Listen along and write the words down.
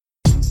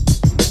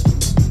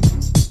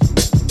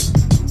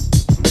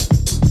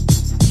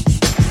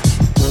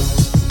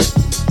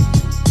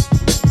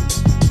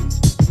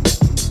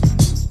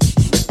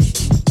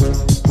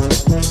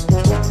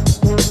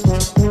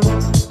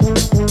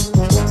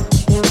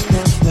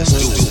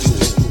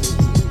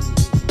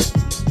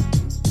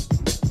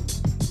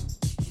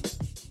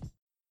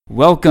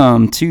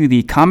welcome to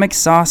the Comic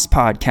Sauce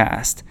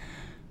Podcast,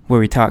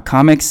 where we talk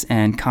comics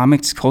and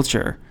comics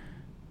culture,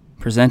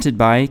 presented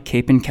by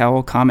Cape and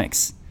Cowl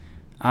Comics.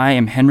 I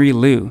am Henry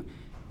Liu,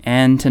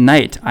 and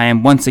tonight I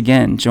am once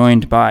again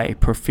joined by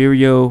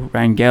Porfirio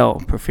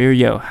Rangel.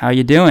 Porfirio, how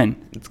you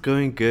doing? It's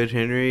going good,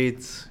 Henry.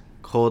 It's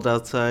cold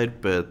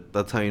outside, but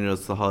that's how you know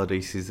it's the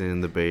holiday season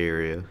in the Bay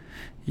Area.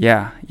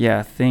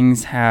 Yeah,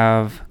 things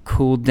have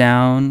cooled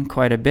down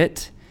quite a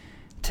bit.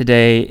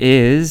 Today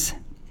is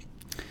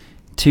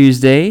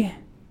Tuesday,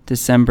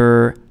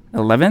 December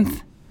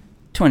 11th,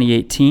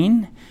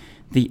 2018,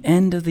 the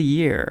end of the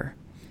year.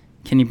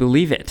 Can you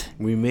believe it?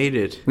 We made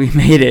it. We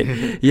made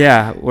it.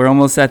 Yeah, we're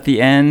almost at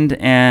the end,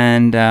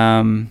 and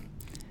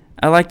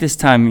I like this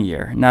time of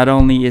year. Not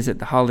only is it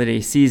the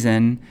holiday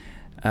season,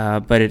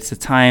 but it's a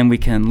time we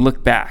can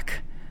look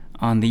back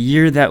on the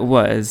year that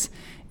was.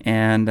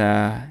 And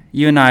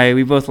you and I,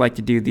 we both like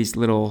to do these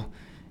little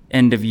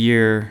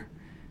end-of-year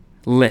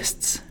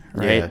lists,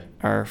 right? Yeah.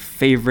 Our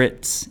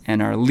favorites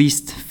and our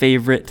least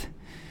favorite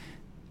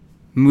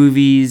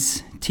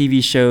movies,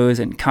 TV shows,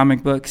 and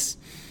comic books.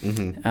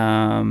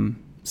 Mm-hmm.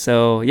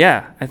 So,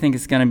 yeah, I think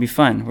it's going to be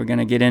fun. We're going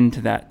to get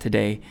into that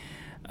today.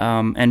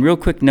 And real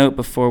quick note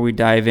before we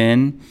dive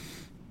in.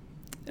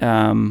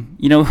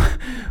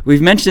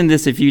 We've mentioned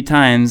this a few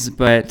times,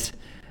 but...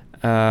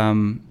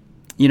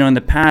 in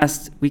the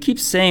past, we keep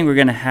saying we're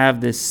going to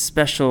have this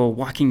special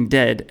Walking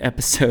Dead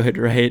episode,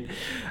 right?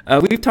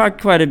 We've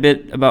talked quite a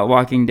bit about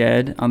Walking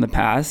Dead in the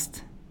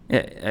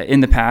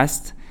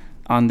past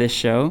on this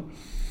show.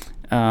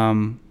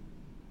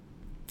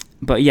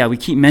 But yeah, we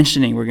keep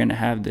mentioning we're going to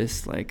have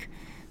this like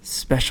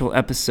special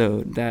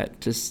episode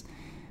that just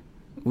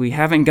we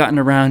haven't gotten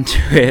around to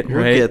it, right?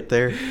 We'll get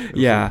there.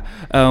 Yeah.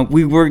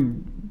 We were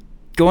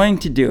going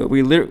to do it.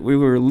 We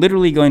were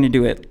literally going to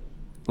do it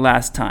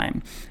last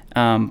time.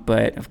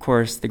 But of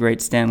course, the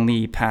great Stan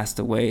Lee passed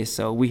away,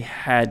 so we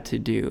had to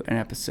do an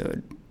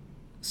episode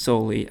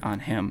solely on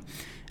him.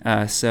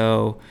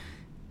 So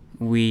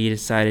we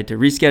decided to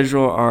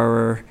reschedule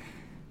our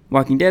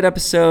Walking Dead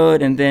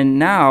episode, and then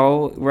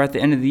now we're at the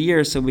end of the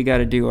year, so we got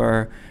to do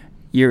our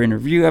year in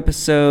review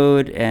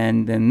episode,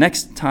 and then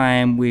next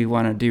time we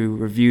want to do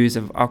reviews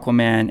of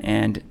Aquaman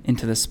and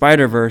Into the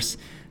Spider-Verse.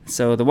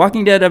 So the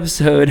Walking Dead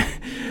episode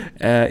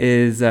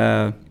is...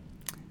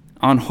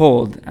 on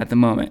hold at the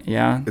moment,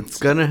 yeah? It's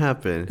going to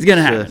happen. It's going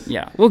to happen,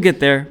 yeah. We'll get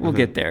there. We'll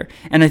get there.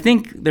 And I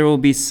think there will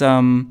be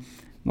some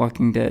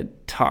Walking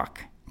Dead talk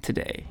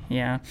today,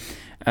 yeah?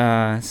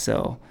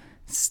 So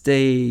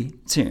stay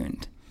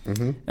tuned.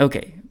 Mm-hmm.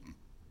 Okay,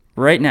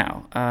 right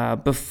now,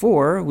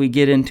 before we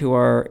get into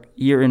our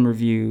year-in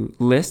review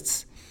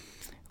lists,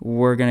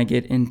 we're going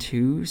to get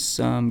into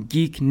some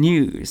geek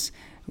news.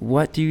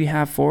 What do you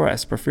have for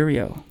us,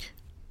 Porfirio?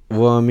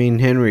 Well, I mean,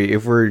 Henry,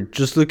 if we're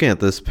just looking at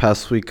this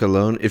past week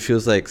alone, it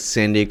feels like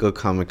San Diego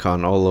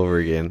Comic-Con all over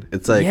again.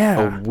 It's like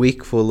a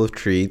week full of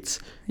treats.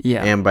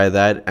 Yeah. And by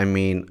that, I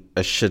mean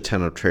a shit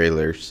ton of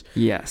trailers.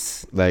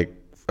 Yes. Like,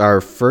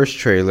 our first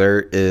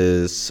trailer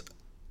is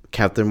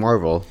Captain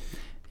Marvel.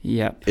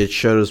 Yep. It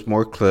showed us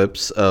more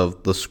clips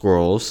of the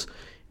Skrulls,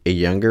 a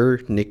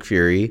younger Nick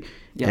Fury,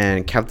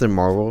 and Captain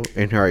Marvel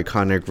in her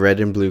iconic red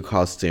and blue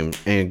costume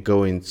and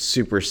going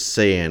Super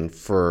Saiyan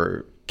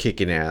for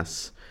kicking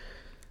ass.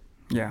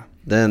 Yeah.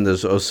 Then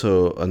there's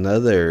also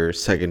another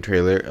second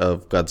trailer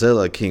of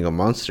Godzilla, King of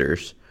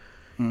Monsters.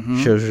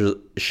 Mm-hmm.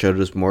 Showed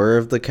us more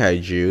of the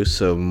kaiju,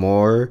 so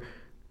more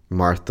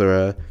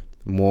Mothra,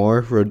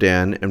 more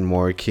Rodan, and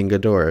more King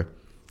Ghidorah.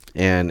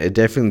 And it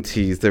definitely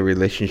teased the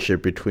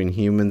relationship between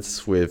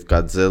humans with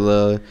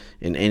Godzilla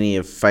and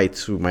any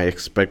fights we might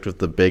expect with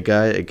the big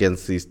guy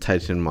against these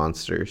Titan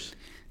monsters.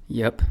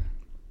 Yep.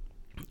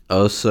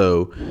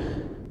 Also,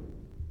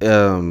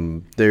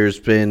 there's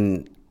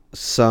been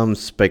some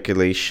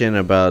speculation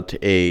about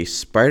a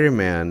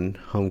Spider-Man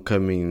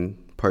Homecoming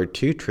Part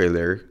 2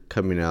 trailer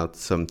coming out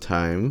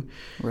sometime.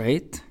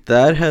 Right.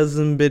 That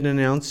hasn't been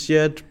announced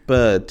yet,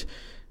 but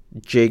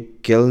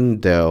Jake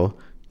Gyllenhaal,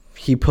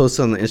 he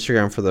posted on the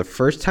Instagram for the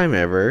first time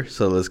ever,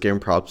 so let's give him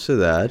props to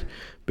that.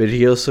 But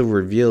he also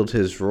revealed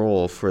his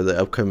role for the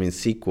upcoming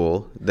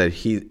sequel, that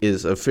he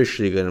is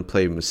officially going to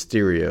play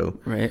Mysterio.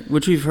 Right,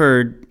 which we've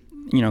heard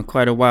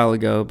quite a while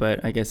ago,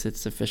 but I guess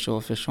it's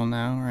official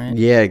now, right?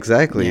 Yeah,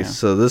 exactly. Yeah.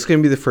 So this is going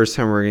to be the first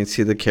time we're going to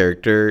see the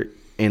character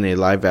in a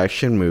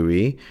live-action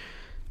movie.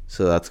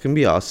 So that's going to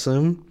be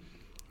awesome.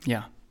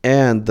 Yeah.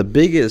 And the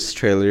biggest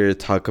trailer to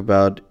talk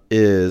about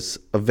is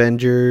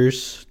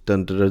Avengers,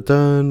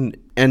 Endgame.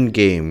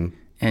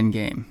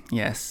 Endgame,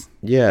 yes.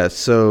 Yeah,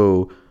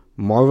 so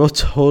Marvel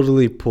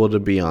totally pulled a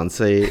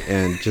Beyonce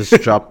and just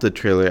dropped the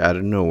trailer out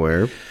of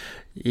nowhere.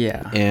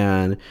 Yeah.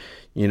 And...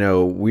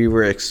 we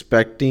were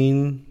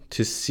expecting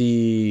to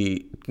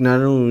see,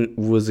 not only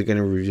was it going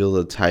to reveal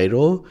the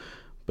title,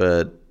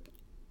 but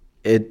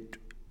it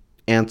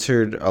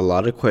answered a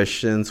lot of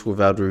questions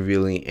without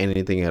revealing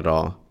anything at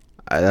all.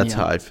 That's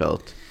how I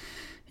felt.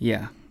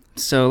 Yeah.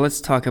 So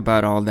let's talk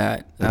about all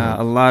that.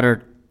 A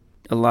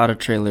lot of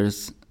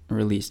trailers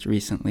released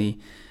recently.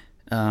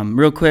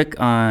 Real quick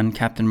on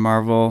Captain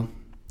Marvel,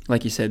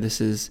 like you said, this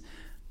is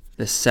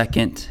the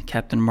second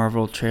Captain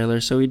Marvel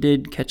trailer, so we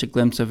did catch a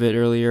glimpse of it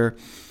earlier.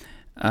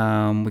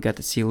 We got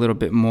to see a little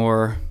bit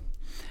more.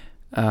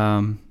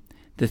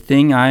 The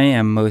thing I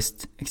am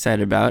most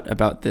excited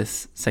about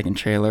this second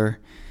trailer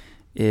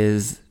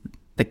is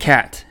the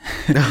cat.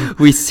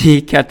 We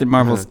see Captain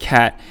Marvel's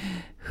cat,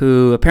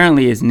 who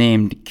apparently is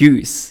named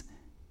Goose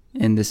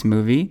in this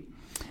movie.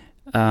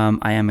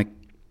 I am a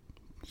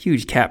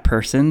huge cat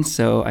person,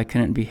 so I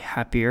couldn't be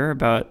happier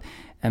about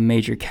a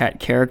major cat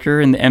character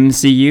in the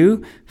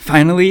MCU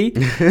finally.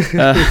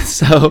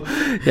 So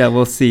yeah,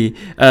 we'll see.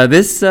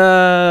 This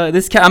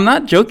cat, I'm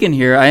not joking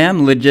here. I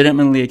am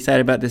legitimately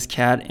excited about this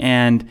cat,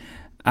 and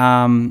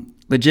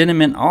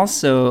legitimate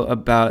also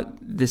about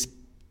this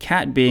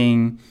cat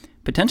being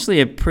potentially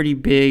a pretty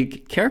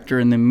big character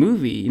in the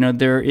movie. You know,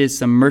 there is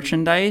some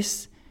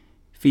merchandise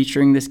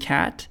featuring this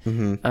cat.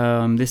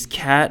 This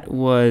cat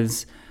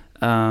was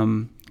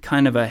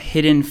kind of a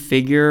hidden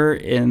figure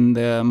in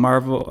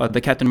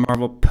the Captain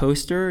Marvel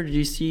poster. Did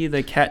you see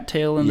the cat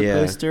tail in the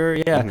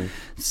poster? Yeah.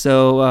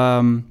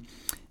 So,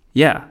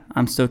 yeah,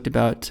 I'm stoked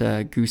about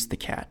Goose the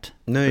cat.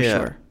 No, for yeah.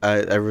 Sure.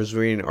 I was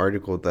reading an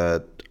article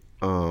that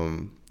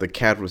the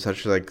cat was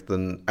actually like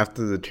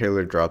after the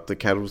trailer dropped, the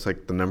cat was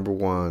like the number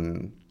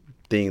one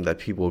thing that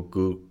people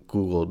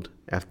Googled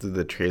after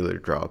the trailer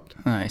dropped.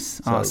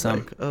 Nice. So Awesome. I was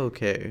like,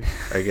 okay.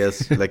 I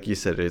guess, like you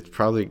said, it's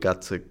probably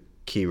got a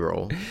key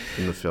role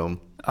in the film.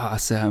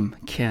 Awesome.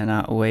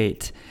 Cannot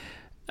wait.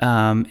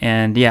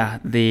 And yeah,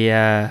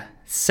 the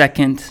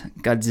second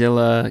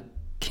Godzilla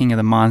King of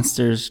the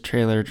Monsters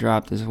trailer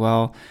dropped as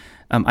well.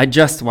 I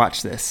just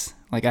watched this.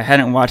 Like, I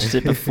hadn't watched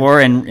it before,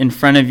 and in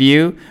front of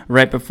you,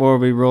 right before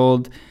we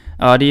rolled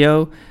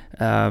audio,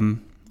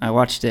 I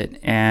watched it.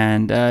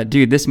 And,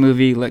 dude, this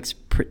movie looks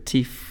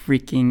pretty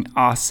freaking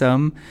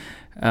awesome.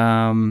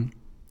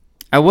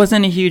 I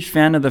wasn't a huge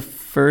fan of the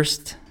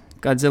first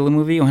Godzilla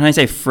movie. When I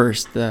say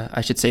first,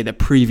 I should say the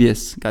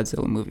previous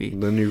Godzilla movie.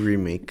 The new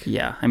remake.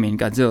 Yeah, I mean,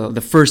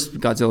 the first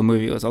Godzilla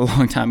movie was a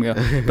long time ago.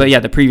 But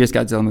yeah, the previous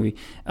Godzilla movie.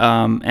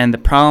 And the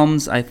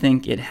problems I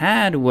think it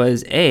had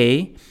was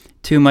A,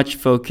 too much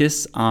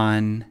focus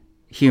on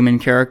human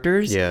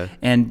characters. Yeah.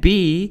 And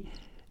B,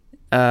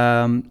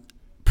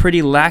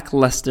 pretty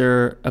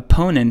lackluster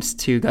opponents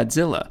to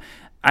Godzilla.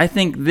 I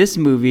think this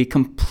movie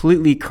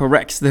completely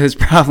corrects those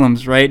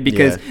problems, right?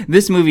 Because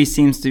this movie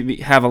seems to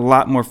have a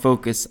lot more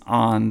focus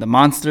on the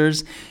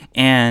monsters,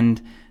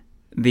 and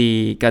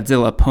the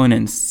Godzilla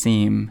opponents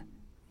seem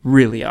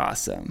really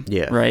awesome,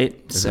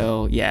 right?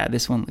 So, yeah,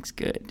 this one looks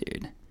good,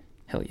 dude.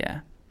 Hell yeah.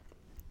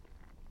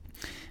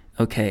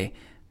 Okay,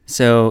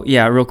 so,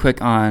 yeah, real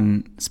quick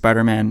on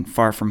Spider-Man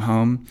Far From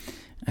Home.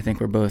 I think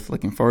we're both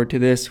looking forward to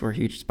this. We're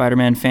huge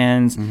Spider-Man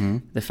fans.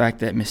 The fact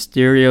that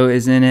Mysterio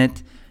is in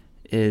it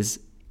is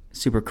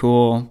super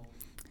cool.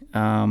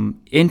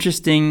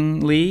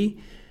 Interestingly,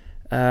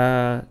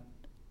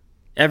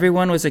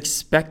 everyone was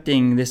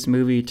expecting this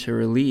movie to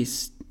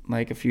release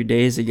like a few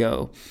days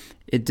ago.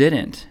 It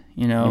didn't,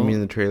 you know. You mean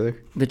the trailer?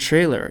 The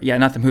trailer. Yeah,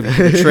 not the movie,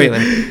 the trailer.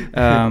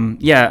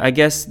 Yeah, I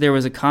guess there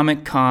was a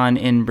Comic-Con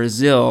in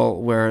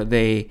Brazil where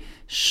they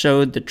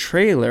showed the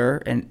trailer,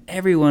 and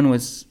everyone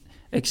was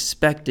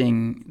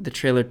expecting the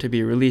trailer to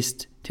be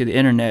released to the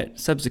internet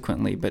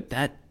subsequently, but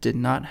that did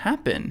not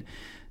happen.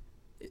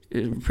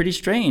 Pretty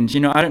strange.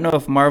 You know, I don't know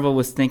if Marvel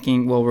was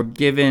thinking, well, we're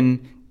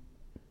giving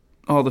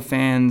all the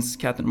fans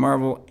Captain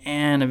Marvel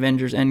and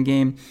Avengers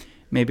Endgame.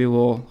 Maybe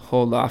we'll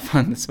hold off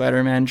on the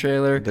Spider-Man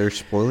trailer. They're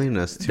spoiling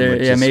us too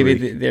much. Yeah,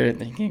 maybe they're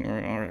thinking,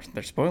 or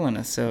they're spoiling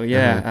us. So,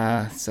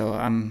 yeah. So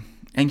I'm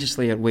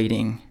anxiously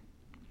awaiting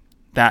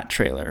that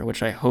trailer,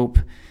 which I hope,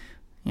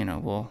 you know,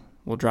 will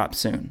drop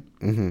soon.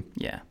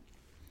 Yeah.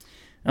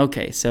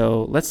 Okay,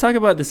 so let's talk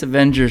about this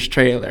Avengers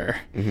trailer.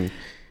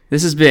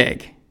 This is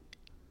big.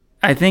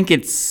 I think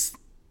it's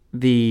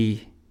the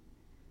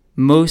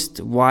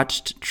most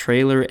watched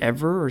trailer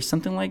ever or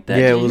something like that.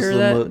 Yeah,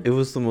 Did it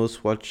was the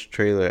most watched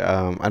trailer.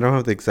 I don't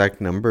have the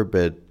exact number,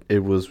 but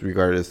it was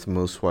regarded as the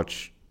most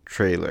watched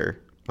trailer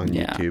on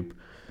YouTube.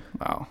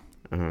 Wow.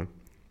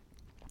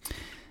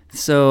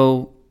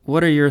 So,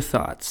 what are your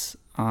thoughts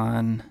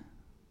on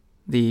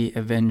the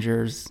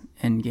Avengers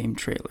Endgame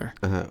trailer?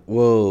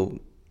 Well,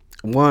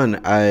 when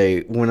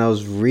I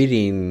was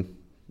reading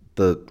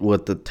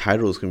what the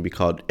title is going to be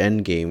called,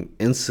 Endgame,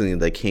 instantly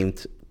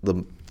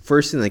the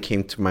first thing that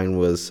came to mind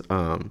was,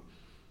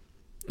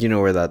 you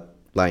know where that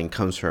line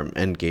comes from,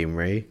 Endgame,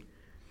 right?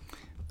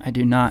 I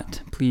do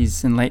not.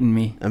 Please enlighten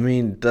me. I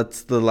mean,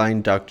 that's the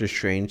line Doctor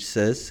Strange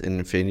says in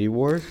Infinity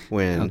War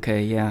when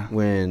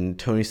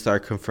Tony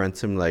Stark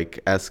confronts him,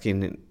 like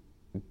asking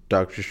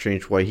Doctor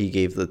Strange why he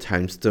gave the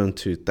Time Stone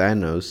to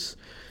Thanos.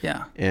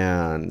 Yeah.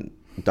 And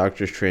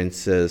Doctor Strange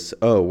says,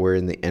 "Oh, we're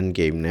in the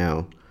Endgame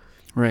now."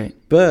 Right.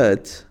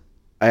 But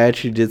I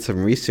actually did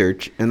some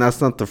research, and that's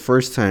not the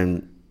first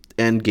time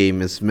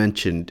Endgame is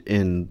mentioned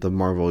in the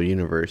Marvel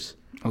Universe.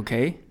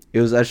 Okay. It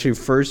was actually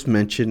first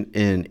mentioned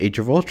in Age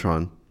of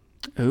Ultron.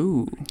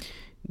 Oh.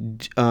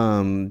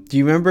 Do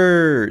you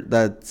remember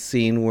that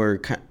scene where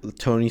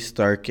Tony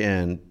Stark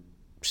and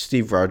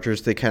Steve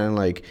Rogers, they kind of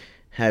like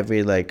have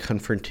a like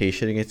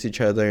confrontation against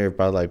each other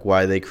about like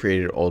why they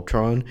created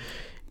Ultron,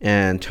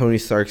 and Tony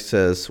Stark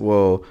says,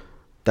 "Well,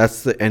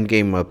 that's the end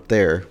game up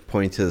there,"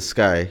 pointing to the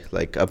sky,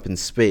 like up in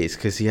space,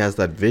 because he has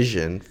that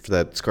vision for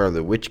that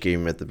Scarlet Witch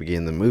game at the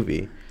beginning of the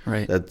movie,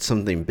 Right. that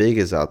something big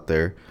is out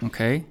there.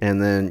 Okay.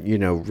 And then,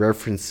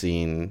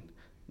 referencing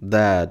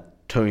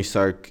that, Tony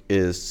Stark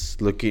is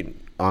looking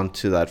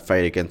onto that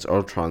fight against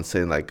Ultron,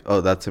 saying like,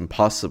 "Oh, that's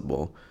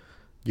impossible.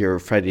 You're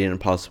fighting an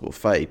impossible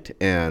fight."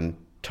 And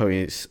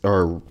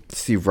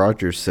Steve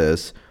Rogers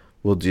says,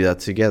 "We'll do that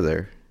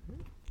together,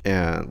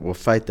 and we'll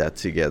fight that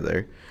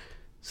together."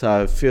 So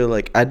I feel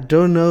like, I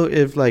don't know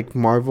if like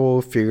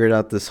Marvel figured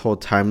out this whole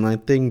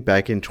timeline thing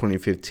back in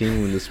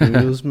 2015 when this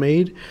movie was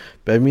made,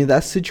 but I mean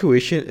that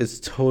situation is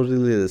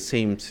totally the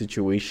same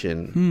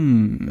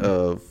situation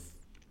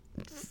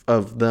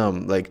of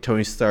them, like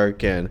Tony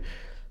Stark and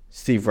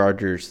Steve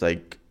Rogers,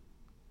 like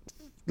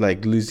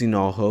losing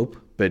all hope,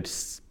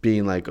 but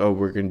being like, "Oh,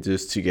 we're gonna do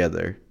this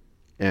together,"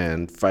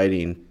 and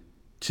fighting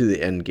to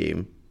the end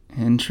game.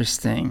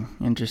 Interesting.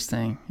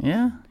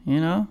 Yeah,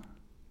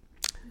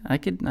 I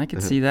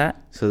could see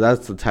that. So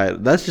that's the title.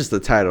 That's just the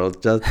title.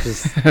 That's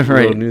just Right.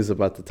 little news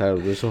about the title.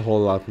 There's a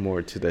whole lot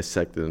more to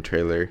dissect in the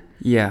trailer.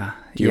 Yeah.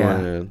 Do you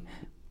want to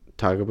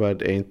talk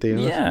about anything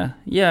else?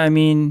 Yeah. I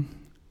mean,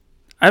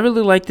 I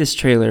really like this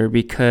trailer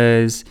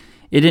because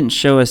it didn't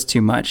show us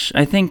too much.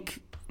 I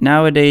think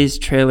nowadays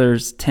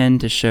trailers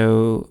tend to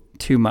show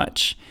too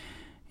much,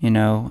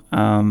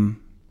 And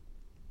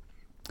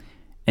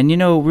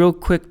real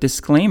quick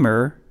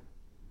disclaimer,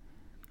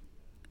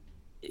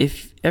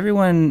 if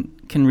everyone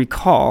can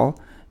recall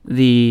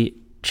the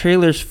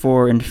trailers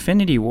for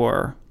Infinity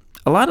War,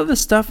 a lot of the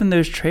stuff in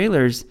those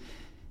trailers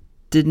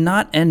did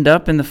not end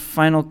up in the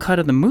final cut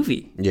of the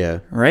movie. Yeah.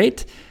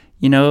 Right?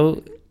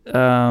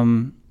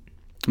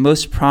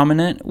 Most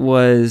prominent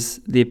was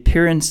the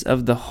appearance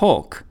of the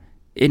Hulk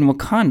in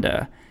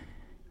Wakanda.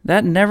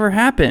 That never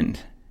happened.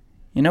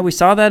 We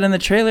saw that in the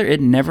trailer.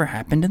 It never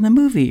happened in the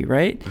movie,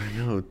 right? I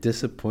know,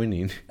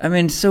 disappointing. I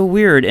mean, so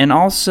weird. And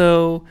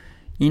also,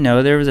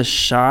 there was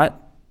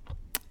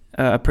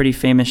a pretty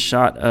famous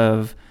shot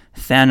of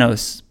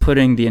Thanos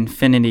putting the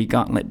Infinity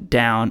Gauntlet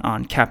down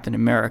on Captain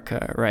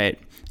America, right?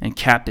 And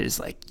Cap is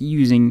like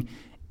using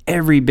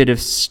every bit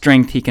of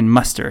strength he can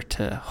muster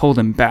to hold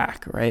him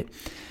back, right?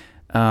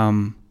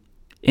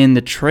 In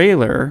the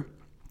trailer,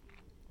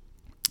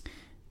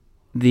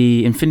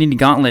 the Infinity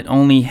Gauntlet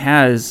only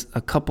has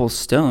a couple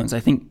stones. I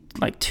think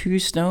like 2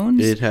 stones.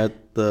 It had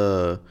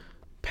the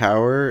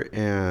power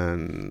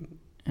and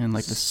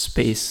like the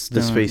space stone.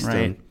 The space right?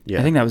 stone. Yeah.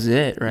 I think that was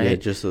it, right? Yeah,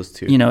 just those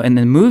 2. In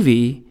the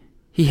movie,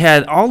 he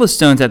had all the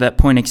stones at that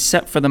point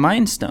except for the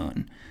Mind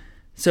Stone.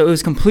 So it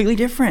was completely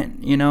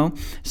different,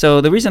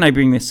 So the reason I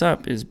bring this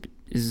up is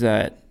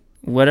that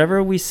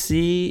whatever we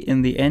see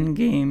in the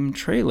Endgame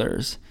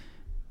trailers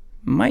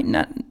might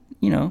not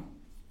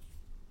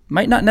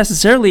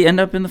necessarily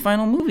end up in the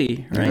final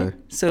movie, right? Uh-huh.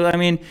 So, I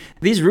mean,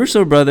 these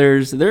Russo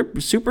brothers, they're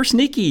super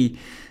sneaky.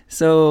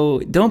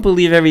 So don't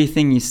believe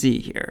everything you see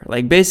here.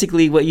 Like,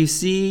 basically what you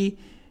see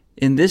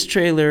in this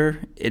trailer,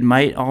 it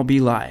might all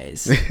be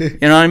lies. You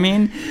know what I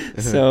mean?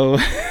 Uh-huh. So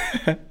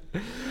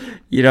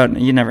you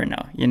never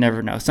know. You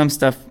never know. Some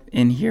stuff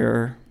in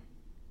here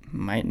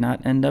might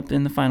not end up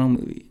in the final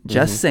movie.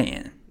 Just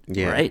saying.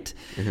 Yeah. Right?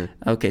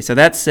 Okay, so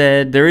that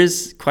said, there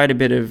is quite a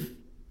bit of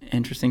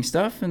interesting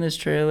stuff in this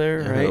trailer,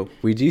 right?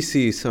 We do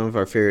see some of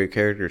our favorite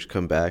characters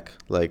come back.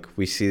 Like,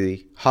 we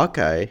see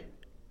Hawkeye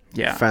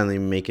finally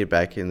make it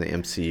back in the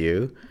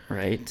MCU.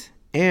 Right.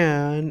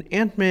 And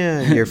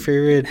Ant-Man, your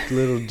favorite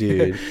little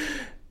dude.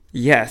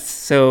 Yes.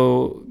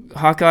 So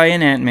Hawkeye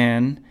and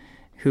Ant-Man,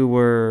 who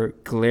were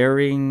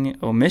glaring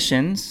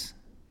omissions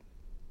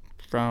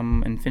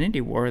from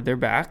Infinity War, they're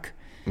back.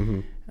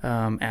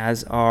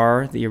 As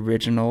are the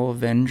original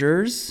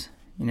Avengers,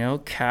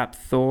 Cap,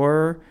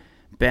 Thor,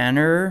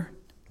 Banner,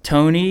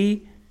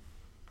 Tony,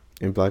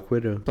 and Black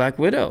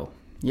Widow.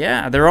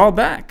 Yeah, they're all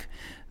back.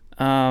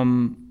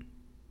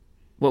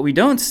 What we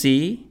don't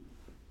see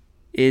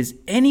is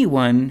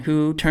anyone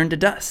who turned to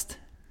dust,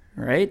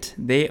 right?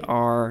 They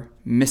are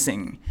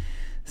missing.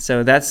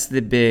 So that's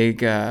the big,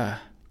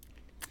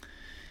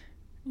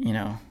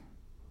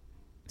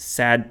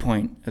 sad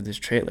point of this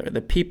trailer.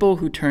 The people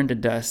who turned to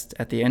dust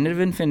at the end of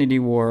Infinity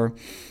War,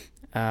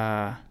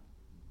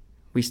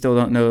 we still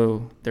don't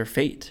know their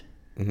fate.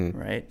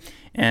 Right?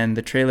 And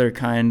the trailer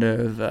kind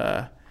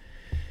of,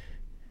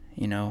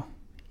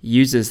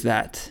 uses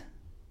that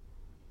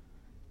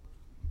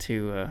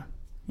to,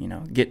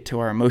 get to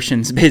our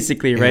emotions,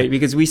 basically, right?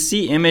 Because we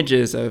see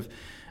images of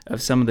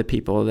some of the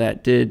people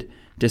that did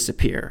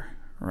disappear,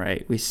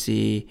 right? We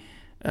see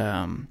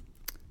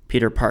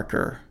Peter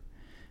Parker.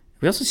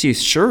 We also see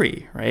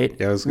Shuri, right?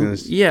 Yeah, I was going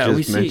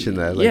to mention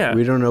that. Like,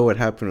 we don't know what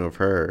happened with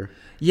her.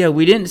 Yeah,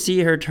 we didn't see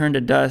her turn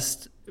to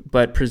dust,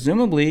 but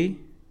presumably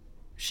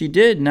she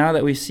did. Now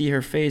that we see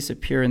her face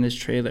appear in this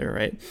trailer,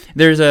 right?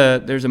 There's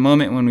a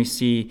moment when we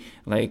see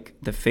like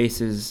the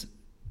faces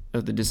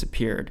of the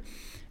disappeared.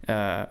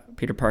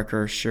 Peter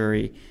Parker,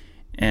 Shuri,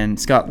 and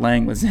Scott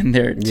Lang was in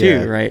there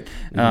too, right?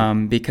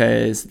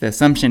 Because the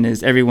assumption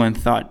is everyone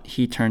thought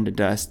he turned to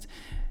dust,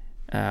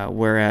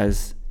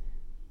 whereas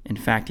in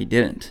fact he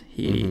didn't.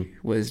 He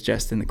was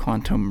just in the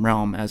quantum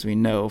realm, as we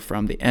know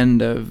from the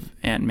end of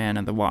Ant-Man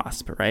and the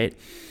Wasp, right?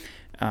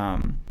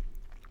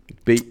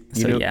 But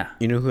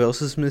you know who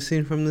else is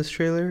missing from this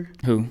trailer?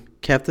 Who?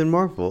 Captain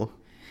Marvel.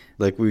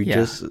 Like we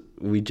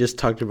just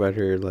talked about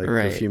her like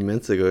a few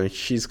minutes ago, and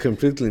she's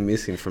completely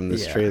missing from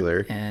this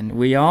trailer. And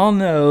we all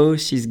know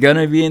she's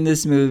gonna be in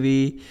this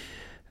movie,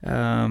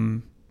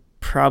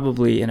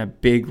 probably in a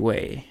big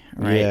way,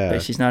 right? Yeah.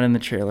 But she's not in the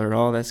trailer at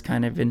all. That's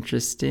kind of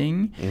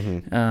interesting.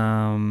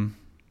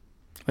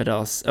 What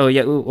else? Oh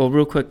yeah. Well,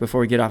 real quick before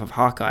we get off of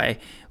Hawkeye,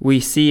 we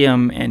see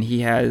him and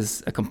he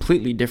has a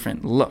completely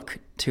different look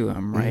to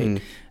him,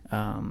 right?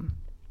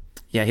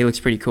 Yeah, he looks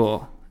pretty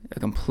cool. A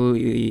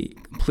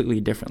completely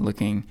different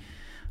looking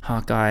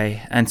Hawkeye.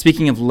 And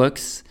speaking of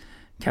looks,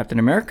 Captain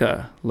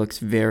America looks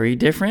very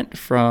different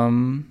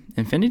from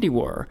Infinity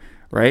War,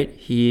 right?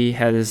 He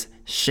has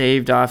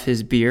shaved off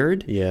his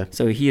beard. Yeah.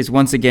 So he is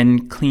once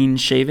again clean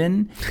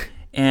shaven.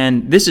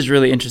 And this is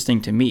really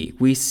interesting to me.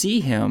 We see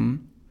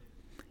him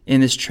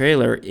in this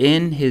trailer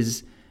in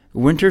his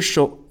Winter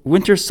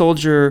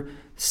Soldier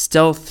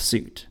stealth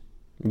suit.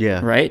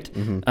 Yeah. Right?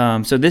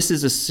 So this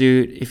is a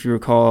suit, if you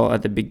recall,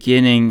 at the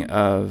beginning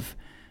of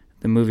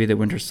the movie The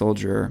Winter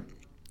Soldier.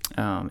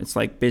 It's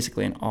like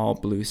basically an all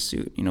blue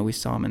suit. You know, we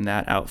saw him in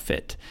that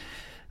outfit.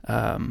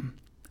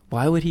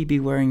 Why would he be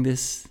wearing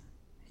this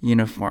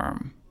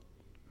uniform?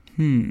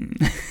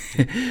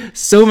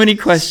 So many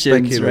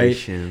questions,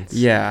 right?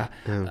 Yeah.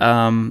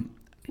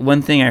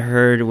 One thing I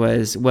heard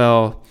was,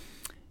 well,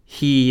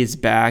 he is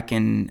back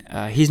and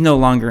he's no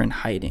longer in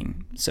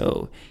hiding.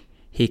 So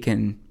he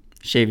can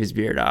shave his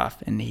beard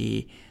off and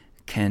he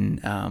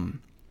can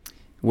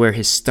wear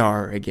his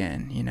star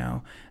again, you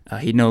know.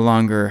 He no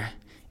longer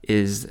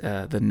is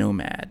the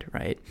nomad,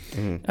 right?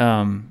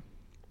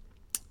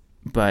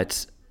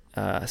 But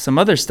some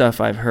other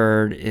stuff I've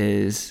heard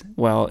is,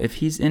 well, if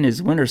he's in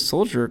his Winter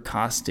Soldier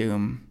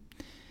costume,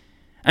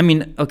 I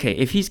mean, okay,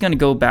 if he's going to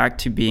go back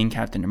to being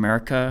Captain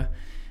America,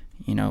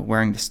 you know,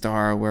 wearing the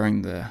star,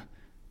 wearing the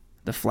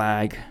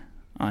flag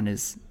on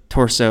his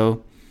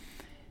torso,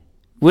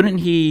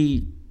 wouldn't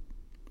he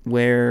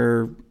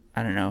wear,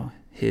 I don't know,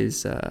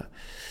 his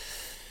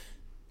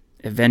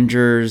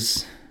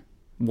Avengers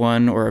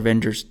 1 or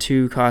Avengers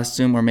 2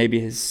 costume, or maybe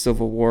his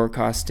Civil War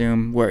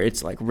costume where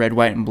it's like red,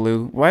 white, and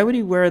blue? Why would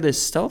he wear this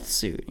stealth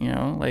suit? You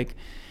know, like,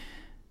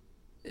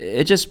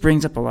 it just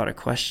brings up a lot of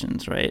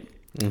questions, right?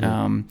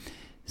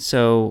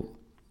 So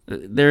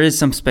there is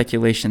some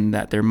speculation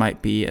that there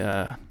might be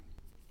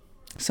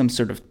some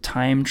sort of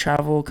time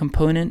travel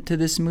component to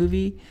this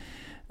movie.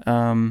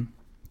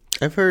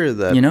 I've heard of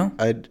that. You know?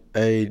 I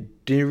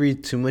didn't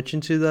read too much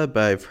into that,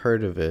 but I've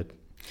heard of it.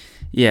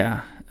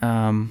 Yeah.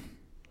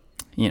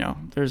 You know,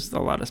 there's a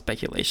lot of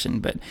speculation,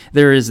 but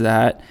there is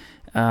that.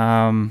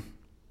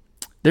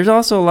 There's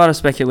also a lot of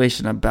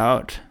speculation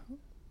about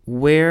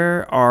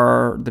where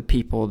are the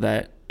people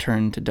that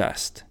turn to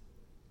dust,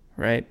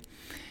 right?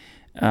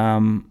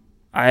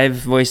 I've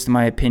voiced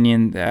my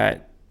opinion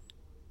that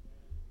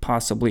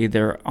possibly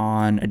they're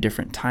on a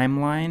different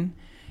timeline.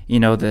 You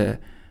know, the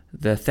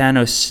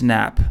Thanos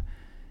snap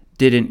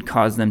didn't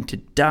cause them to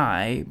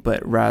die,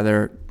 but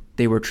rather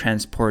they were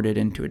transported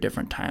into a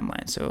different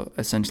timeline. So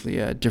essentially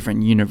a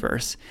different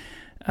universe.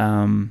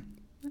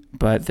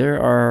 But there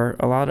are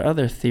a lot of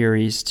other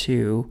theories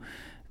too.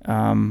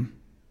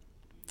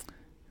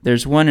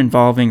 There's one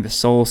involving the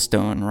Soul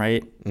Stone,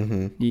 right?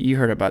 You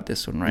heard about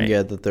this one, right?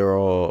 Yeah, that they're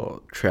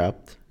all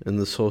trapped in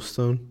the Soul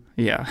Stone.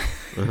 Yeah.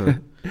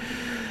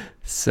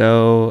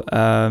 So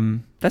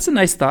that's a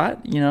nice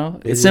thought, you know.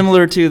 It's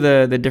similar to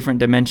the different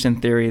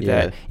dimension theory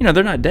that, you know,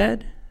 they're not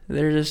dead.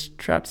 They're just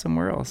trapped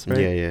somewhere else,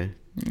 right?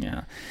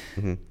 Yeah.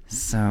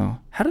 So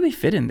how do they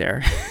fit in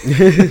there?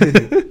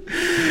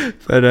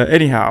 But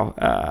anyhow,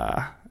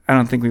 I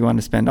don't think we want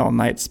to spend all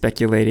night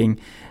speculating.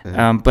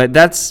 But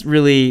that's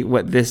really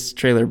what this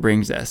trailer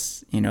brings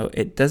us. You know,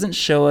 it doesn't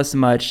show us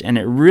much, and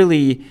it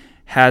really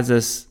has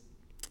us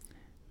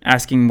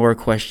asking more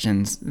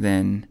questions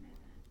than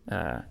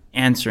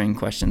answering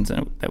questions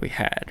that we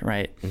had,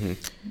 right?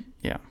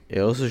 Yeah.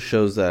 It also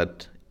shows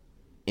that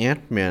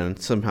Ant-Man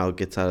somehow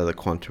gets out of the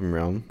quantum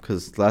realm,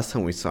 because last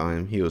time we saw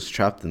him, he was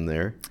trapped in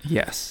there.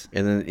 Yes.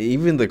 And then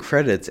even the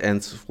credits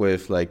ends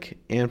with like,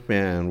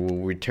 Ant-Man will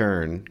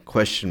return, ?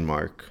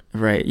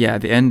 Right. Yeah.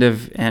 The end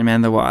of Ant-Man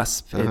and the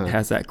Wasp, it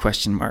has that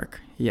question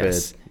mark.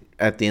 Yes. But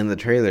at the end of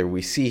the trailer,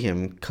 we see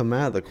him come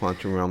out of the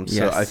quantum realm.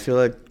 So I feel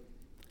like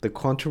the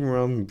quantum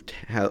realm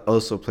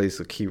also plays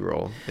a key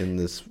role in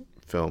this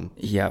film.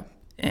 Yep.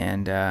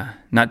 And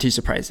not too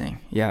surprising.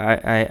 Yeah,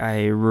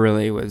 I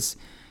really was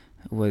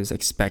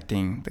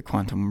expecting the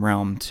quantum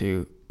realm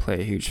to play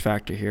a huge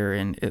factor here,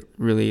 and it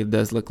really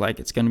does look like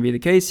it's going to be the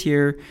case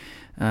here.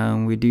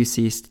 We do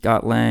see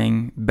Scott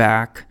Lang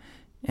back,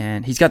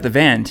 and he's got the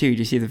van too. Do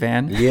you see the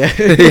van? Yeah.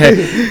 Yeah,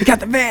 he got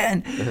the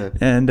van.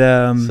 And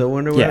so I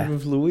wonder what happened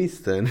with Luis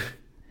then.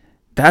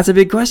 That's a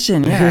big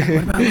question. Yeah,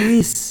 what about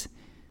Luis?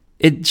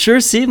 It sure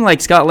seemed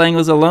like Scott Lang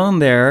was alone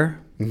there.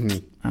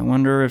 Mm-hmm. I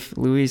wonder if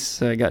Luis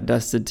got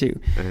dusted too.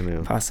 I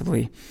know.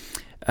 Possibly.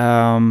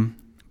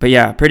 But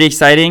yeah, pretty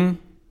exciting.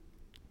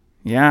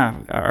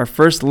 Yeah, our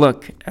first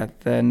look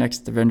at the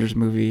next Avengers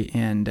movie,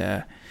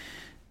 and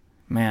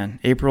man,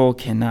 April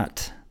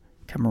cannot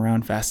come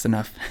around fast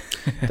enough.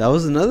 That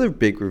was another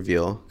big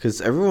reveal because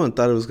everyone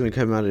thought it was going to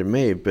come out in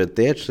May, but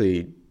they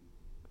actually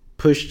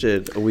pushed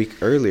it a week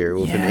earlier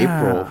with an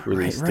April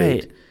release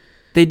date. Right.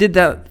 They did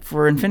that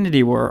for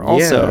Infinity War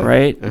also,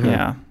 right?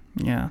 Uh-huh.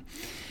 Yeah.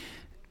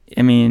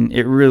 I mean,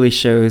 it really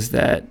shows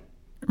that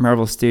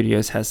Marvel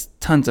Studios has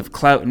tons of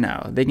clout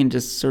now. They can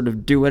just sort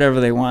of do whatever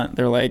they want.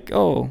 They're like,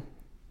 oh,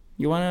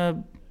 you want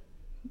to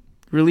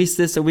release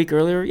this a week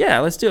earlier? Yeah,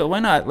 let's do it. Why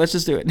not? Let's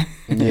just do it.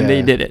 And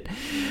they did it.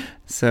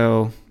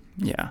 So,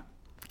 yeah,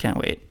 can't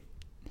wait.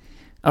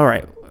 All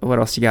right, what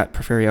else you got,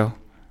 Porfirio?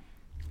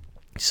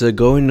 So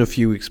going a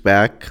few weeks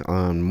back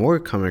on more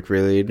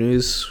comic-related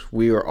news,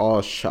 we were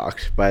all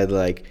shocked by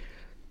the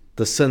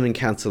sudden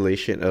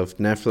cancellation of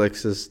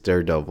Netflix's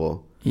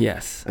Daredevil.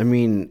 Yes. I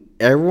mean,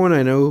 everyone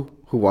I know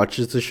who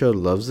watches the show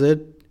loves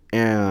it,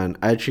 and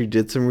I actually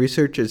did some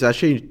research. It's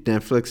actually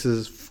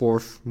Netflix's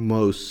 4th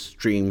most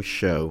streamed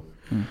show.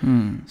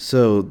 Mm-hmm.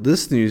 So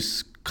this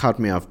news caught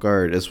me off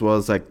guard, as well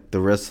as the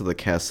rest of the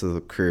cast of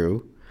the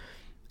crew.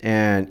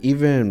 And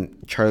even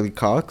Charlie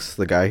Cox,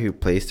 the guy who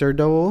plays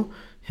Daredevil,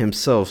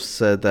 himself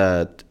said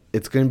that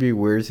it's going to be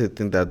weird to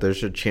think that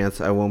there's a chance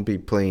I won't be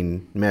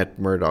playing Matt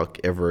Murdock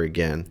ever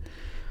again.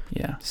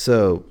 Yeah.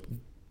 So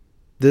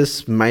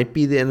this might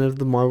be the end of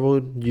the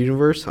Marvel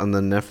Universe on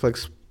the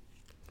Netflix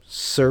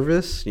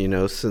service,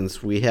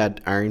 since we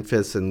had Iron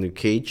Fist and Luke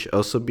Cage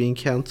also being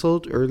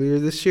canceled earlier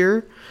this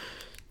year.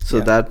 So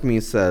that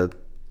means that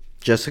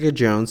Jessica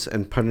Jones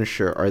and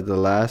Punisher are the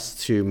last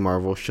 2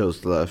 Marvel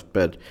shows left.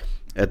 But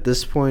at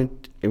this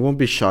point, it won't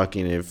be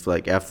shocking if,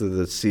 after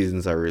the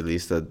seasons are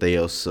released, that they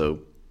also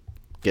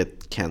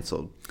get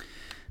canceled.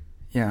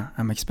 Yeah,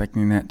 I'm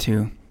expecting that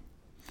too.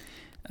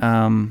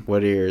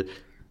 What are your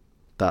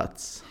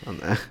thoughts on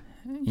that?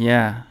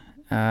 Yeah,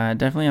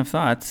 definitely have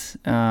thoughts.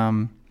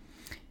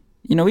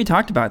 We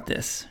talked about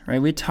this,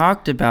 right? We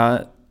talked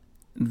about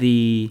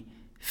the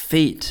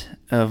fate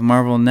of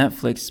Marvel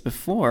Netflix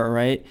before,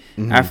 right?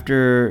 Mm-hmm.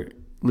 After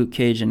Luke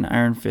Cage and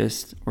Iron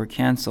Fist were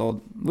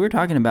canceled, we were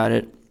talking about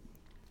it.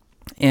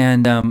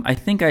 And I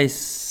think I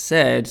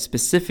said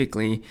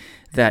specifically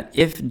that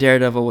if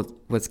Daredevil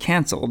was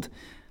canceled,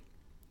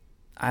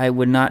 I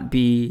would not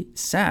be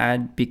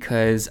sad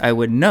because I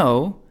would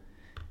know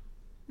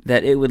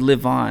that it would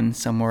live on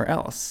somewhere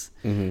else.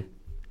 Mm-hmm.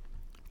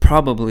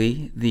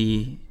 Probably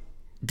the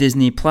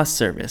Disney Plus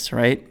service,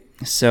 right?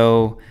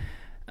 So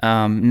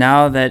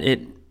now that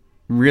it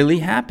really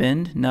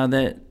happened, now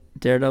that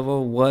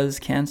Daredevil was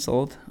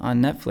canceled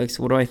on Netflix,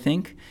 what do I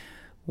think?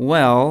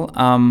 Well,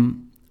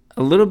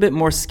 a little bit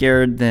more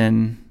scared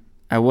than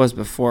I was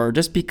before,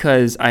 just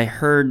because I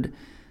heard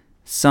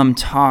some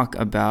talk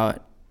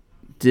about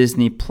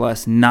Disney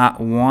Plus not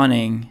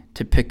wanting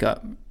to pick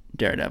up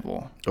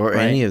Daredevil. Or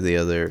right? any of the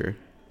other...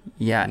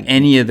 Yeah,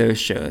 any of those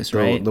shows,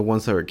 right? The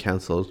ones that were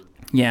canceled.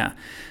 Yeah.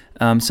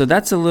 So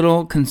that's a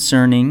little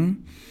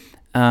concerning.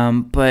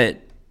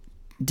 But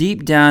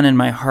deep down in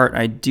my heart,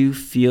 I do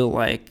feel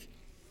like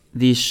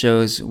these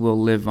shows will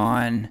live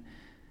on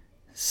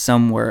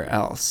somewhere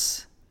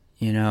else,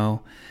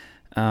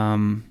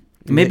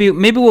 Maybe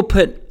we'll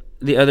put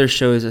the other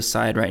shows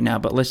aside right now,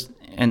 but let's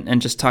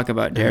and just talk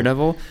about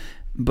Daredevil.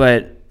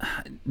 But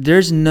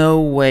there's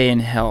no way in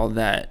hell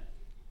that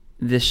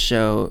this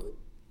show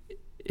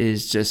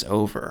is just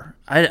over.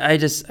 I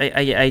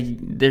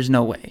there's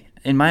no way.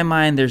 In my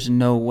mind, there's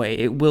no way.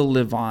 It will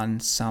live on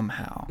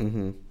somehow.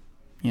 Mm-hmm.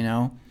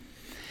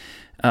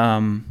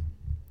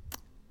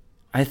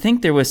 I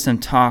think there was some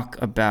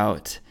talk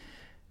about,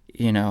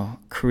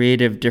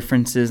 creative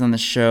differences on the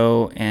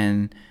show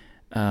and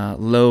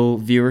low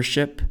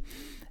viewership.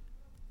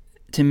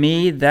 To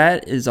me,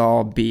 that is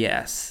all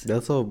BS.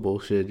 That's all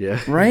bullshit, yeah.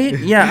 Right?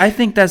 Yeah, I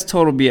think that's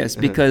total BS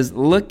because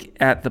look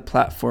at the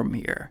platform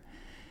here.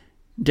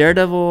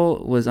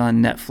 Daredevil was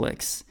on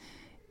Netflix.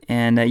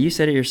 And you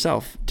said it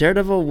yourself.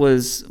 Daredevil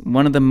was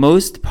one of the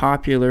most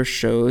popular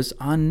shows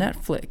on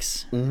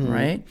Netflix,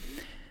 right?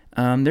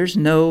 There's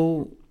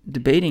no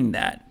debating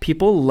that.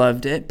 People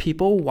loved it.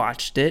 People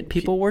watched it.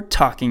 People were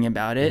talking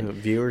about it.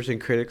 Viewers and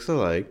critics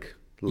alike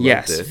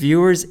loved it.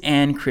 Viewers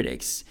and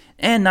critics.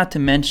 And not to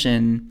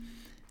mention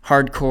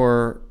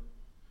hardcore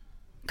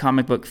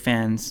comic book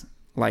fans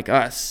like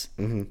us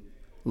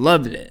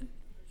loved it.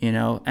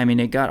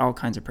 It got all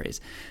kinds of praise.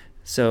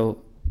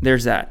 So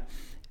there's that.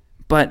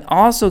 But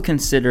also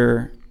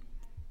consider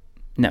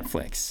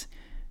Netflix.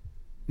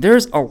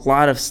 there's a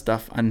lot of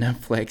stuff on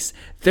Netflix.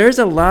 There's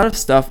a lot of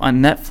stuff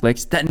on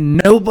Netflix that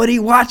nobody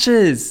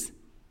watches.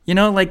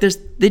 Like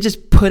they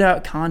just put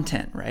out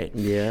content, right?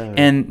 Yeah.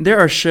 And there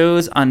are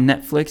shows on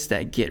Netflix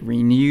that get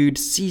renewed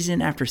season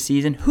after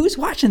season. Who's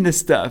watching this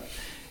stuff?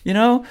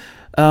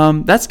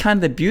 That's kind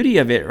of the beauty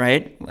of it,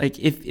 right? Like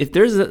if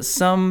there's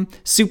some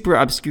super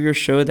obscure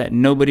show that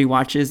nobody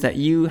watches that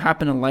you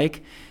happen to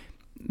like,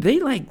 they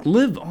like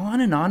live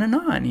on and on and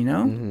on,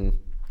 Mm-hmm.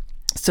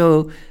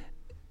 So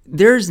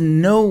there's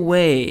no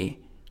way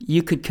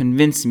you could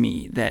convince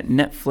me that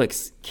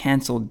Netflix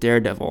canceled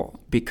Daredevil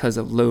because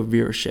of low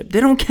viewership. They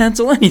don't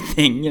cancel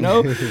anything,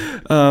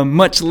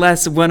 much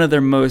less one of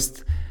their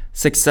most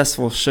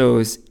successful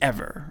shows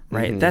ever,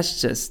 right? Mm-hmm. That's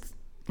just,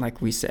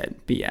 like we said,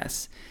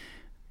 BS.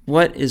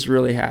 What is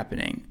really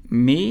happening?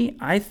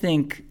 I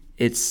think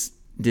it's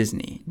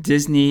Disney.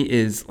 Disney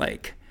is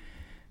like,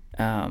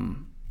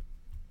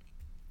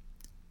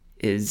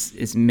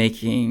 is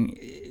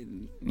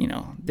making,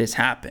 this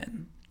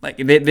happen. Like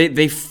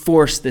they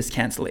forced this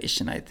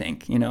cancellation, I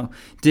think.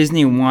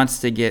 Disney wants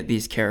to get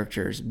these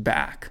characters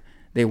back.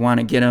 They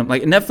want to get them,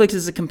 like Netflix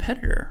is a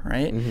competitor,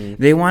 right?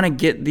 Mm-hmm. They want to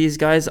get these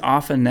guys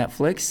off of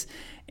Netflix,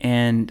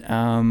 and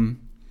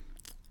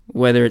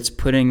whether it's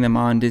putting them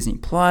on Disney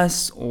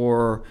Plus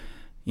or,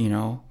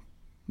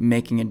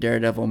 making a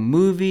Daredevil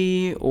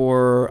movie,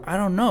 or I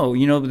don't know,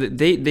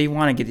 they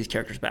want to get these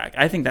characters back.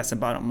 I think that's the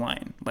bottom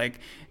line. Like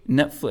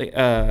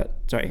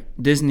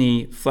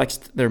Disney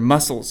flexed their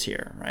muscles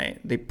here, right?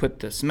 They put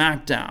the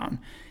smack down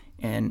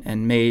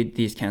and made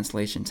these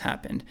cancellations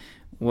happen.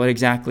 What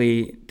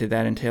exactly did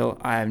that entail?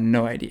 I have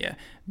no idea,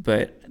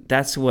 but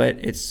that's what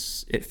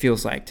it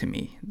feels like to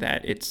me,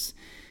 that it's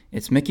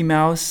Mickey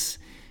Mouse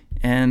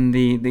and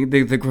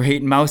the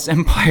great mouse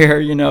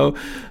empire,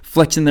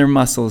 flexing their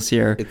muscles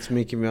here. It's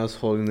Mickey Mouse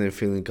holding the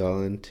Infinity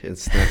Gauntlet and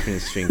snapping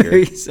his finger.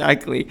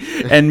 Exactly.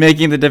 And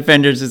making the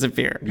Defenders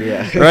disappear.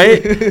 Yeah.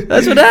 Right?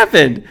 That's what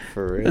happened.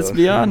 For real. Let's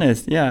be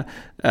honest. Yeah.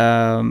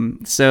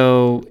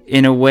 So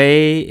in a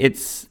way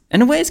it's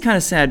kind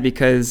of sad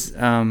because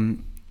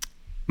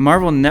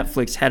Marvel and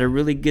Netflix had a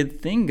really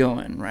good thing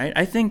going, right?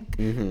 I think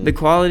Mm-hmm. the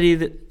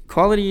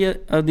quality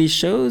of these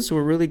shows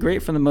were really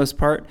great for the most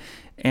part,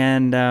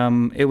 and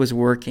it was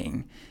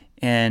working.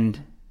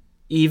 And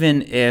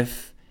even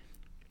if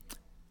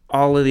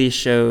all of these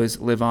shows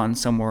live on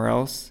somewhere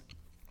else,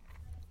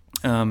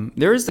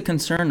 there is the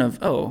concern of,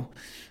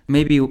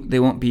 maybe they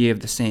won't be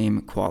of the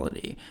same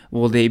quality.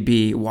 Will they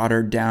be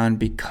watered down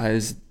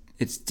because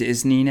it's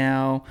Disney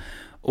now?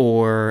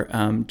 Or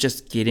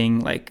just getting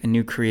like a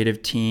new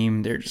creative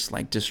team, they're just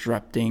like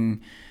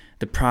disrupting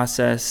the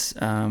process.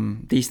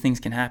 These things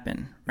can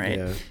happen, right?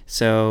 Yeah.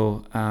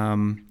 So,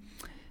 on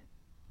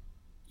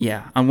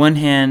one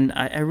hand,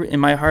 I in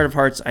my heart of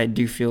hearts, I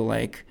do feel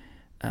like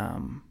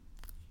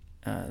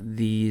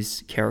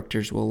these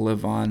characters will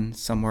live on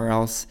somewhere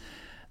else.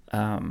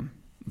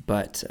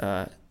 But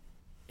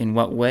in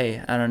what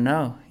way? I don't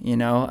know.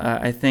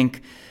 I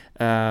think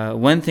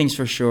one thing's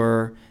for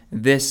sure,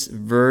 this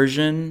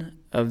version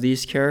of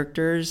these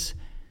characters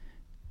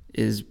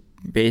is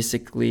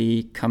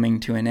basically coming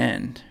to an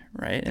end,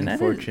 right? And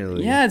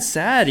unfortunately. it's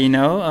sad,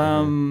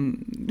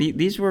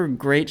 these were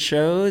great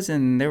shows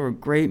and there were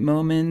great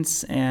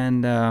moments,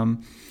 and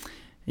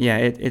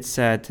it's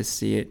sad to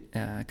see it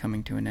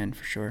coming to an end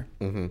for sure.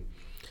 Mm-hmm.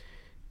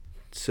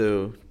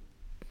 So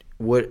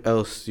what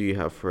else do you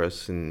have for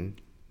us in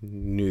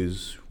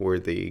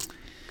newsworthy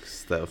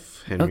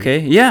stuff, Henry? Okay,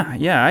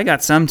 yeah, I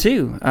got some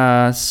too.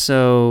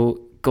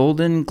 So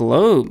Golden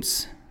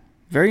Globes,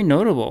 very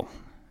notable.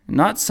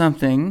 Not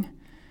something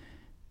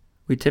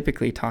we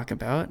typically talk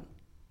about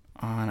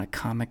on a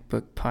comic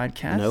book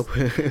podcast. Nope.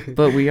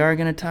 But we are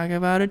going to talk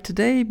about it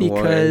today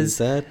because, why is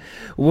that?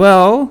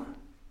 Well,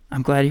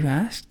 I'm glad you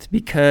asked,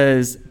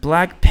 because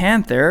Black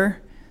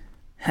Panther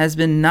has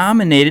been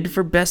nominated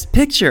for Best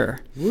Picture.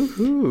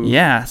 Woohoo.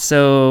 Yeah,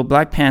 so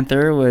Black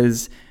Panther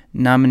was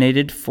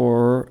nominated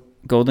for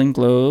Golden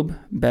Globe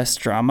Best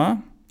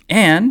Drama,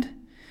 and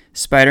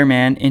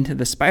Spider-Man Into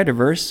the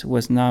Spider-Verse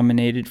was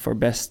nominated for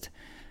Best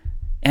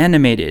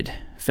Animated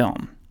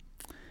Film,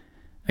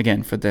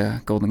 again for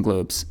the Golden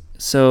Globes.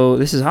 So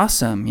this is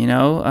awesome,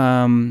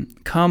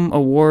 come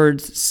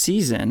awards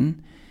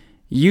season,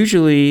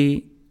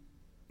 usually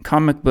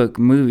comic book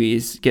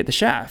movies get the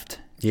shaft.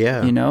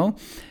 Yeah.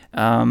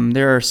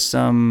 There are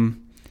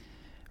some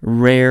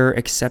rare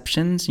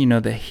exceptions,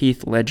 the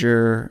Heath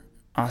Ledger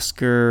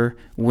Oscar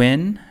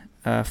win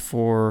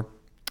for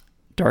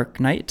Dark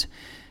Knight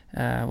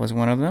was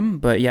one of them.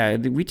 But yeah,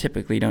 we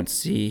typically don't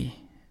see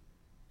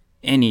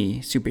any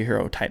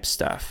superhero type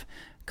stuff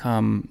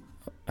come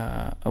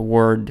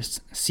award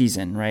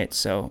season, right?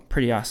 So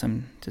pretty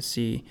awesome to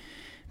see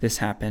this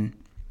happen.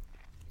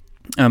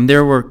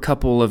 There were a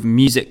couple of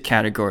music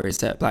categories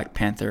that Black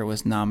Panther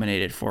was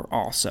nominated for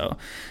also.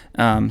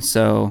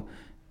 So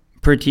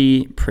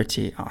pretty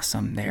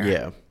awesome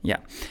there. Yeah.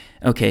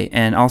 Okay,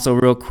 and also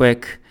real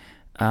quick,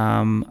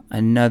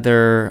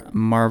 another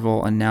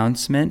Marvel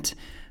announcement.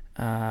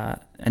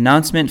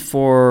 Announcement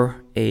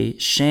for a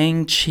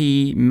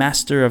Shang-Chi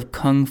Master of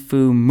Kung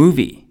Fu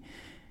movie.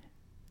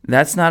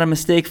 That's not a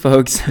mistake,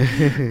 folks.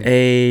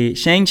 A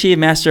Shang-Chi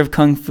Master of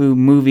Kung Fu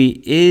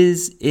movie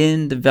is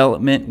in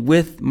development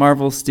with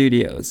Marvel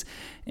Studios.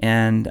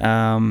 And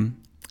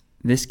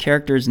this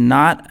character is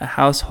not a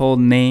household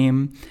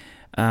name,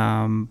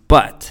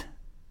 but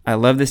I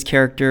love this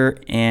character,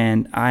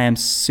 and I am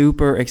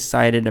super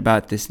excited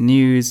about this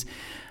news.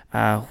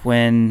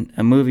 When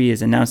a movie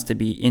is announced to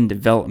be in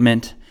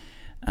development,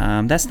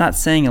 that's not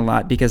saying a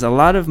lot, because a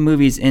lot of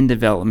movies in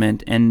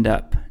development end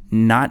up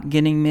not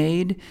getting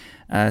made.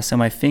 So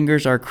my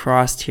fingers are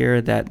crossed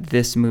here that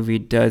this movie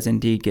does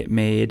indeed get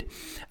made.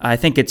 I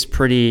think it's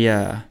pretty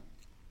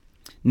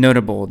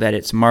notable that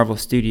it's Marvel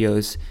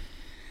Studios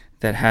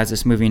that has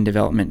this movie in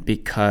development,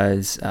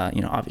 because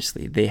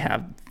obviously they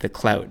have the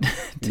clout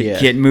to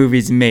get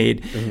movies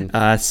made.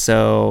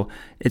 So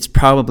it's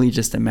probably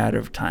just a matter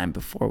of time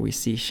before we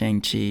see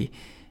Shang-Chi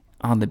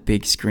on the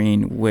big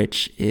screen,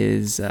 which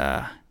is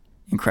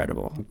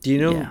incredible. Do you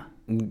know?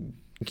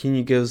 Can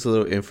you give us a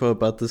little info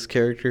about this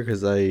character?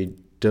 Because I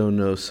don't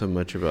know so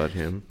much about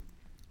him.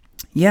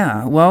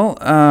 Yeah, well,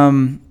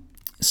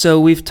 so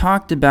we've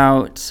talked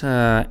about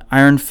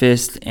Iron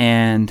Fist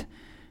and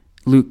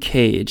Luke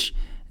Cage.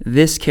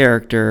 This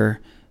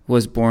character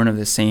was born of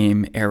the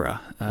same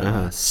era,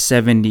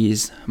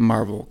 70s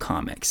Marvel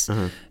Comics.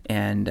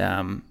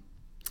 And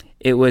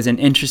it was an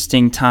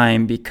interesting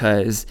time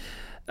because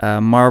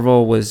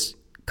Marvel was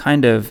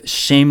kind of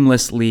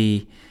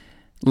shamelessly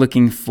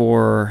looking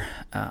for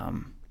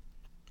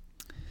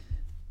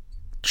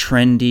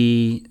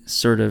trendy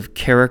sort of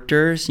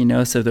characters,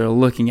 so they're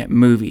looking at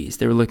movies.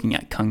 They're looking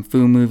at kung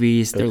fu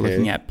movies. They're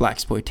looking at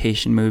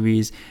blaxploitation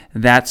movies.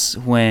 That's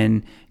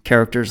when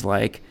characters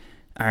like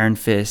Iron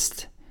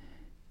Fist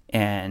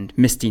and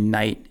Misty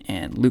Knight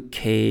and Luke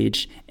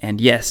Cage and,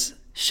 yes,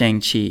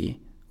 Shang-Chi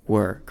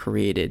were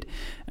created.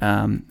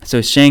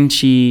 So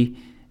Shang-Chi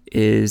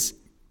is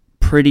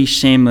pretty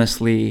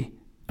shamelessly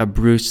a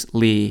Bruce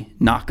Lee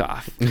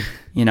knockoff,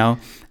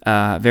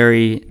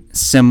 very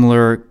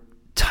similar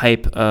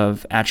type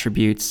of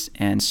attributes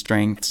and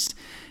strengths,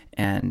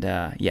 and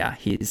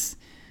he's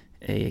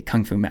a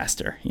kung fu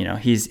master.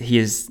 He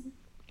is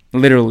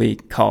literally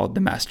called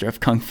the master of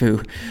kung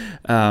fu.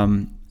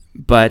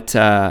 But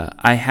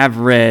I have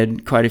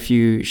read quite a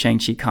few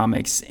Shang-Chi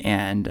comics,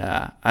 and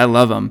I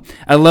love them.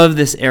 I love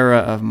this era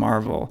of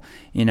Marvel,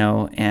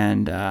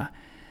 and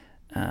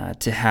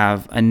to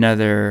have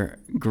another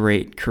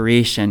great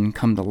creation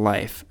come to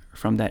life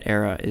from that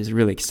era is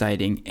really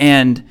exciting.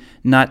 And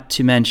not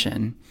to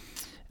mention,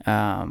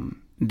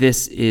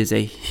 this is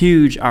a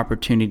huge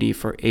opportunity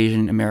for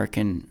Asian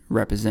American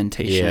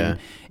representation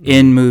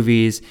in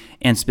movies,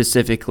 and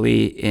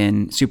specifically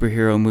in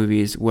superhero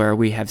movies where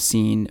we have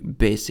seen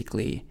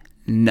basically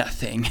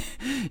nothing.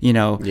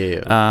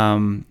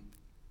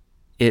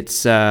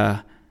 It's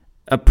a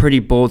pretty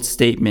bold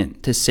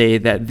statement to say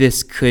that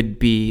this could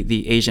be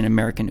the Asian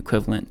American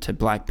equivalent to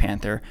Black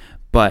Panther,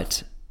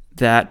 but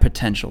that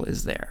potential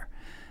is there.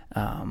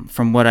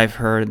 From what I've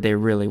heard, they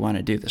really want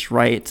to do this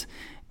right.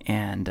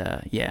 And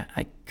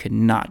I could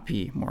not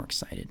be more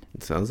excited.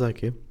 It sounds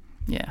like you.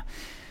 Yeah.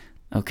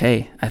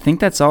 Okay. I think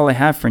that's all I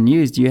have for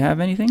news. Do you have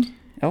anything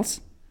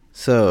else?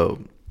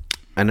 So,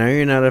 I know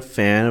you're not a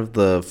fan of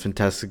the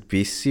Fantastic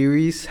Beasts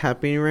series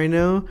happening right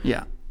now.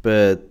 Yeah.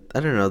 But I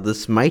don't know.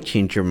 This might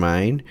change your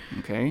mind.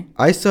 Okay.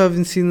 I still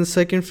haven't seen the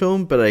second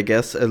film, but I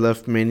guess it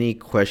left many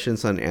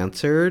questions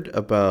unanswered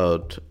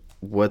about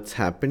what's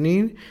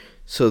happening.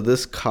 So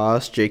this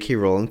caused J.K.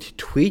 Rowling to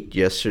tweet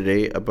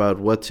yesterday about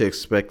what to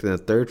expect in the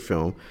third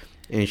film,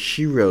 and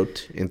she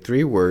wrote in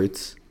 3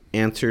 words,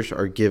 "Answers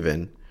are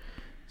given."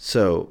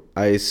 So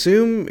I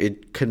assume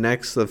it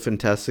connects the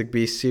Fantastic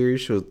Beasts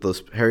series with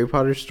the Harry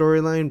Potter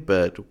storyline,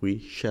 but we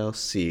shall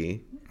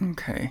see.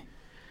 Okay.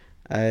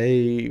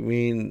 I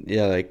mean,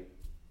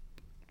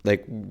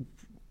 like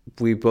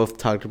we both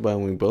talked about,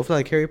 and we both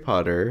like Harry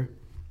Potter.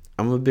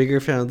 I'm a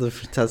bigger fan of the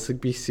Fantastic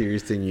Beasts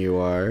series than you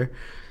are.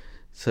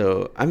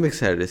 So I'm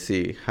excited to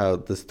see how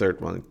this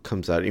third one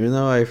comes out. Even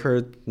though I've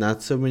heard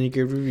not so many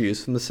good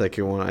reviews from the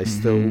second one, I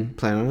still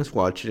plan on us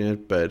watching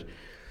it. But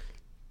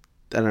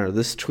I don't know,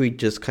 this tweet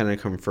just kind of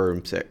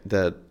confirms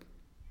that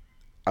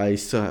I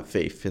still have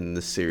faith in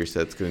this series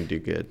that's going to do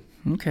good.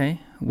 Okay.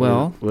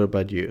 Well, what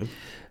about you?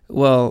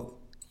 Well,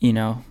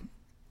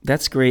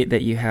 that's great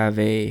that you have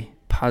a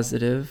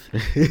positive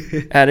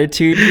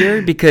attitude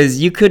here, because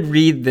you could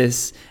read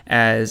this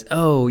as,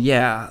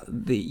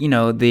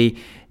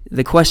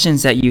 the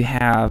questions that you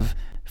have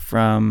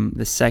from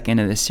the second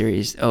of the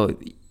series,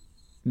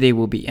 they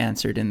will be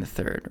answered in the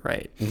third,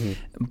 right?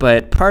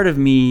 But part of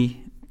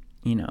me,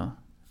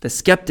 the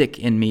skeptic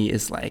in me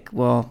is like,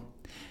 well,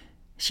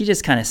 she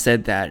just kind of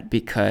said that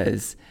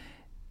because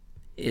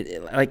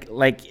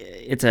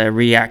it's a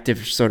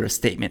reactive sort of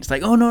statement. It's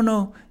like, oh,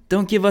 no,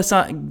 don't give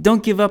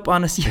up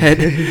on us yet.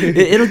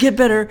 It'll get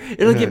better.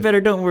 It'll get better.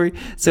 Don't worry.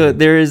 So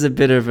there is a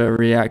bit of a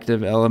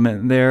reactive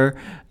element there.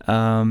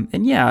 I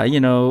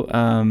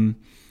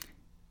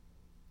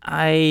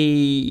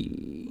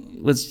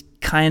was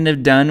kind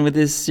of done with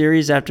this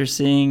series after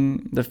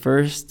seeing the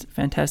first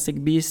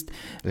Fantastic Beast.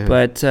 Yeah.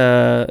 But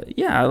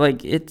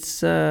like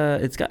it's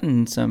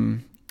gotten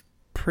some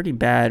pretty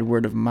bad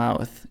word of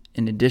mouth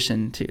in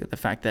addition to the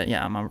fact that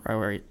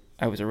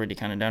I was already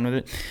kind of done with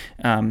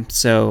it.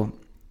 So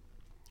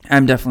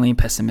I'm definitely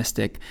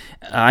pessimistic.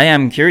 I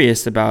am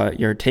curious about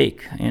your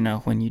take,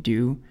 when you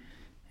do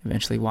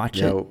eventually watch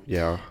it.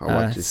 Yeah, I'll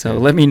watch it. So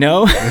let me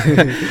know,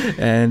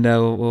 and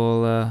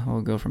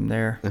we'll go from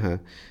there. Uh-huh.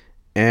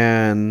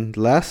 And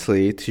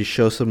lastly, to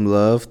show some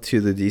love to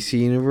the DC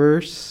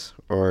universe,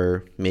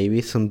 or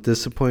maybe some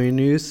disappointing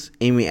news,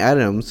 Amy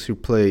Adams, who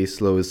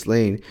plays Lois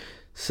Lane,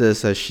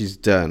 says that she's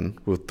done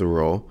with the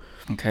role.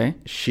 Okay.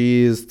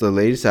 She is the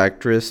latest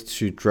actress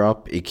to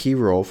drop a key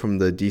role from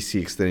the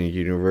DC Extended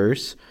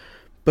Universe,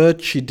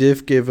 but she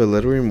did give a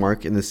little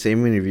remark in the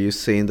same interview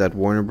saying that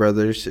Warner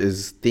Brothers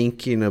is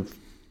thinking of,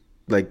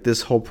 like,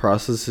 this whole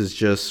process is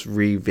just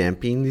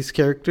revamping these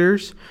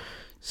characters.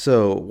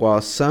 So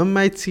while some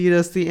might see it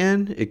as the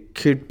end, it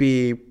could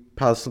be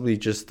possibly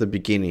just the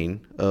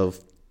beginning of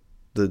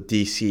the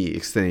DC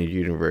Extended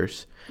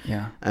Universe.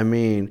 Yeah. I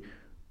mean,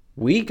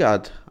 we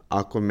got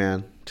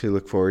Aquaman to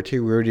look forward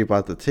to. We already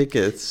bought the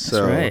tickets.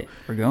 So, that's right.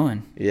 We're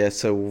going. Yeah,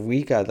 so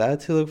we got that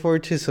to look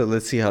forward to. So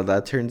let's see how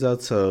that turns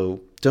out. So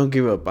don't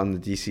give up on the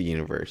DC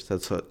Universe.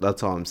 That's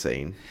all I'm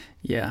saying.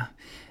 Yeah.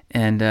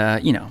 And,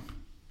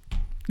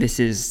 this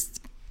is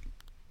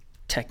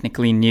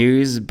technically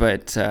news,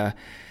 but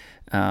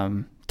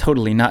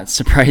totally not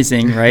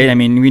surprising, right? I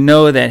mean, we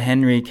know that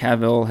Henry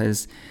Cavill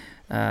has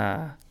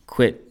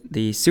quit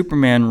the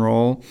Superman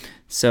role,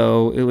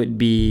 so it would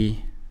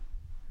be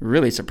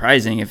really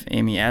surprising if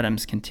Amy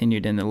Adams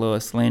continued in the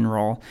Lois Lane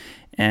role.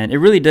 And it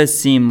really does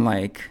seem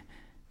like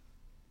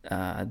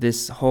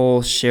this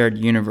whole shared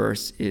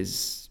universe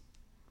is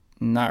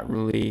not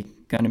really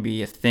going to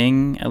be a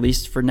thing, at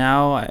least for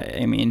now.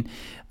 I mean,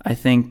 I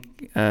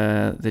think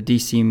the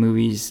DC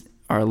movies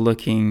are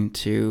looking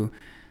to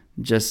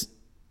just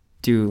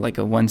do like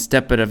a one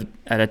step at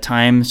a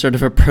time sort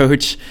of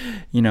approach,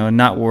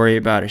 not worry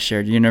about a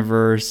shared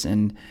universe,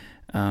 and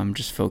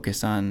just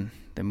focus on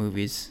the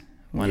movies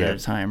one at a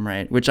time,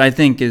 right? Which I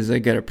think is a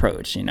good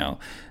approach.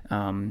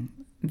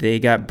 They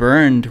got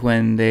burned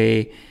when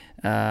they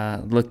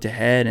looked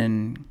ahead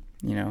and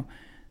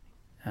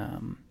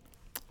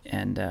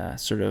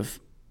sort of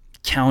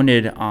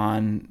counted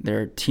on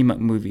their team up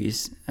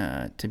movies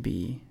to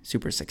be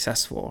super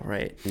successful,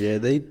 right?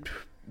 Yeah,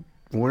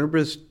 Warner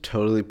Bros.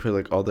 Totally put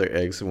like all their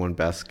eggs in one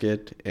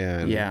basket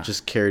and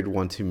just carried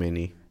one too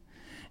many.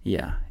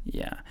 Yeah,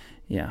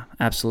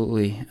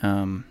 absolutely.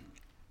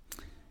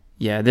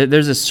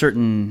 There's a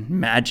certain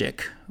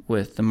magic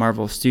with the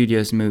Marvel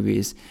Studios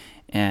movies,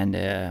 and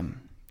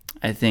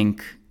I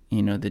think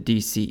the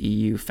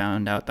DCEU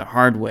found out the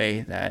hard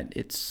way that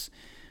it's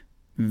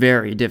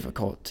very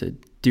difficult to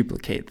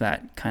duplicate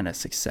that kind of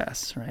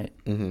success, right?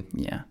 Mm-hmm.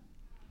 Yeah.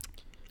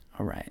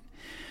 All right.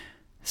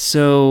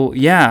 So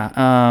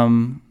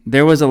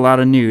there was a lot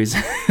of news,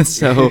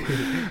 so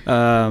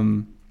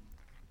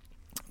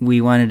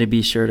we wanted to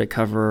be sure to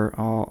cover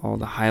all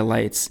the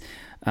highlights.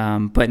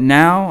 But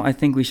now I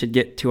think we should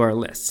get to our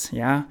lists.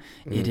 Yeah,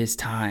 It is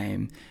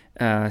time.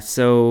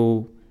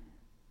 So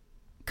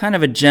kind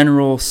of a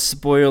general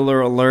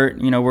spoiler alert.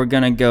 We're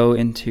going to go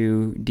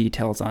into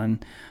details on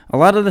a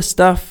lot of the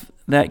stuff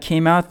that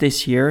came out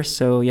this year.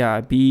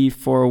 So be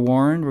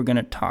forewarned. We're going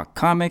to talk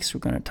comics. We're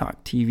going to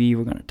talk TV.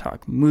 We're going to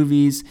talk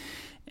movies,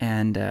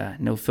 and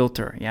no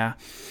filter. Yeah.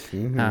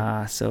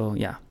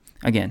 Mm-hmm.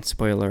 Again,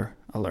 spoiler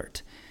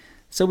alert.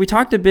 So we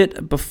talked a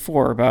bit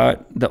before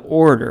about the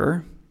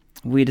order.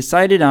 We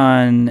decided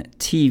on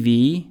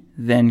TV,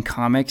 then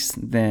comics,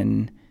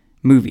 then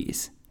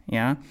movies.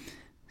 Yeah.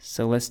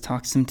 So let's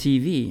talk some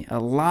TV. A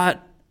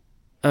lot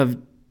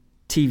of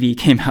TV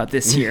came out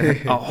this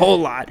year. A whole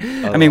lot.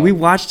 I mean, we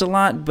watched a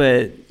lot,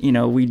 but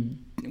we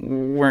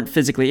weren't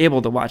physically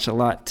able to watch a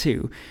lot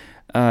too.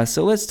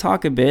 So let's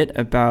talk a bit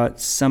about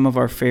some of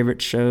our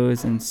favorite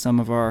shows and some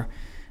of our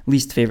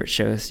least favorite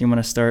shows. You want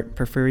to start,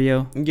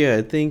 Porfirio? Yeah,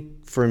 I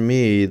think for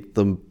me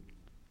the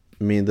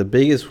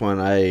biggest one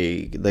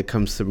that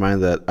comes to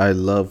mind that I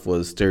love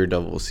was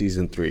Daredevil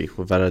season 3,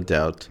 without a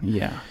doubt.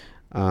 Yeah.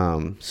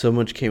 So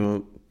much came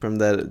up from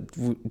that.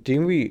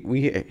 Didn't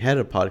we had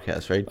a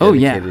podcast, right? Oh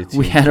yeah,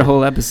 we had a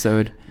whole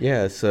episode.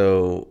 Yeah.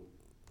 So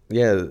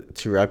to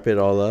wrap it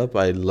all up,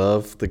 I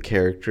love the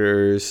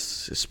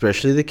characters,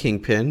 especially the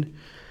Kingpin.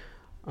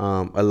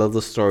 I love the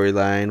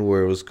storyline,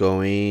 where it was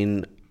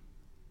going.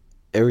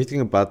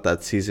 Everything about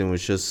that season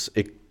was just,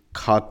 it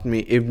caught me.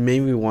 It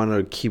made me want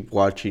to keep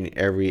watching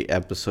every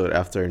episode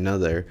after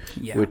another,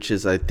 which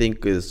is, I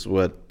think, is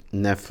what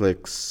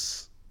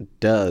Netflix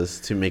does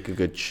to make a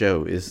good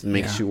show. Is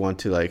makes you want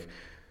to like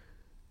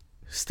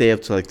stay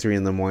up to like 3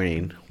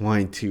 a.m,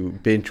 wanting to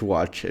binge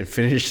watch and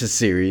finish the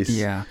series.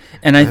 Yeah,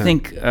 and I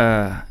think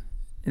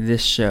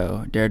this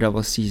show,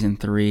 Daredevil season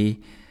 3,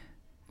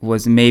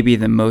 was maybe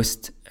the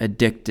most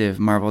addictive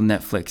Marvel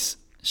Netflix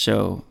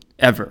show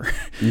ever.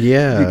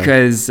 Yeah.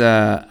 Because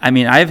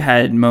I've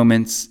had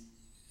moments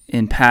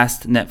in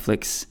past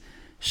Netflix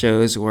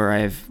shows where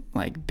I've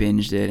like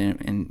binged it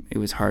and it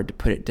was hard to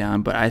put it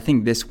down, but I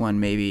think this one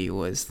maybe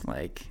was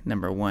like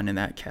number one in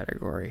that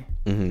category.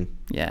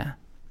 Yeah.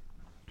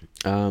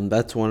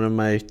 That's one of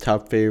my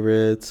top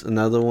favorites.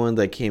 Another one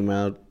that came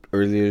out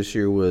earlier this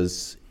year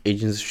was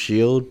Agents of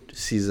Shield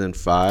season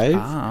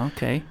 5.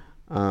 Okay.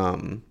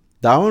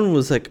 That one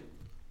was like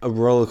a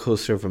roller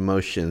coaster of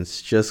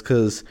emotions, just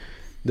because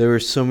there were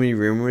so many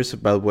rumors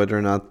about whether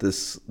or not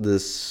this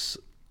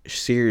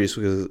series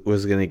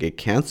was gonna get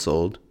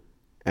canceled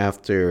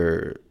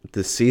after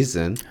the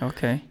season.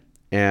 Okay.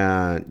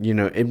 And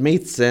it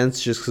made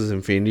sense just because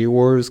Infinity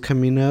War was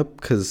coming up,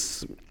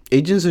 because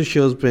Agents of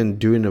S.H.I.E.L.D.'s been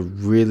doing a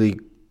really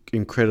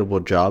incredible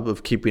job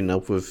of keeping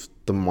up with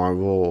the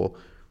Marvel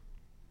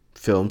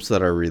films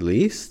that are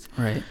released.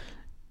 Right.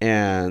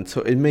 And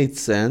so it made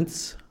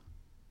sense.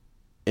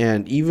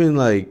 And even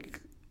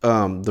like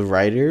the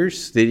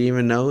writers, they didn't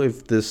even know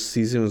if this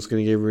season was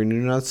going to get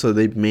renewed or not. So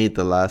they made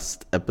the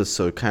last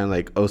episode kind of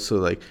like also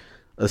like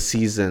a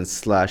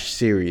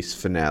season/series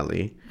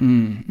finale.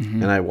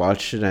 And I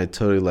watched it and I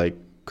totally like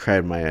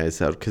cried my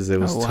eyes out because it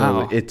was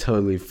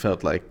totally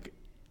felt like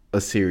a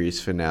series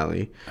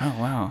finale. Oh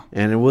wow.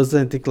 And it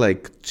wasn't, I think,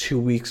 like 2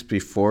 weeks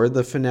before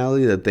the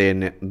finale that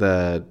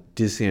the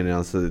Disney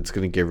announced that it's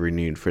going to get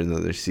renewed for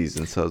another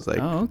season. So I was like,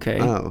 oh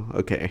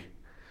okay.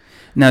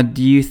 Now,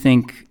 do you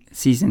think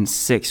season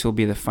 6 will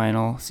be the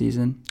final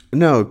season?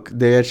 No,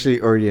 they actually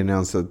already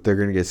announced that they're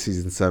going to get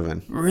season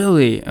 7.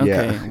 Really? Okay.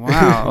 Yeah.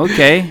 Wow.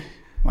 Okay.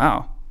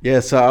 Wow. Yeah,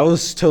 so I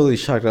was totally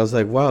shocked. I was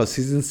like, wow,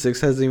 season 6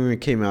 hasn't even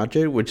came out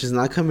yet, which is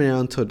not coming out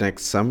until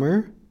next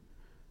summer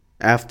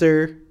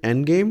after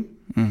Endgame.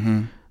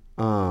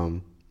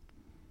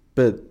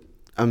 But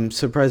I'm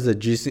surprised that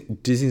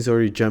Disney's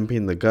already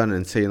jumping the gun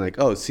and saying like,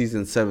 oh,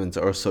 season 7's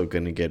also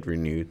going to get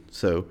renewed.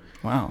 So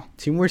wow,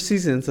 2 more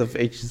seasons of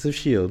Agents of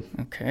S.H.I.E.L.D.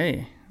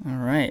 Okay. All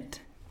right.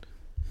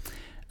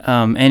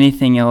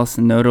 Anything else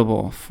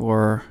notable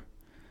for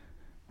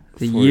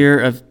the year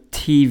of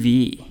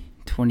TV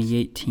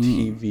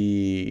 2018?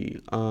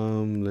 TV.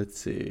 Let's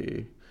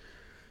see.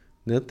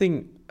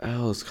 Nothing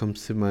else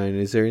comes to mind.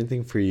 Is there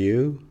anything for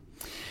you?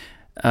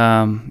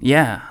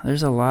 Yeah,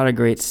 there's a lot of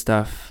great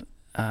stuff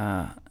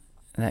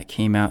that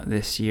came out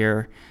this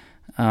year.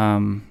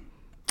 A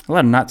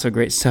lot of not so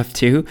great stuff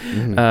too.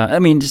 I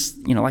mean,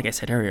 just like I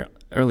said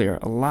earlier,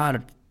 a lot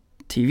of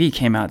TV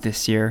came out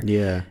this year.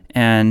 Yeah.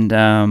 And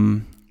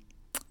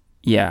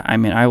yeah, I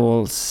mean, I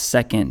will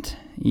second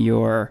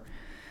your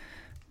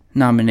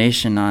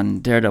nomination on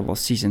Daredevil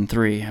season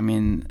 3. I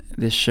mean,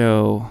 this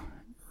show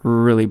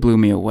really blew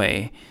me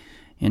away.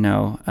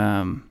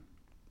 Wasn't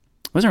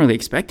really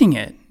expecting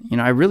it.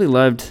 I really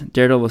loved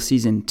Daredevil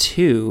season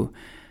 2,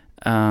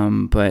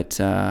 but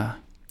I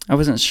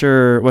wasn't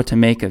sure what to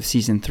make of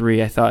season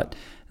 3. I thought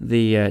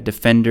the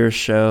Defenders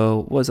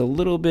show was a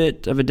little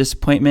bit of a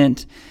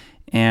disappointment,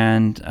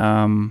 and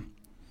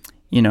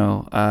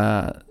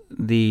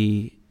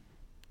the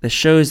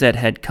shows that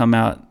had come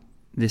out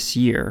this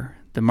year,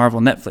 the Marvel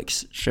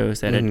Netflix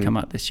shows that had come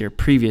out this year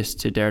previous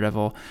to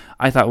Daredevil,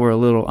 I thought were a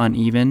little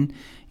uneven.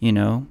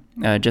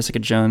 Jessica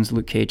Jones,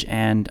 Luke Cage,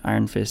 and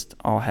Iron Fist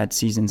all had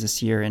seasons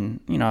this year, and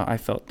I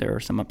felt there were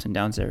some ups and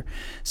downs there.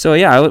 So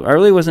yeah, I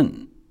really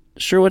wasn't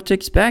sure what to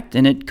expect,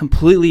 and it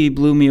completely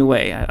blew me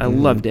away. I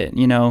loved it.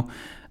 We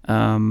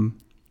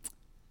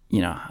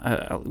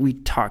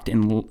talked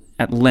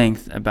at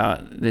length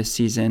about this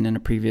season in a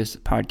previous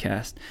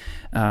podcast,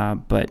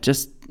 but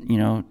just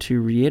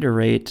to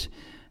reiterate,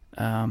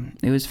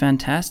 it was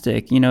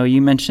fantastic.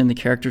 You mentioned the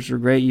characters were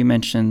great. You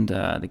mentioned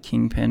the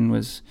Kingpin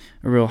was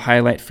a real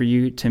highlight for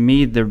you. To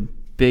me, the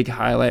big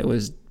highlight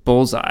was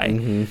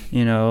Bullseye.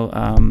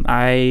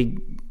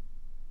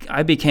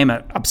 I became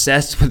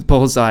obsessed with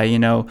Bullseye.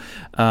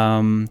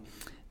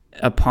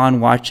 Upon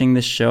watching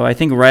this show, I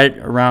think right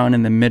around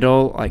in the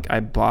middle, like I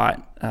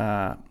bought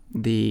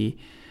the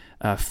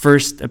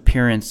first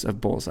appearance of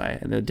Bullseye,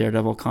 the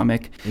Daredevil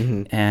comic,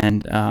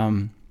 and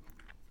I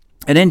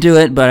didn't do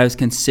it, but I was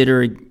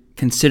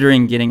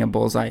considering getting a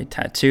Bullseye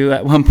tattoo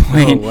at one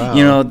point. Oh,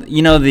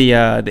 wow.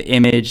 The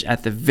image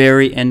at the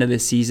very end of the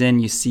season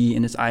you see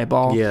in his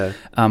eyeball. Yeah.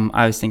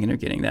 I was thinking of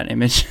getting that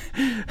image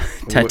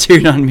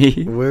tattooed on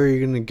me. Where are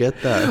you gonna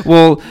get that?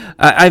 Well,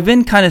 I've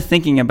been kind of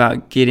thinking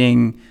about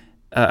getting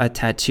a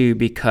tattoo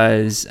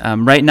because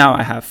right now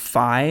I have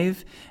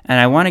 5, and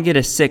I want to get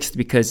a 6th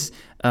because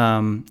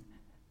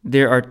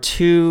there are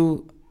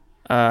 2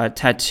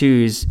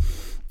 tattoos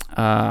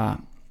that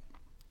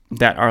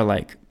are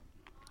like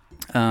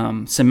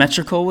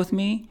symmetrical with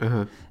me,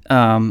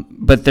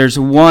 but there's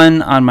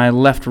one on my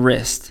left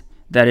wrist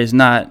that is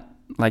not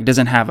like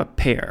doesn't have a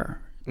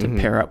pair to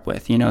pair up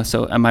with,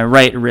 so my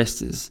right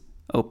wrist is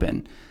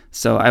open,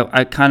 so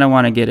I kind of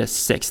want to get a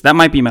 6th. That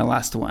might be my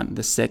last one,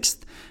 the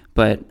 6th,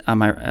 but on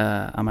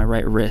my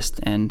right wrist,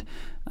 and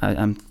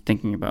I'm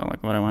thinking about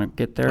like what I want to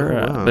get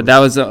there. Oh, wow. But that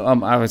was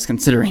I was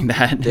considering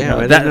that. Damn,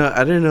 I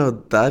didn't know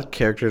that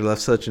character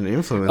left such an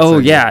influence. Oh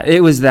yeah,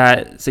 it was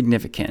that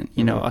significant.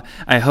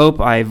 I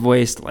hope I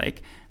voiced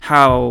like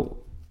how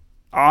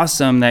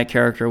awesome that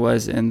character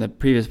was in the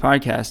previous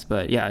podcast.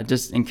 But yeah,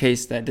 just in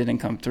case that didn't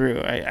come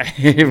through,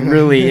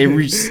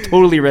 it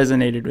totally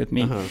resonated with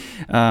me.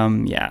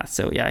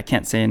 So I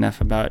can't say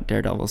enough about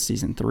Daredevil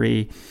season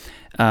 3.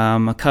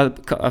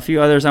 A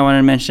few others I wanted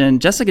to mention.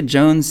 Jessica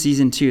Jones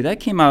season 2, that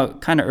came out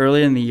kind of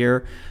early in the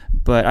year,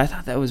 but I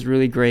thought that was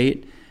really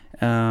great.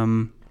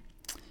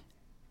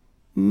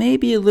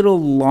 Maybe a little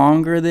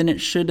longer than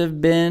it should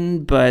have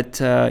been, but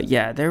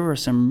there were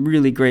some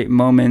really great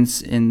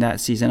moments in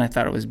that season. I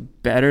thought it was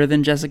better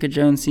than Jessica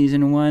Jones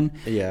season 1.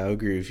 Yeah, I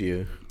agree with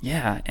you.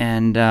 Yeah,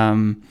 and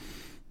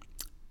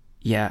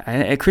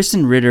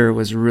Kristen Ritter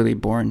was really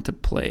born to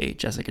play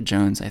Jessica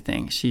Jones, I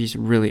think. She's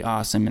really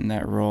awesome in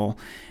that role,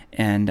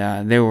 and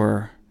there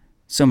were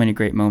so many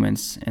great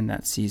moments in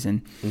that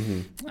season.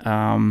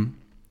 Mm-hmm.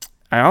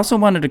 I also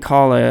wanted to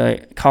call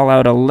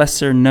out a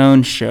lesser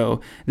known show.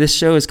 This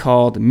show is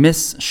called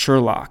Miss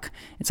Sherlock.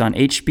 It's on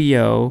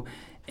HBO,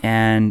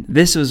 and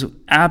this was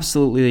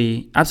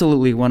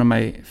absolutely one of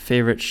my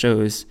favorite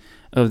shows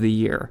of the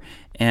year.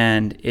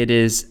 And it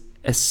is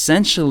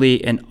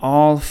essentially an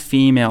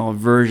all-female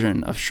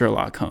version of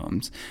Sherlock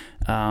Holmes.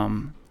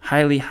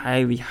 Highly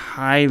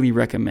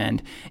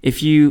recommend.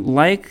 If you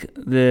like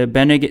the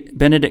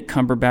Benedict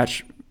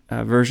Cumberbatch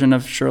version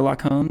of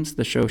Sherlock Holmes,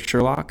 the show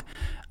Sherlock,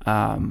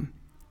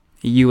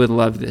 you would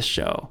love this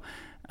show.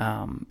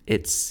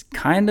 It's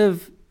kind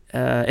of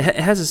it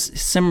has a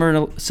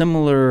similar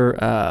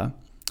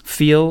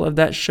feel of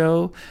that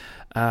show,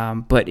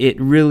 but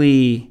it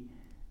really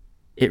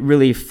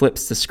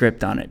flips the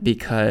script on it,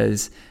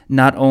 because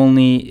not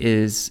only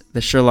is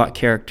the Sherlock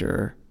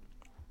character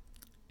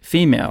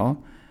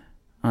female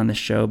on the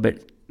show,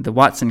 but the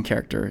Watson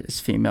character is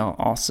female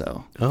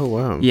also. Oh,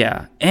 wow.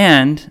 Yeah,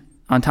 and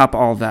on top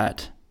of all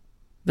that,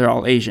 they're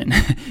all Asian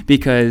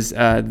because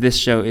this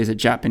show is a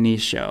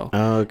Japanese show.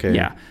 Oh, okay.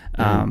 Yeah.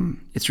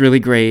 It's really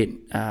great.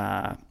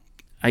 I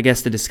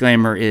guess the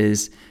disclaimer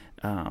is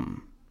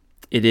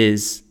it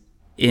is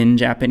in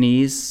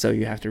Japanese, so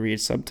you have to read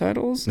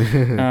subtitles,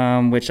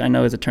 which I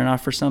know is a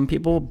turnoff for some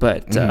people.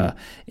 But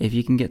if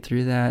you can get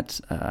through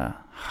that,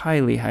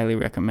 highly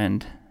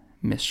recommend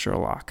Miss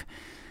Sherlock.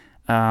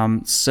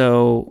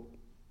 So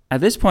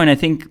at this point, I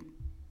think,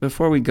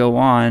 before we go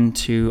on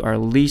to our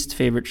least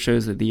favorite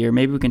shows of the year,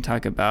 maybe we can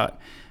talk about,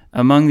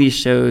 among these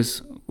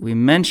shows we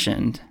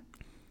mentioned,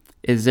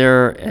 is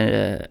there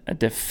a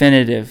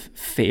definitive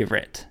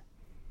favorite?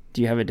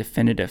 Do you have a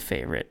definitive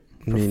favorite,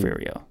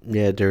 Porfirio?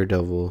 Yeah,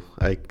 Daredevil.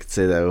 I could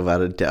say that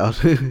without a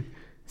doubt.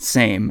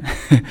 Same.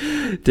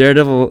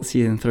 Daredevil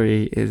season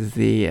 3 is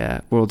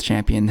the world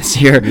champion this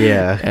year.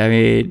 Yeah. I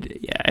mean,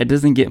 it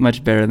doesn't get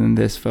much better than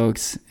this,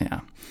 folks.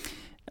 Yeah.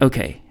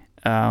 Okay.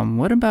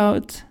 What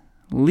about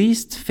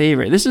least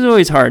favorite? This is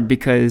always hard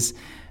because,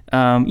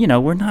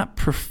 we're not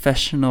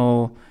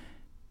professional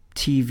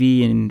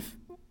TV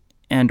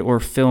and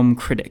or film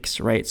critics,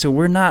 right? So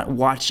we're not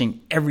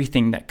watching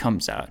everything that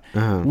comes out.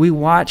 We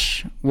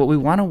watch what we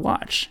want to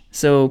watch.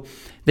 So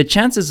the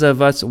chances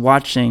of us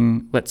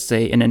watching, let's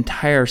say, an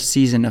entire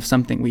season of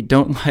something we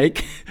don't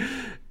like,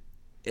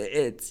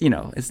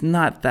 it's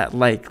not that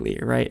likely,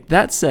 right?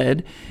 That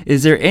said,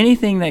 is there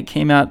anything that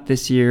came out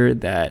this year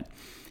that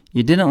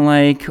you didn't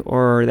like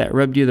or that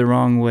rubbed you the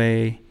wrong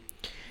way,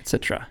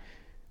 etc.?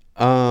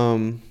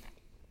 I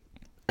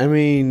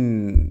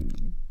mean,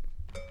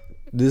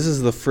 this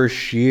is the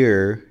first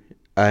year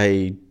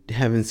I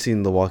haven't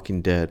seen The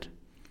Walking Dead.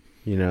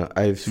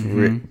 I've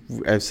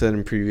said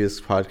in previous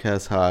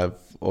podcasts how I've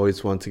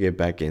always wanted to get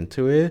back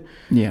into it.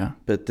 Yeah.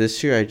 But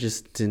this year I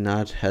just did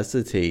not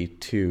hesitate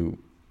to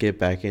get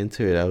back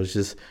into it. I was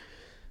just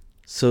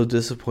so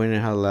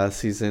disappointed how last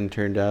season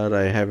turned out.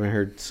 I haven't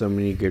heard so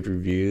many good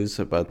reviews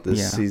about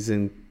this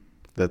season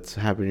that's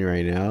happening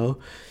right now.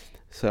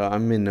 So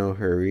I'm in no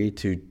hurry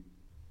to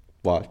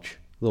watch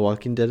The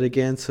Walking Dead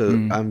again. So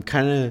I'm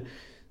kind of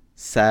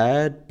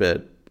sad,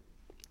 but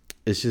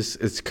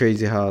it's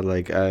crazy how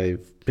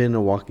I've been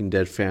a Walking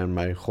Dead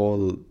fan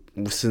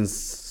since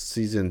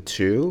season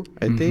 2,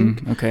 I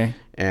think. Okay.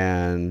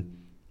 And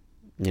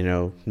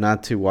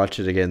not to watch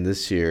it again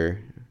this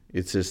year,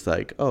 it's just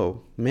like,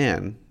 oh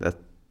man, that's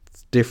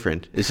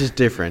different. It's just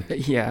different.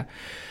 Yeah,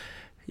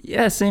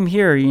 same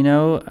here.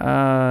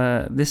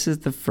 This is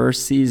the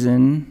first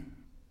season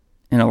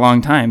in a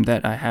long time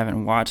that I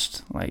haven't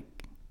watched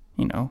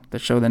the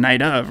show the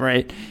night of,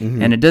 right?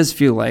 And it does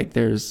feel like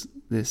there's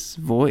this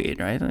void,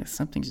 right? Like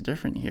something's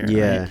different here.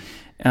 Yeah.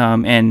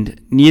 Right? And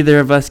neither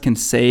of us can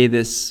say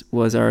this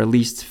was our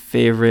least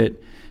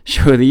favorite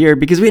show of the year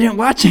because we didn't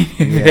watch any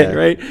of it,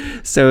 right?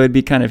 So it'd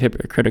be kind of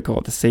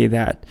hypocritical to say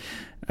that.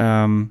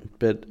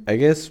 But I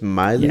guess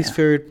my least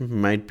favorite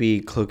might be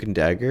Cloak and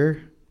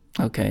Dagger.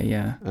 Okay,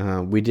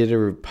 yeah. We did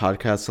a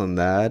podcast on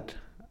that.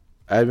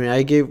 I mean,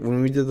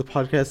 when we did the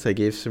podcast, I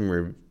gave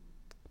some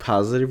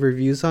positive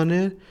reviews on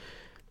it.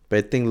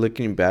 But I think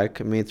looking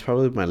back, I mean, it's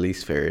probably my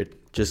least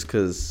favorite. Just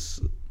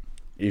because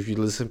if you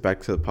listen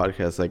back to the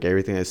podcast,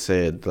 everything I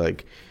said,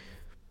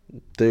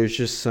 there's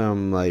just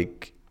some,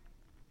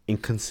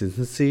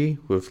 inconsistency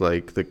with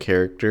like the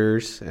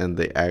characters and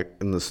the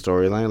act and the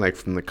storyline, like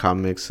from the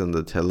comics and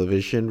the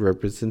television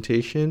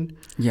representation.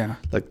 Yeah.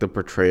 Like the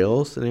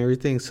portrayals and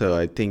everything. So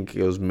I think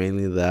it was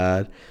mainly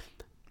that.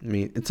 I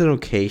mean, it's an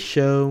okay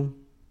show,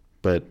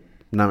 but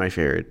not my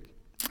favorite.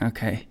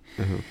 Okay.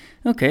 Uh-huh.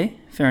 Okay,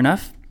 fair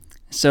enough.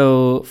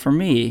 So for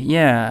me,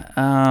 yeah,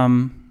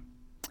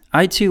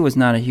 I too was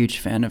not a huge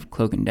fan of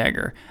Cloak and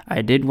Dagger.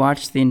 I did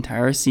watch the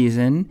entire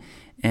season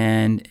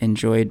and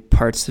enjoyed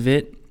parts of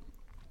it.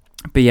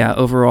 But yeah,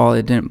 overall,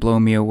 it didn't blow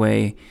me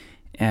away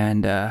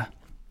and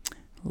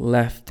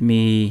left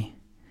me,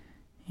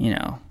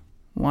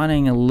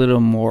 wanting a little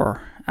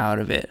more out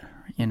of it,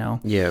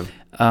 Yeah.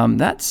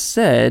 That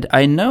said,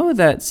 I know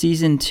that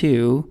season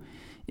 2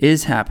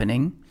 is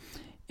happening,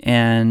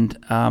 and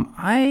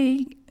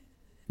I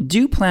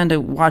do plan to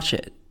watch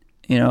it,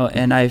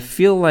 and I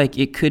feel like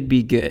it could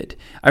be good.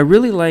 I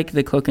really like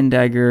the Cloak and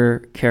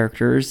Dagger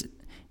characters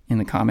in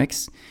the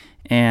comics,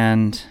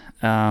 and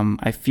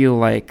I feel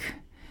like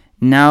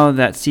now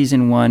that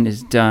season 1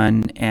 is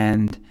done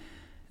and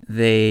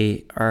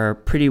they are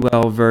pretty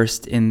well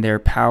versed in their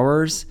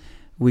powers,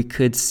 we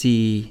could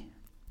see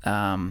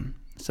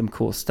some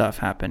cool stuff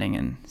happening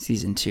in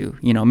season 2.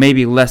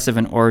 Maybe less of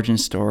an origin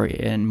story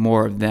and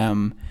more of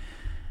them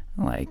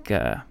like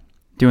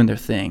doing their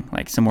thing,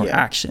 like some more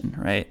action,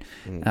 right?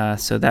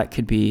 So that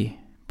could be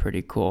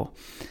pretty cool.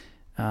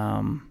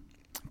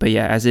 But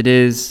yeah, as it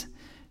is,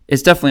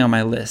 it's definitely on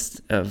my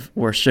list of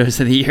worst shows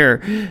of the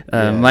year.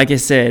 Like I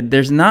said,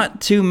 there's not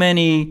too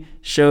many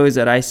shows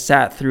that I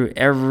sat through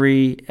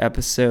every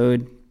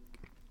episode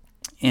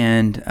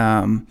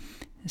and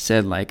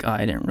said like, oh,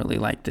 I didn't really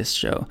like this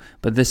show,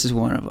 but this is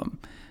one of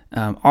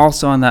them.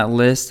 Also on that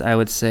list, I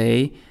would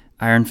say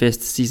Iron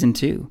Fist season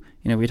 2.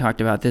 We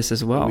talked about this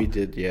as well. We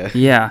did, yeah.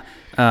 Yeah.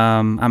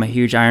 I'm a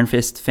huge Iron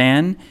Fist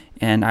fan,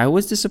 and I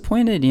was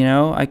disappointed.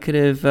 I could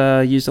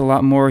have used a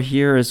lot more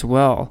here as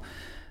well.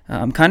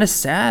 I'm kind of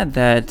sad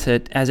that,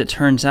 as it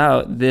turns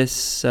out,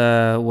 this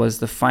was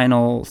the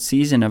final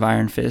season of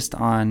Iron Fist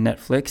on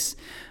Netflix.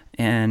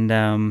 And,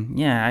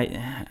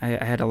 I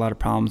had a lot of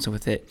problems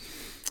with it.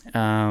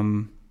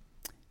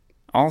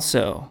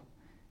 Also,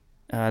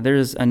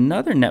 there's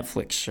another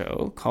Netflix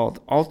show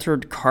called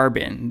Altered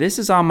Carbon. This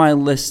is on my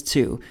list,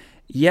 too.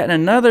 Yet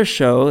another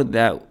show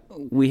that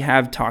we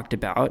have talked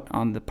about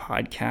on the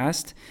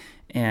podcast.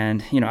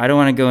 And, I don't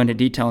want to go into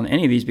detail on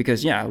any of these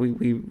because, we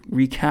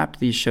recapped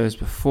these shows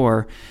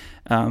before,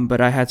 but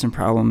I had some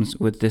problems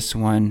with this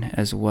one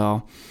as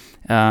well.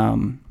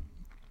 I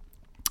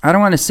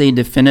don't want to say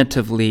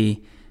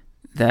definitively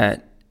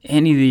that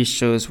any of these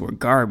shows were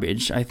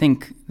garbage. I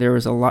think there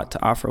was a lot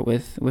to offer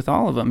with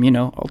all of them.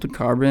 Altered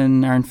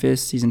Carbon, Iron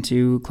Fist, Season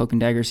 2, Cloak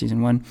and Dagger,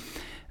 Season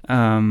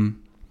 1.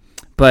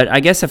 But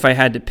I guess if I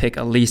had to pick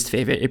a least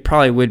favorite, it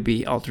probably would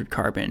be Altered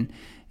Carbon,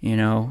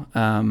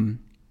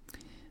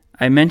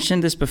 I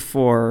mentioned this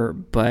before,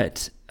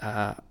 but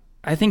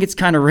I think it's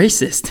kind of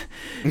racist.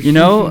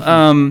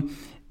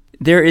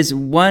 There is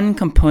one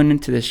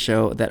component to this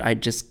show that I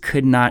just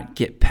could not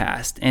get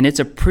past, and it's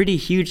a pretty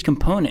huge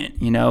component.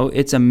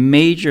 It's a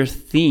major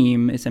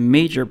theme. It's a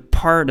major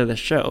part of the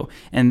show,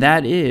 and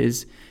that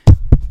is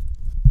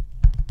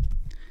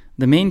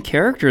the main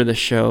character of the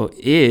show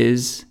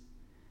is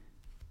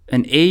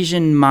an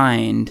Asian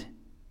mind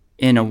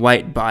in a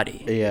white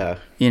body. Yeah.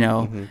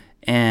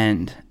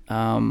 And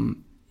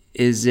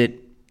is it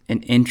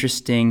an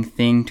interesting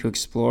thing to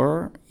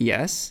explore?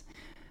 Yes.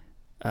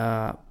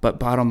 But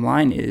bottom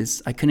line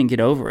is I couldn't get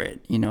over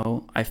it.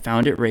 I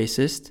found it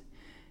racist,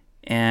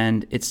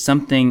 and it's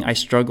something I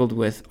struggled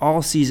with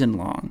all season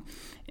long,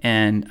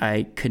 and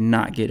I could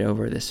not get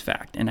over this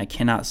fact, and I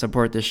cannot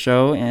support this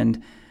show,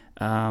 and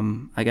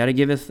I got to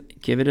give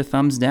it a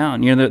thumbs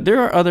down. There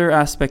are other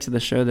aspects of the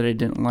show that I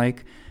didn't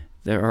like.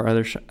 There are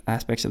other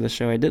aspects of the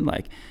show I did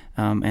like.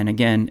 And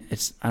again,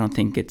 I don't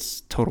think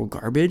it's total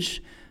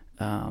garbage.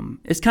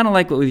 It's kind of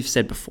like what we've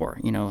said before,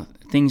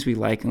 things we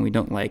like and we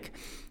don't like.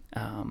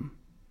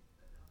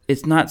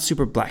 It's not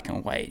super black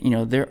and white.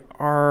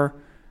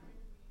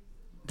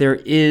 There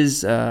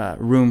is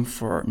room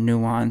for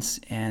nuance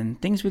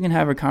and things we can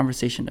have a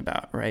conversation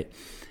about, right?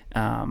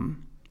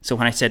 So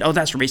when I said, oh,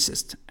 that's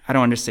racist, I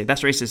don't want to say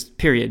that's racist,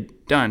 period,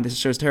 done. This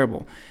show's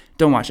terrible.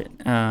 Don't watch it.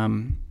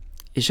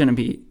 It shouldn't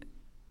be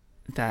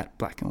that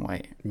black and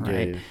white,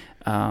 right?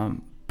 Yeah.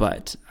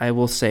 But I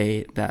will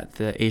say that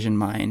the Asian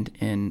mind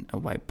in a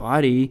white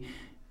body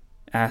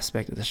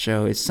aspect of the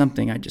show is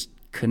something I just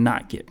could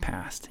not get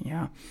past.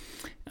 Yeah.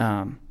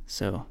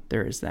 So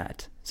there is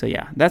that. So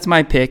yeah, that's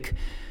my pick.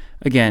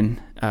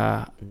 Again,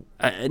 not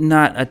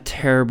a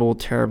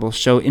terrible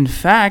show. In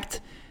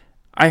fact,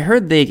 I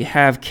heard they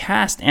have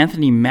cast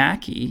Anthony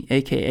Mackie,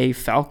 aka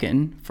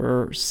Falcon,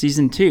 for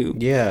season 2.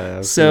 Yeah, I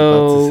was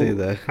so about to say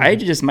that. I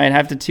just might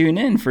have to tune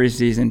in for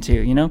season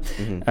 2.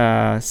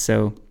 Mm-hmm.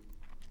 So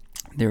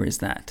there is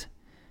that.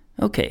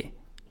 Okay,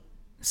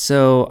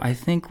 so I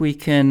think we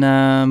can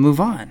move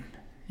on.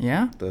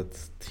 Yeah,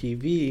 that's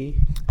TV.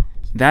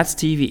 That's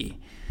TV.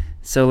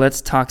 So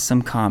let's talk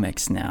some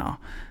comics now.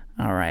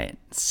 All right.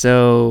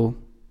 So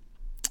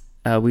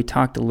we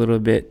talked a little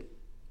bit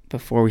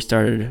before we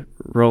started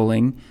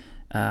rolling,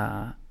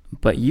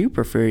 but you,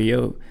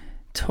 Porfirio,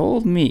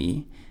 told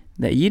me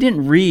that you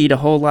didn't read a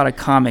whole lot of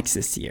comics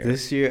this year.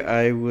 This year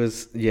I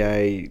was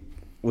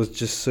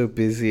just so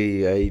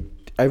busy.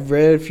 I've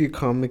read a few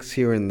comics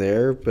here and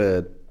there,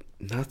 but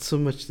not so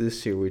much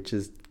this year, which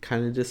is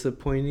kind of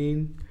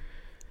disappointing.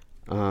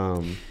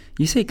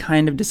 You say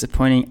kind of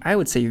disappointing. I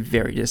would say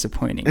very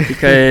disappointing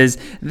because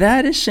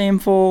that is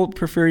shameful,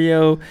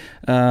 Porfirio.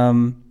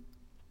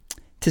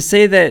 To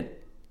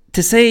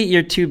say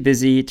you're too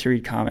busy to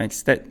read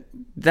comics, that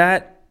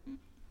that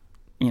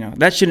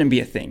shouldn't be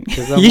a thing.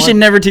 You should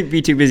never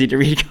be too busy to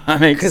read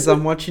comics. Because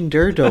I'm watching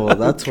Daredevil,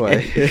 that's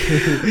why.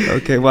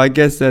 Okay, well, I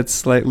guess that's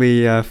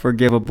slightly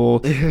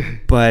forgivable.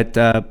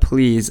 But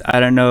please, I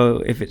don't know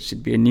if it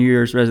should be a New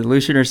Year's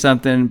resolution or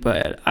something,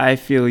 but I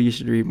feel you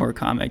should read more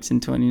comics in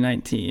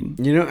 2019.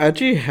 I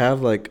actually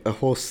have like a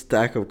whole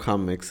stack of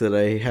comics that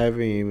I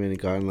haven't even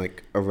gotten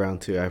like around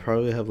to. I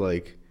probably have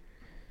like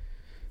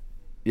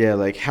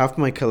half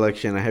my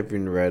collection I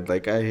haven't read.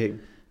 Like I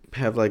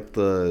have like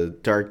the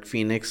Dark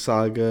Phoenix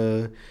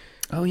saga.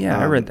 Oh yeah,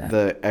 I read that.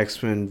 The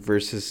X-Men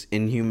versus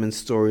Inhuman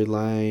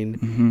storyline.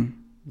 Mm-hmm.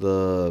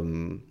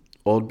 The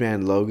Old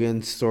Man Logan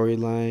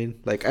storyline.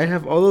 Like I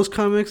have all those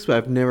comics, but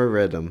I've never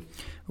read them.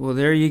 Well,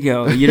 there you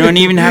go. You don't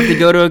even have to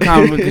go to a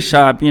comic book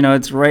shop.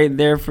 It's right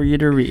there for you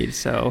to read.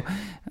 So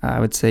I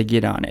would say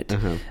get on it.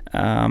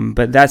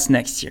 But that's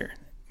next year.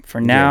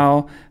 For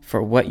now,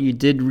 for what you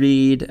did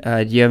read,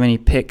 do you have any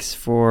picks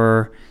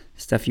for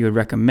stuff you would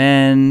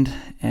recommend?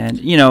 And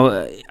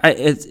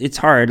it's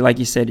hard, like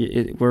you said.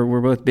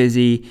 We're both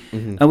busy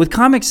with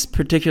comics,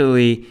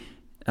 particularly.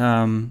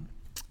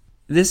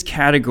 This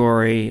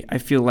category, I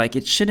feel like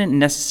it shouldn't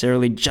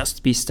necessarily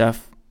just be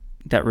stuff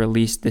that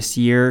released this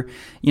year.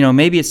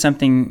 Maybe it's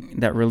something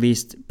that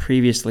released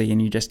previously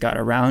and you just got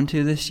around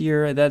to this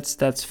year.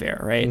 That's fair,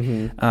 right?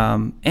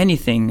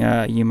 Anything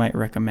you might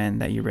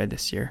recommend that you read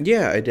this year?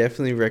 Yeah, I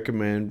definitely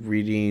recommend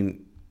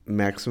reading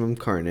Maximum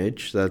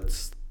Carnage.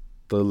 That's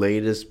the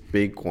latest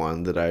big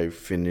one that I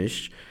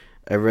finished.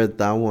 I read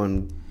that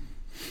one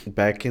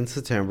back in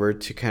September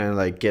to kind of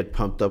like get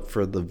pumped up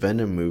for the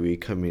Venom movie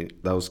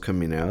that was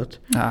coming out.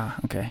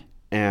 Okay.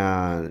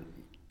 And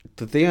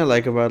the thing I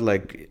like about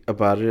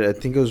it, I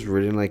think it was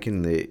written like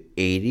in the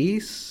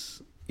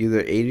 80s,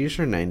 either 80s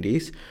or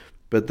 90s,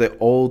 but the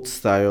old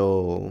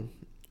style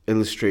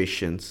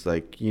illustrations,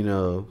 like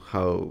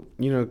how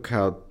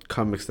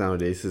comics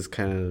nowadays is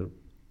kind of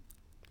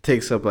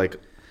takes up like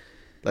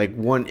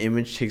one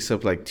image takes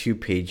up like 2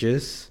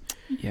 pages.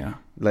 Yeah.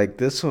 Like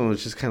this one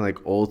was just kind of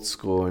like old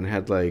school and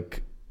had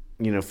like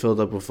filled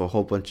up with a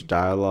whole bunch of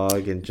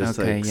dialogue and just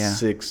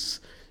 6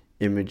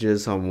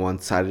 images on one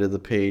side of the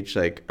page.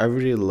 Like I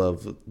really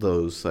love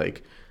those,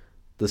 like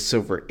the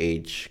Silver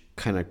Age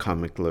kind of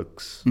comic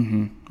looks.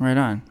 Right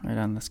on.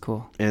 That's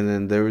cool. And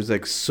then there was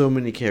like so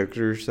many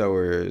characters that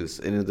was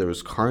in it. There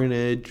was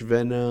Carnage,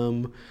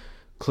 Venom,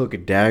 Cloak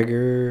and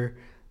Dagger,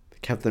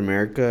 Captain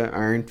America,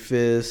 Iron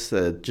Fist.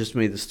 Just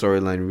made the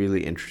storyline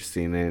really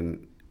interesting.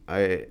 And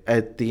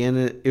at the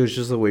end, it was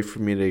just a way for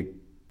me to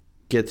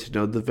get to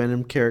know the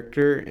Venom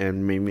character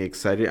and made me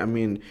excited. I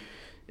mean,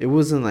 it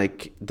wasn't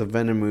like the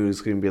Venom movie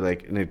was going to be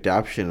like an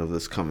adaptation of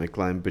this comic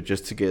line, but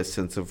just to get a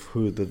sense of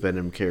who the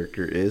Venom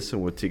character is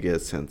and what to get a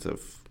sense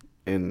of.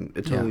 And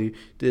it totally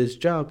did its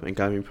job and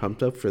got me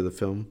pumped up for the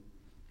film.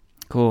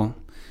 Cool.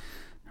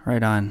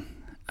 Right on.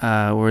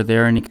 Were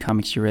there any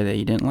comics you read that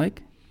you didn't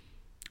like?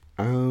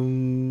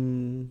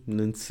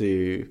 Let's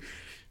see.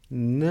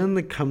 None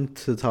that come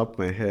to the top of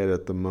my head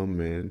at the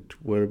moment.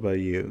 What about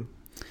you?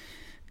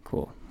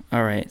 Cool.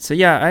 All right. So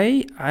yeah,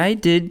 I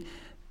did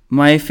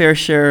my fair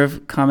share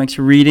of comics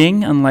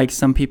reading, unlike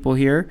some people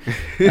here.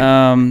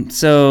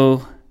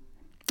 So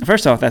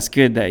first off, that's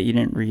good that you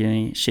didn't read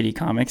any shitty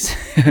comics.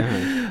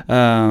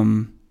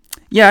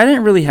 Yeah, I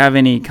didn't really have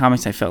any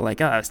comics I felt like,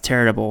 that's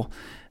terrible.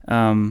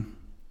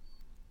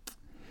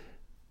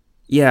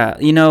 Yeah,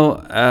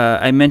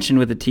 I mentioned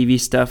with the TV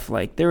stuff,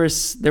 like there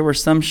were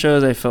some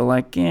shows I felt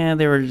like, I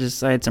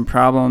had some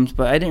problems,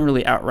 but I didn't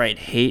really outright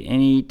hate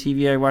any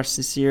TV I watched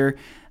this year.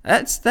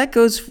 That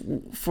goes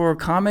for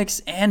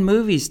comics and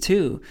movies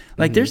too.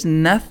 Like there's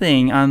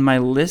nothing on my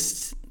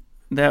list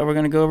that we're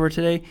gonna go over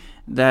today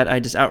that I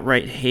just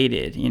outright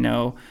hated,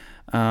 and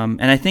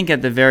I think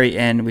at the very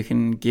end we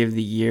can give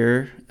the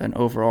year an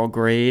overall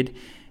grade,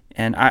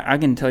 and I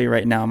can tell you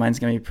right now mine's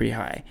gonna be pretty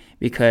high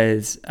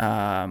because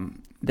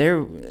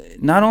there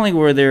not only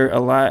were there a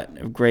lot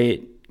of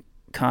great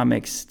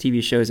comics,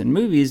 TV shows, and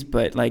movies,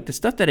 but like the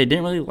stuff that I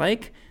didn't really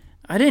like,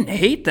 I didn't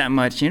hate that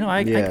much.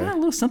 I got a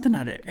little something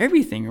out of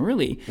everything,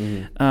 really.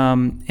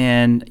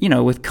 And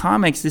with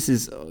comics, this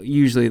is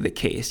usually the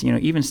case.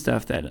 Even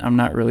stuff that I'm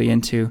not really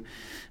into,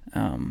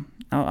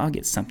 I'll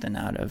get something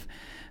out of.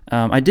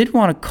 I did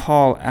want to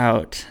call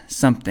out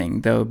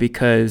something though,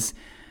 because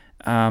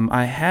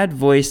I had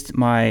voiced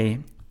my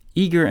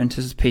eager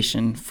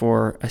anticipation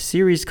for a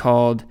series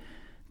called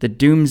The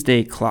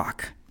Doomsday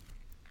Clock.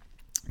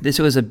 This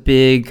was a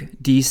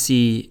big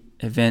DC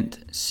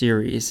event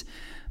series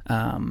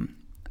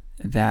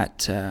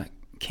that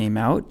came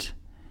out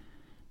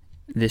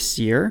this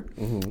year.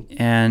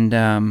 Mm-hmm. And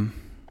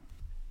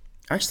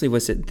actually,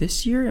 was it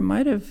this year? It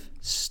might have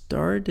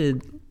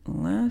started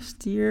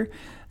last year.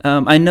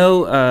 I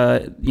know,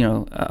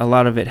 a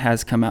lot of it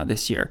has come out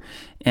this year.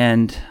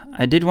 And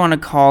I did want to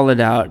call it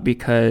out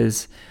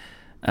because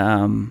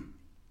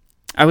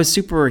I was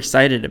super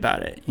excited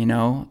about it, you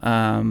know.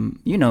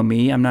 You know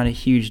me, I'm not a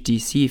huge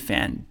DC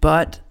fan,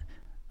 but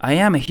I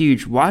am a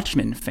huge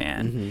Watchmen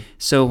fan. Mm-hmm.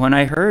 So when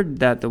I heard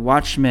that the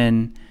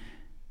Watchmen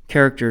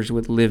characters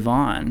would live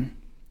on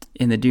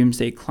in the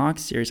Doomsday Clock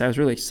series, I was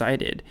really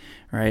excited,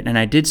 right? And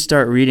I did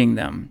start reading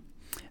them,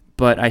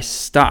 but I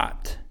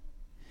stopped.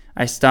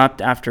 I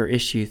stopped after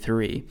issue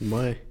 3.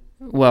 Why?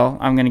 Well,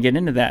 I'm going to get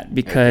into that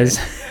because,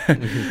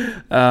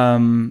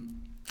 again,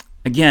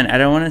 I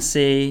don't want to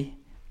say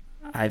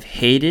I've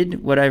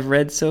hated what I've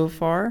read so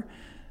far,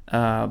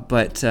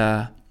 but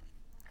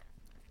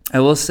I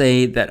will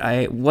say that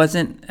I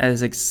wasn't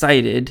as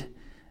excited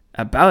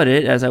about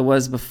it as I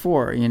was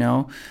before, you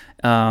know.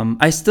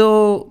 I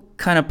still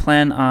kind of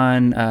plan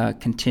on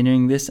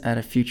continuing this at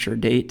a future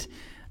date.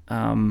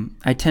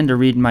 I tend to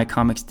read my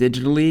comics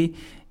digitally,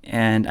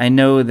 and I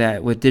know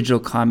that with digital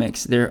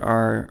comics, there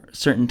are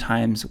certain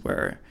times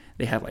where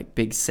they have like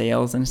big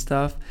sales and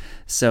stuff.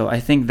 So I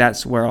think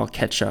that's where I'll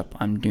catch up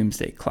on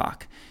Doomsday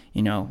Clock.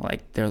 You know,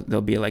 like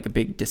there'll be like a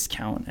big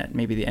discount at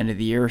maybe the end of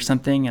the year or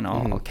something, and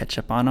I'll catch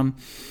up on them.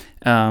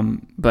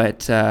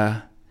 But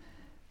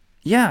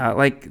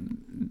like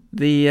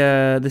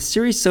the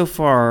series so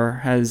far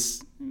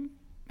has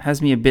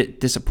me a bit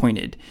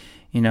disappointed.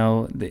 You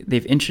know,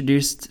 they've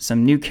introduced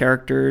some new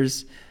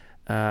characters.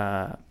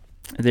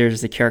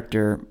 There's the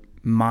character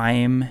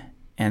Mime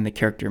and the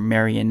character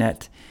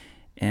Marionette,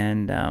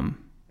 and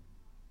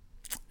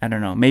I don't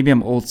know. Maybe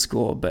I'm old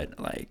school, but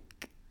like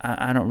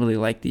I don't really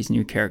like these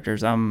new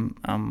characters. I'm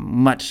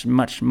much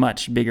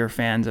bigger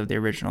fans of the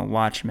original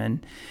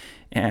Watchmen,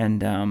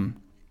 and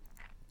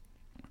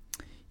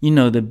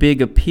the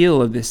big appeal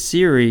of this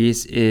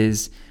series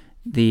is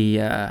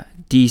the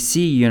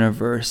DC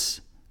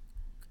universe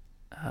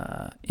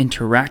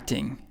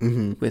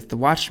interacting with the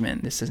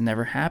Watchmen. This has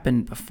never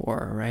happened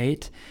before,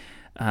 right?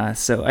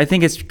 So I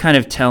think it's kind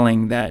of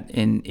telling that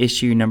in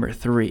issue number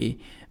 3,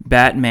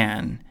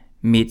 Batman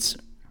meets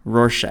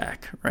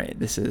Rorschach, right?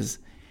 This is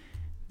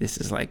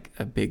like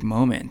a big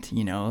moment,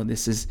 you know.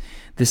 This is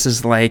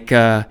like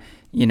in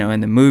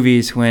the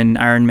movies when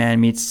Iron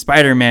Man meets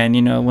Spider-Man,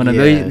 you know, one of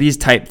these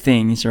type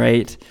things,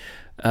 right?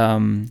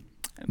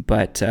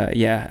 But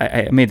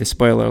I made the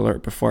spoiler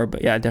alert before,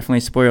 but yeah,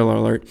 definitely spoiler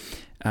alert.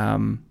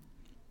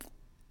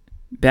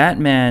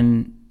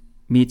 Batman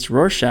meets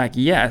Rorschach,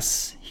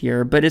 yes,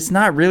 here, but it's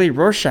not really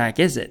Rorschach,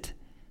 is it?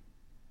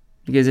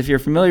 Because if you're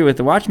familiar with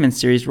the Watchmen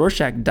series,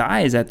 Rorschach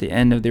dies at the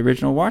end of the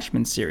original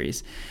Watchmen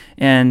series.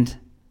 And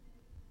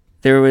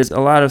there was a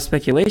lot of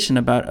speculation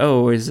about,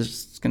 is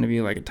this going to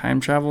be like a time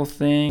travel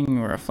thing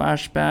or a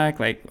flashback?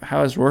 Like,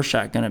 how is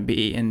Rorschach going to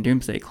be in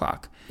Doomsday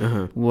Clock?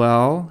 Uh-huh.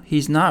 Well,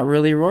 he's not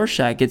really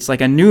Rorschach. It's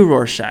like a new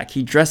Rorschach.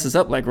 He dresses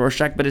up like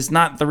Rorschach, but it's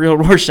not the real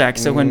Rorschach.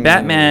 So when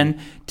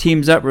Batman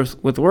teams up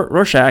with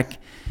Rorschach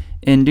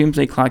in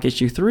Doomsday Clock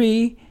issue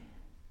 3,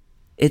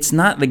 it's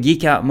not the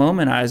geek out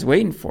moment I was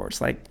waiting for.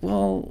 It's like,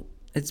 well,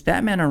 it's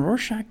Batman and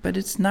Rorschach, but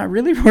it's not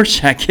really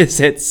Rorschach,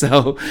 is it?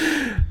 So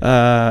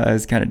I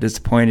was kind of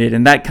disappointed,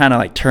 and that kind of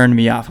like turned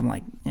me off. I'm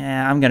like,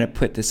 I'm going to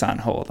put this on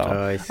hold.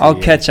 I'll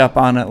catch up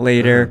on it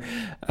later.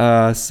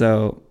 Uh-huh.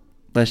 So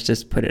let's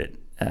just put it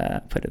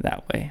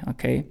that way,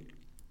 okay?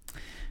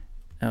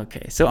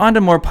 Okay, so on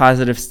to more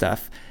positive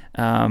stuff.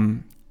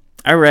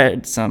 I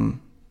read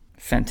some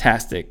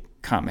fantastic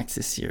comics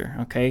this year,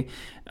 okay?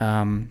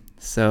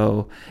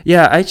 So,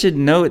 I should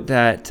note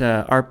that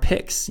our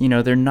picks,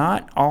 they're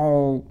not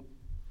all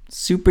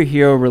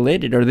superhero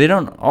related, or they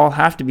don't all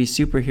have to be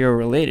superhero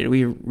related.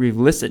 We've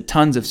listed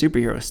tons of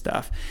superhero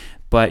stuff,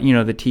 but,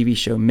 the TV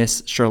show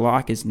Miss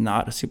Sherlock is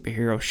not a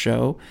superhero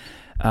show.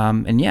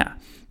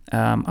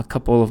 A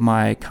couple of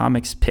my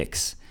comics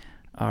picks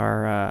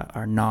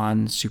are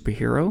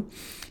non-superhero.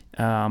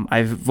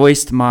 I've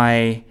voiced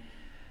my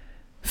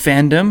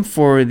fandom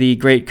for the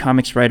great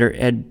comics writer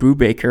Ed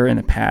Brubaker in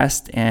the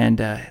past,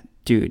 and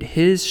dude,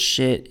 his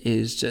shit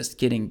is just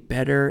getting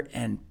better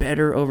and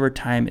better over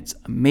time. It's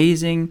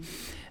amazing.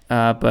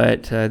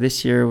 But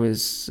this year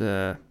was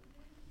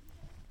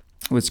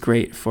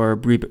great for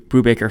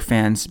Brubaker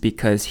fans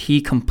because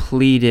he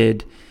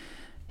completed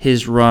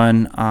his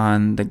run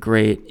on the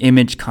great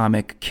Image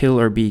comic Kill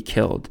or Be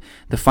Killed.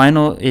 The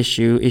final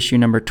issue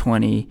number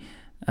 20,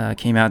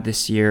 came out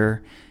this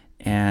year,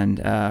 and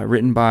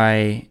written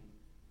by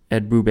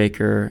Ed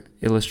Brubaker,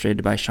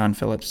 illustrated by Sean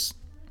Phillips.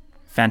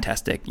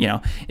 Fantastic.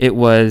 It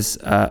was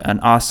an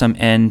awesome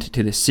end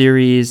to the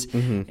series,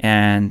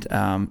 and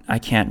I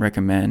can't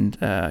recommend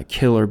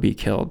Kill or Be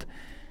Killed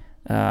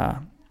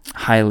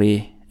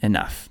highly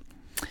enough.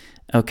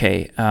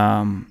 Okay,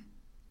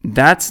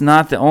 that's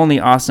not the only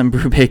awesome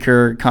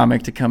Brubaker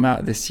comic to come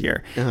out this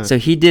year. Uh-huh. So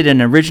he did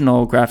an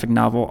original graphic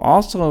novel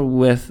also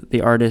with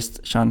the artist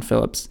Sean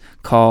Phillips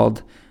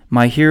called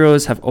My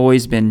Heroes Have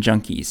Always Been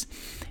Junkies.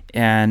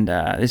 And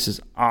this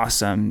is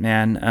awesome,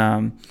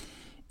 man.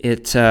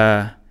 It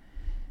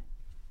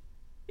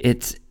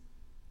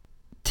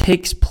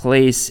takes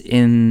place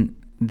in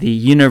the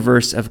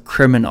universe of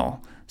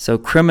Criminal. So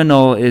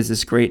Criminal is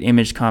this great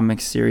Image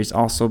Comics series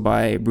also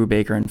by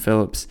Brubaker and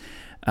Phillips.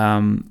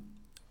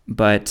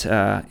 But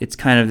it's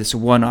kind of this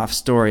one-off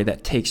story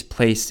that takes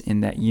place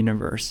in that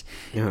universe.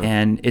 Yeah.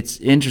 And it's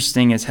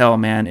interesting as hell,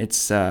 man.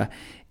 It's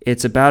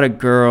about a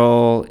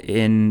girl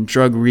in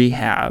drug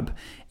rehab,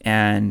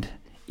 and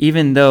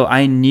even though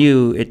I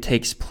knew it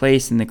takes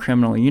place in the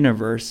Criminal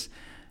universe,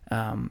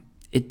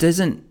 it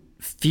doesn't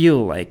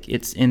feel like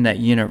it's in that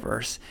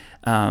universe.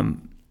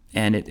 And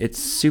it's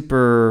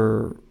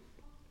super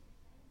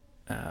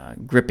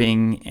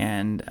gripping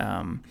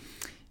and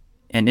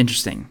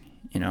interesting.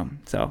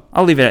 So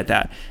I'll leave it at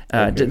that.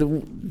 Okay.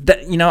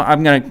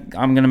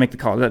 I'm gonna make the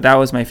call. That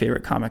was my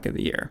favorite comic of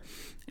the year.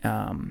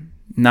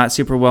 Not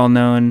super well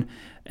known,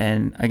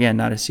 and again,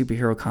 not a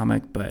superhero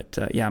comic, but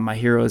My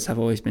Heroes Have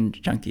Always Been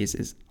Junkies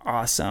is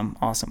awesome.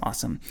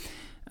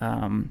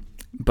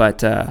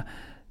 But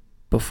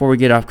before we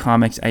get off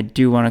comics, I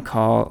do want to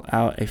call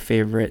out a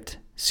favorite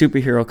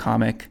superhero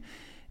comic,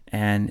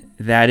 and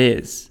that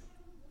is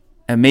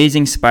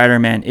Amazing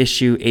Spider-Man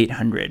issue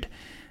 800.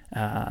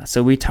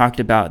 So we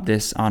talked about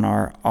this on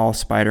our All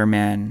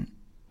Spider-Man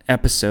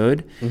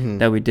episode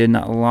that we did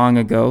not long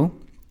ago.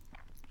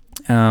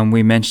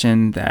 We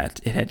mentioned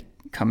that it had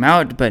come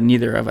out, but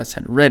neither of us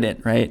had read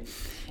it, right?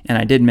 And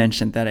I did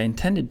mention that I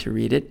intended to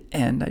read it,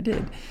 and I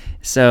did.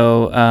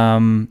 So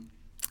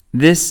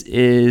this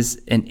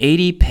is an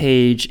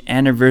 80-page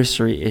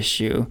anniversary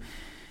issue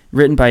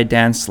written by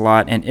Dan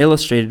Slott and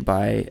illustrated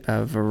by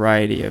a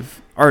variety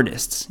of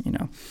artists,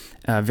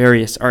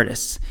 various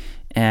artists.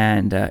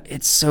 And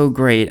it's so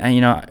great.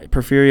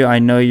 Porfirio, I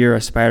know you're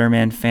a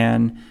Spider-Man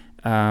fan.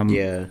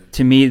 Yeah.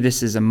 To me,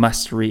 this is a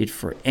must-read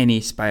for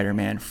any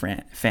Spider-Man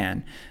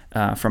fan.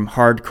 From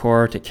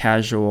hardcore to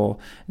casual,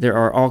 there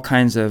are all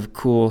kinds of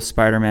cool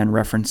Spider-Man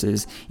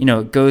references.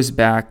 It goes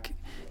back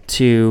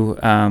to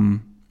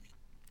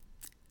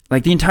the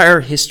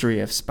entire history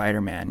of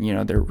Spider-Man.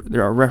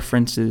 There are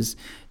references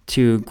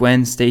to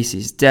Gwen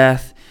Stacy's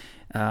death.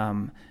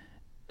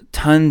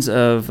 Tons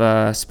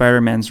of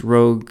Spider-Man's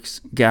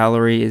rogues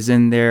gallery is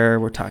in there.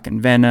 We're talking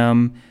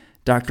Venom,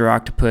 Dr.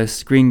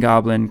 Octopus, Green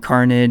Goblin,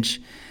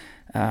 Carnage.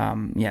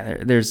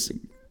 There's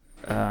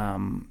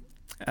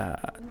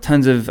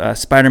tons of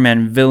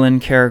Spider-Man villain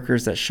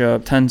characters that show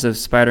up. Tons of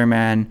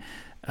Spider-Man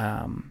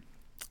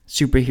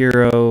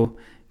superhero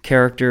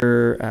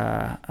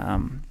character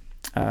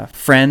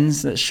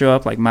friends that show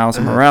up, like Miles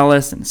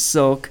Morales and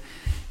Silk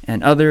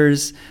and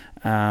others.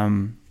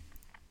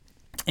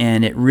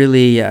 And it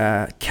really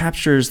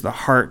captures the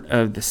heart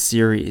of the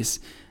series,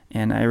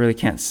 and I really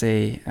can't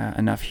say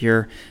enough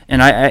here.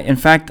 And I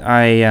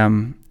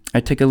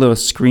took a little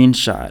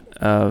screenshot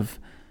of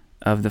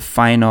the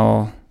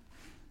final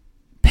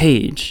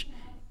page.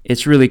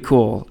 It's really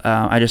cool.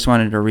 I just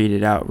wanted to read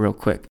it out real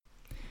quick.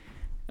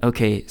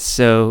 Okay,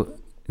 so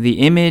the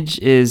image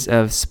is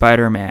of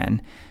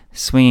Spider-Man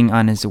swinging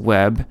on his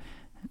web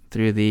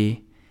through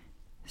the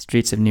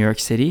streets of New York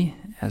City,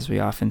 as we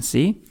often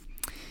see.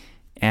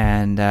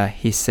 And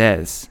he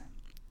says,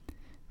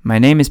 "My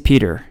name is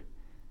Peter.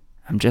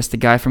 I'm just a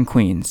guy from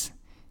Queens.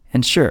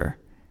 And sure,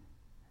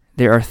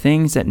 there are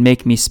things that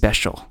make me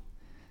special.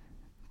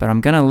 But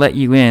I'm going to let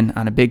you in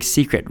on a big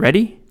secret.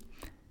 Ready?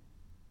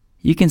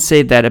 You can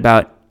say that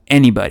about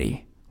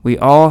anybody. We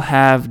all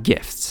have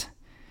gifts.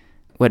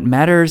 What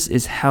matters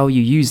is how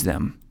you use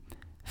them.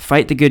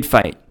 Fight the good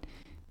fight.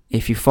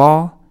 If you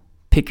fall,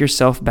 pick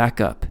yourself back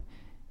up.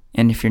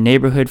 And if your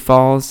neighborhood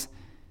falls,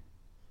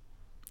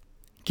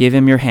 give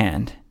him your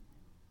hand.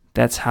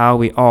 That's how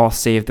we all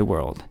save the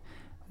world.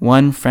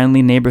 One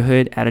friendly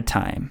neighborhood at a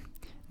time.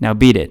 Now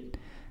beat it.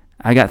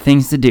 I got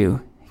things to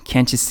do.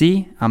 Can't you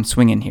see? I'm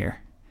swinging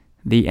here."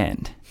 The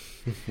end.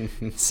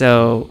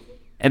 So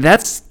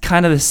that's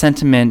kind of the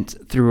sentiment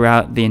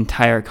throughout the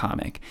entire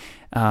comic.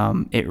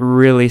 It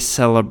really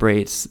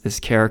celebrates this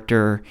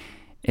character.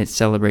 It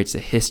celebrates the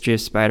history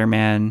of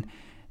Spider-Man.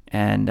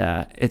 And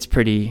it's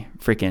pretty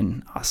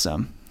freaking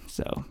awesome.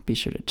 So be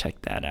sure to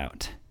check that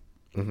out.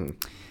 Mm-hmm.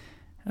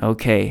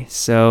 Okay,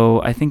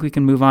 so I think we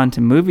can move on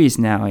to movies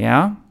now,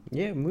 yeah?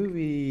 Yeah,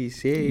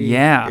 movies. Yay.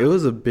 Yeah. It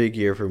was a big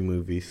year for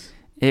movies.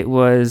 It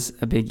was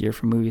a big year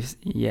for movies.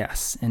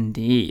 Yes,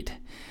 indeed.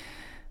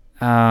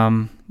 You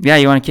want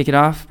to kick it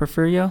off,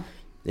 Porfirio?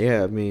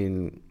 Yeah,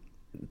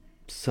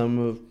 some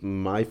of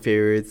my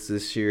favorites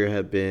this year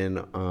have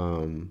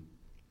been,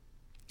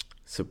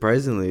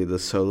 surprisingly, the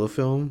Solo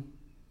film.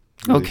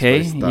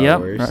 Okay,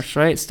 yep, that's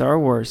right, Star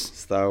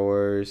Wars,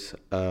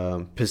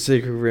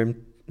 Pacific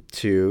Rim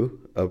 2,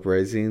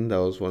 Uprising, that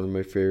was one of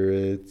my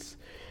favorites.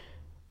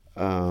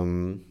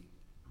 Ant-Man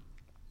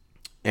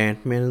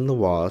and the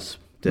Wasp,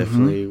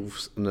 Definitely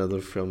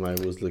another film I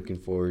was looking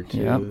forward to.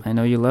 Yep, I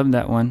know you loved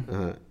that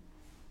one.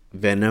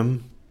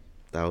 Venom,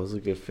 that was a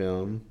good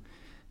film.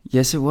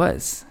 Yes, it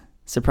was.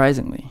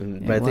 Surprisingly,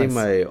 But I think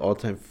my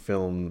all-time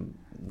film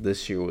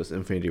this year was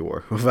Infinity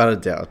War, without a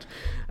doubt.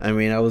 I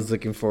mean, I was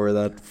looking forward to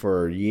that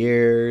for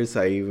years.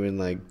 I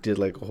even did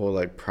a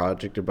whole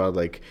project about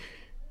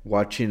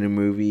watching a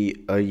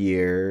movie a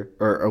year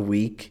or a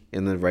week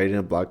and then writing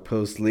a blog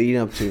post leading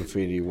up to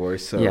Infinity War.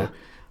 So yeah.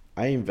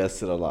 I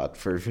invested a lot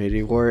for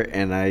Infinity War,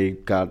 and I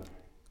got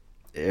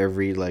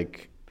every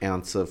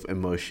ounce of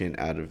emotion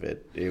out of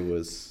it. It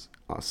was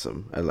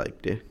awesome. I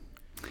liked it.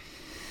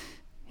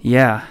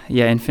 Yeah,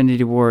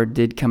 Infinity War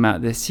did come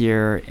out this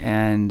year,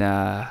 and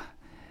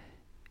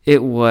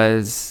it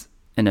was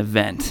an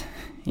event,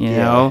 you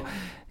know?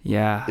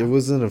 Yeah. It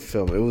wasn't a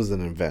film. It was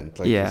an event,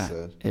 like you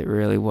said. It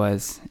really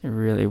was. It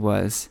really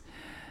was.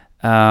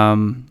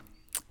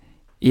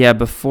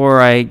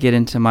 Before I get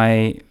into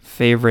my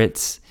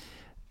favorites,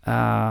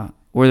 were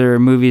there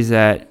movies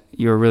that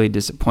you were really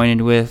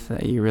disappointed with,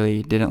 that you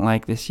really didn't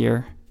like this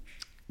year?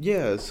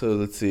 Yeah, so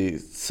let's see.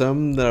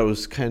 Some that I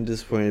was kind of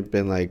disappointed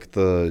been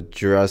the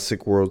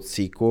Jurassic World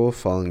sequel,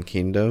 Fallen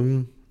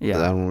Kingdom. Yeah.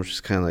 That one was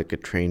just kind of like a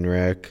train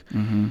wreck.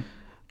 Mm-hmm.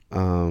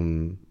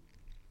 I'm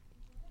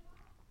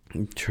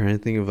trying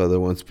to think of other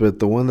ones, but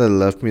the one that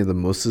left me the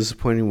most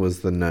disappointing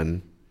was The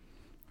Nun.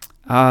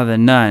 The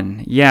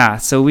Nun. Yeah,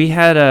 so we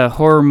had a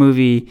horror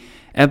movie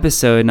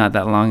episode not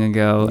that long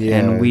ago,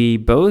 and we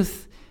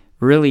both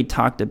really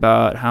talked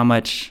about how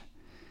much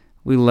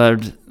we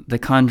loved the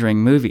Conjuring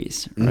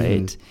movies,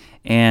 right? Mm-hmm.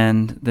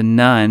 And The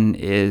Nun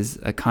is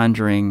a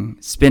Conjuring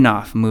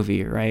spin-off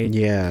movie, right?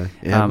 Yeah.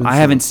 I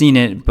haven't seen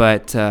it,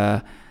 but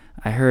I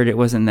heard it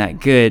wasn't that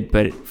good.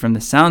 But from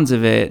the sounds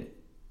of it,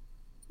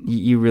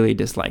 you really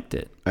disliked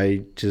it.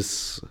 I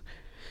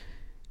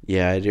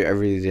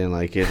really didn't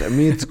like it. I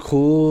mean, it's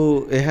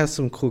cool. It has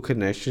some cool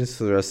connections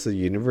to the rest of the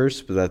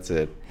universe, but that's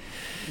it.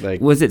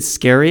 Was it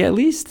scary at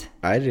least?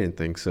 I didn't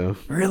think so.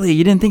 Really?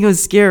 You didn't think it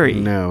was scary?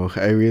 No,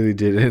 I really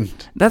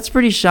didn't. That's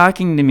pretty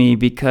shocking to me,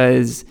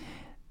 because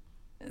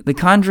The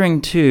Conjuring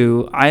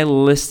 2 I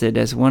listed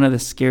as one of the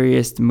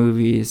scariest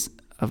movies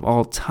of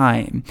all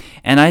time.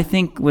 And I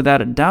think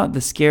without a doubt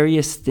the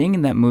scariest thing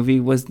in that movie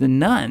was The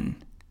Nun,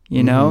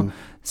 you know? Mm-hmm.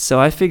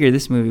 So I figured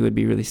this movie would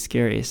be really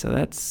scary. So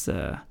that's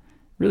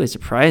really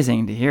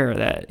surprising to hear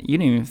that you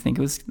didn't even think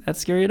it was that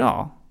scary at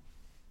all.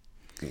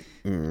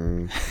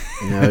 No,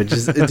 it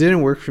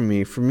didn't work for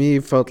me. For me,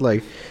 it felt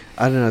I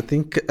don't know. I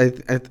think I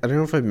don't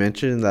know if I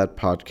mentioned in that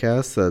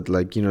podcast that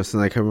since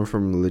I come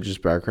from a religious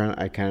background,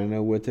 I kind of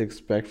know what to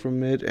expect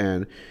from it.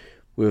 And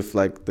with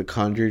the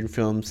Conjuring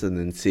films and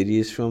the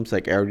Insidious films,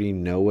 I already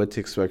know what to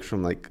expect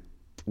from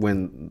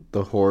when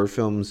the horror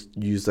films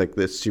use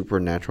the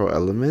supernatural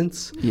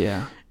elements.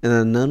 Yeah. And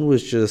then Nun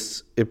was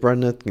just, it brought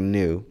nothing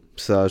new.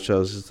 So I was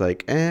just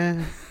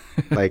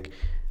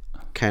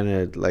kind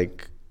of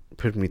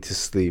put me to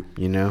sleep,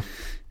 you know?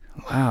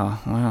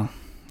 Wow.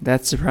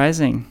 That's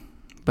surprising,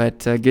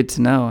 but good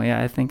to know.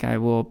 Yeah, I think I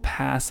will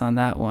pass on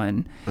that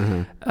one.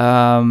 Uh-huh.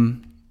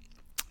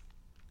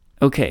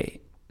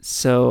 Okay,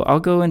 so I'll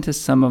go into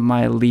some of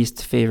my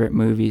least favorite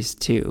movies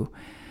too.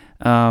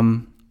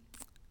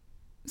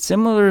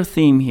 Similar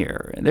theme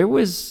here. There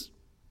weren't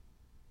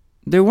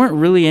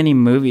really any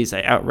movies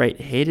I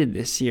outright hated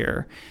this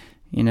year,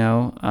 you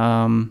know?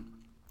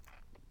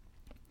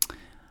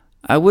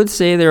 I would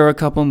say there were a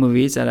couple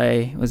movies that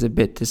I was a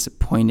bit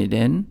disappointed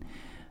in.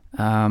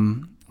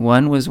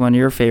 One was one of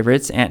your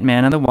favorites,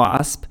 Ant-Man and the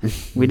Wasp.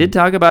 We did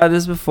talk about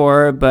this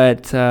before,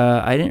 but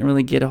I didn't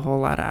really get a whole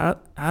lot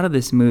out of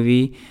this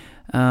movie.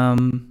 I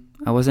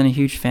wasn't a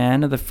huge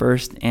fan of the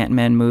first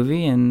Ant-Man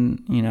movie,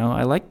 and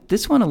I liked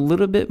this one a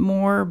little bit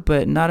more,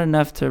 but not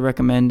enough to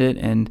recommend it.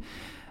 And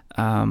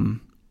I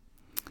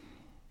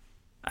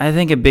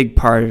think a big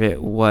part of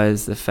it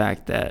was the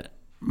fact that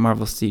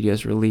Marvel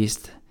Studios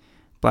released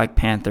Black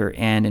Panther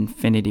and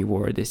Infinity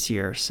War this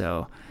year,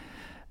 so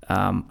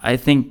I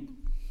think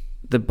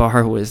the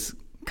bar was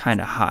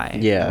kind of high,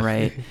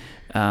 right?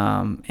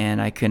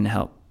 And I couldn't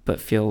help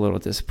but feel a little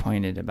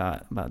disappointed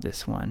about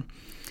this one.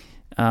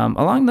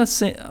 Along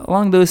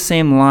those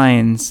same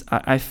lines,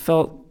 I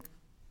felt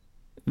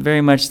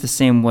very much the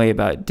same way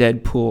about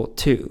Deadpool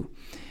 2.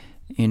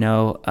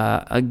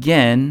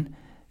 Again,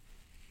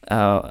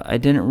 I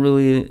didn't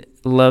really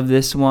love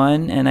this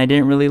one, and I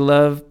didn't really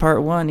love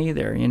part 1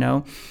 either,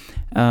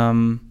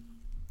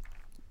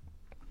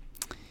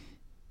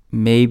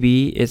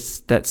 Maybe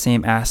it's that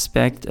same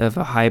aspect of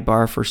a high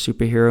bar for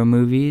superhero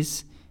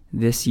movies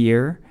this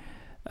year.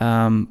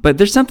 But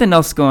there's something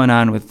else going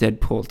on with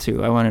Deadpool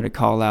 2 I wanted to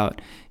call out.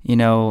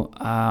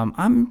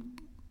 I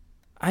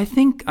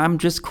think I'm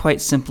just quite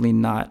simply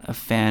not a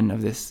fan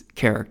of this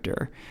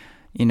character.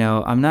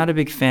 I'm not a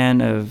big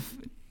fan of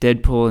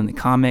Deadpool in the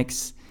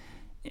comics,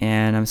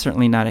 and I'm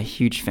certainly not a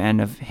huge fan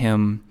of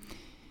him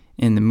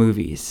in the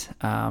movies.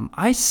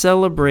 I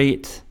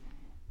celebrate,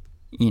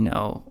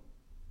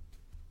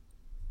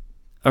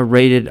 a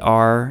rated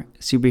R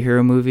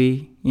superhero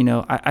movie.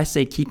 I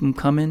say keep them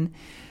coming.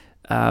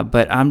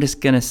 But I'm just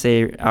gonna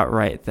say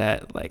outright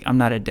that like I'm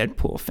not a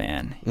Deadpool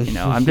fan.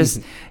 I'm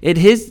just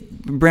his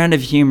brand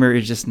of humor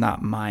is just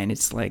not mine.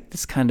 It's like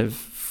this kind of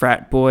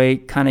frat boy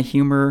kind of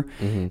humor,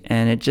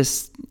 and it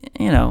just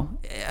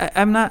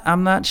I'm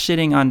not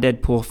shitting on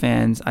Deadpool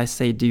fans. I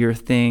say do your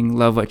thing,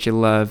 love what you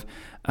love.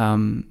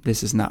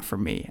 This is not for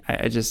me.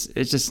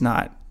 It's just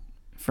not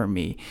for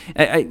me.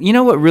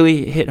 What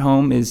really hit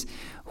home is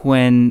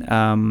when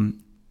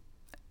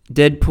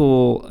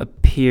Deadpool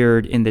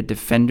appeared in the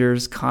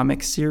Defenders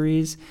comic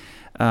series.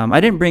 I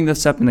didn't bring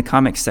this up in the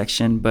comics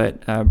section,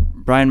 but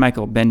Brian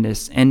Michael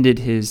Bendis ended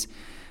his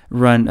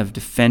run of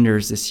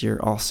Defenders this year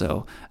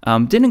also.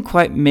 Didn't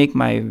quite make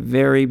my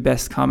very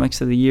best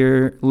comics of the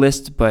year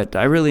list, but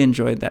I really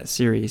enjoyed that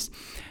series.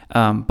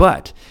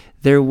 But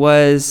there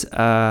was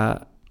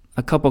a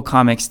couple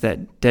comics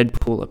that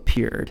Deadpool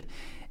appeared,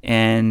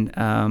 and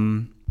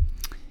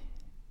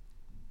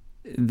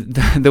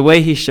the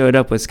way he showed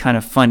up was kind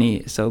of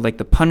funny. So like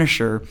the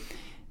Punisher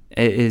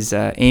is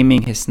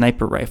aiming his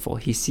sniper rifle.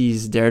 He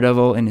sees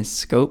Daredevil in his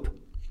scope.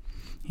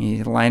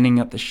 He's lining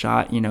up the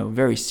shot,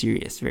 very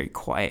serious, very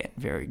quiet,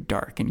 very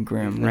dark and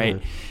grim,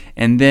 right?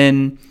 And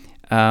then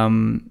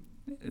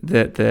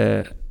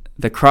the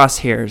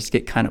crosshairs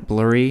get kind of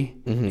blurry,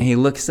 and he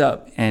looks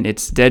up, and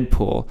it's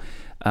Deadpool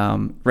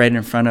right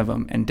in front of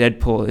him, and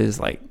Deadpool is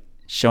like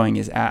showing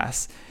his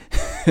ass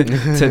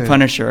to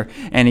Punisher,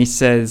 and he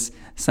says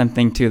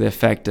something to the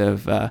effect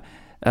of,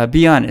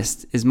 be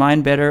honest, is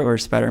mine better or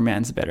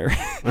Spider-Man's better?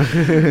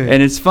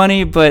 And it's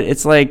funny, but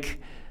it's like,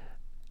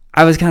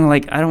 I was kind of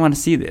like, I don't want to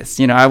see this.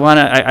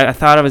 I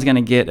thought I was going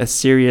to get a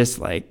serious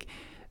like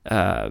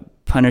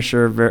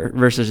Punisher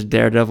versus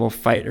Daredevil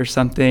fight or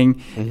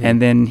something.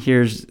 And then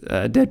here's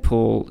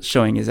Deadpool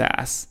showing his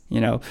ass,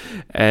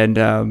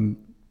 and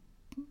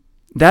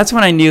that's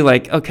when I knew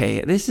like,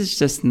 okay, this is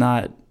just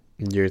not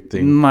your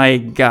thing, my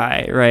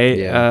guy, right?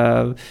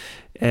 Yeah.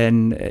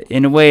 And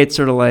in a way, it's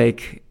sort of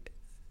like,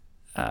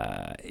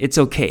 it's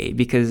okay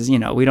because,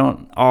 we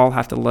don't all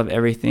have to love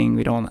everything.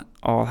 We don't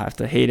all have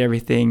to hate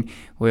everything.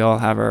 We all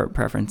have our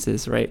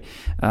preferences, right?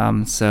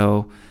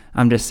 So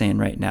I'm just saying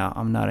right now,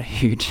 I'm not a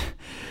huge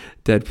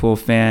Deadpool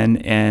fan.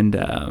 And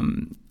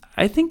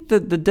I think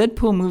that the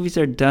Deadpool movies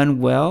are done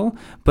well,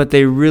 but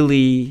they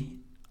really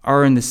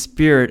are in the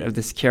spirit of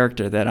this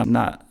character that I'm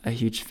not a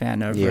huge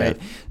fan of, right?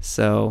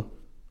 So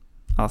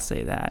I'll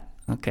say that,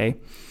 okay?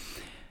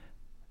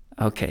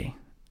 Okay,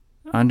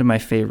 on to my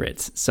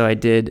favorites. So I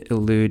did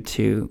allude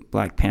to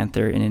Black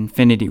Panther and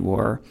Infinity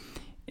War.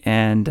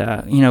 And,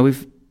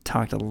 we've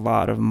talked a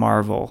lot of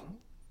Marvel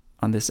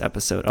on this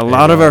episode. A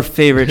lot of our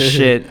favorite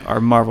shit are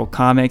Marvel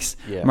comics,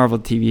 Marvel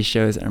TV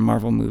shows, and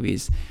Marvel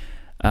movies.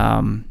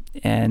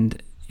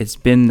 And it's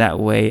been that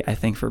way, I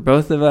think, for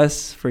both of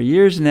us for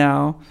years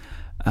now.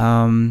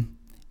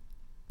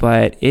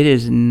 But it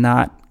is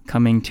not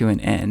coming to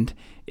an end.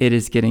 It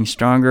is getting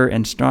stronger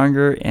and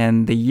stronger.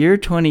 And the year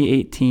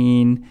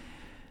 2018,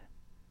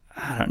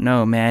 I don't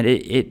know, man,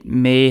 it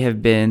may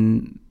have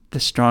been the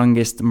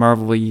strongest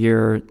Marvel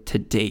year to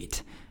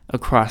date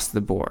across the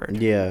board.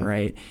 Yeah.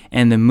 Right.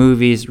 And the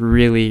movies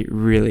really,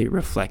 really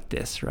reflect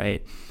this,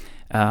 right?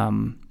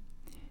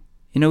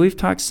 We've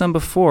talked some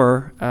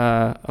before.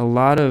 A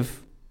lot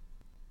of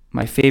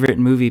my favorite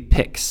movie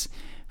picks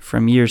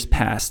from years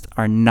past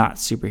are not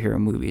superhero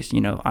movies.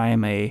 I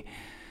am a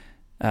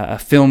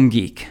film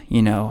geek.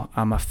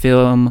 I'm a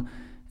film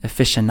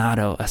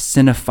aficionado, a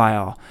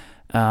cinephile.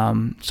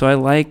 So I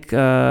like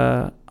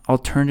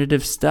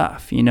alternative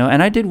stuff,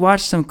 and I did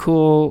watch some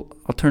cool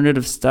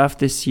alternative stuff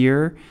this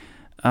year.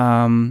 There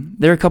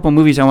are a couple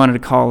movies I wanted to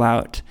call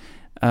out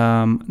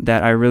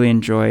that I really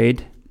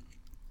enjoyed.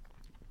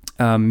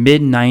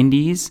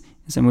 Mid-90s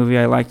is a movie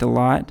I liked a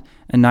lot.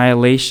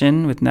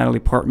 Annihilation with Natalie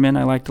Portman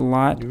I liked a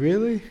lot.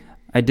 Really?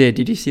 I did.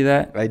 Did you see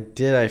that? I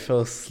did. I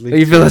fell asleep. Oh,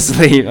 you fell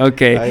asleep.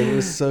 Okay. I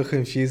was so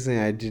confusing.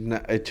 I did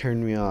not. It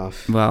turned me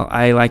off. Well,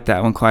 I liked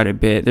that one quite a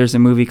bit. There's a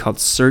movie called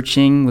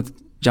Searching with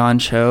John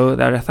Cho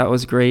that I thought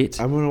was great.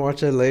 I'm gonna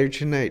watch that later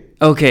tonight.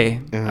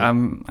 Okay.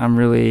 I'm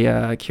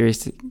really curious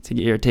to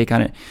get your take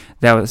on it.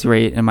 That was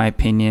great in my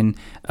opinion.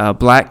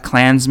 Black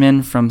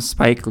Klansman from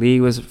Spike Lee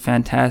was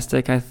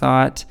fantastic, I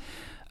thought.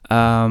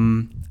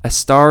 A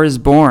Star is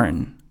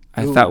Born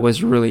I thought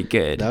was really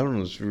good. That one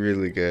was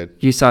really good.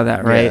 You saw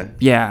that, right?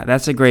 Yeah,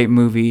 that's a great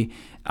movie.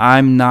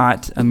 I'm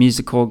not a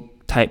musical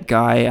type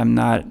guy. I'm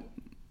not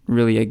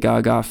really a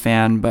Gaga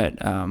fan, but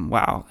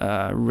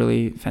wow,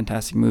 really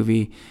fantastic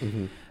movie.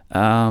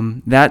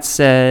 That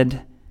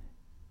said,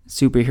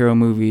 superhero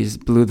movies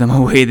blew them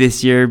away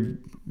this year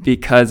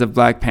because of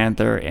Black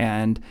Panther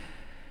and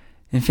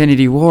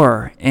Infinity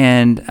War.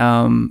 And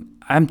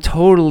I'm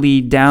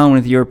totally down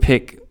with your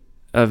pick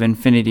of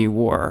Infinity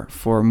War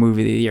for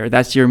movie of the year.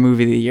 That's your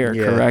movie of the year,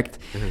 correct?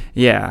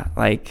 Yeah,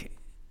 like,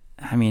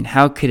 I mean,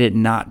 how could it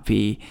not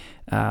be?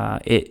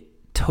 It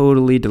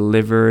totally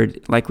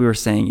delivered. Like we were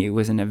saying, it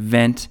was an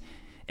event.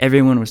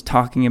 Everyone was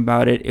talking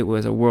about it. It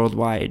was a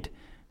worldwide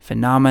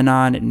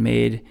phenomenon. It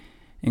made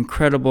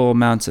incredible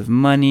amounts of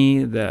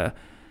money. The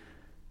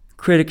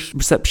critic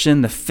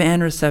reception, the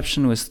fan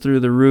reception was through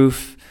the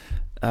roof.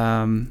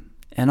 And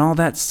all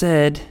that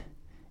said,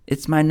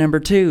 it's my number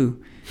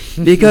 2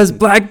 because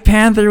Black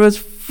Panther was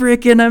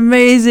freaking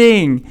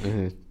amazing.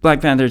 Mm-hmm.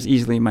 Black Panther is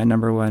easily my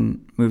number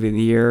 1 movie of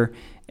the year.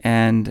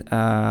 And,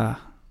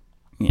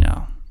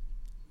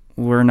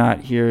 we're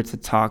not here to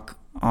talk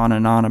on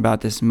and on about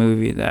this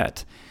movie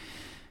that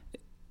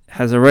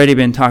has already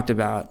been talked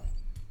about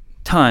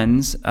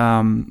tons.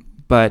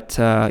 But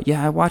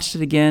I watched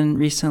it again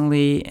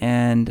recently,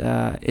 and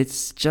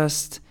it's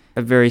just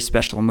a very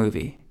special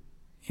movie,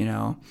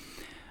 I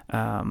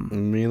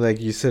mean,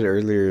 like you said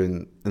earlier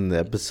in the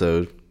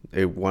episode,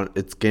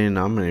 it's getting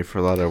nominated for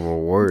a lot of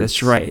awards.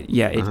 That's right.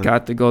 Yeah, it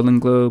got the Golden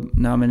Globe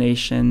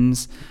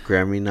nominations.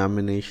 Grammy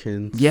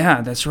nominations.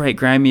 Yeah, that's right.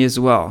 Grammy as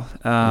well.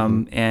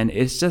 And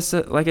it's just,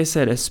 like I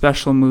said, a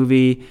special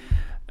movie.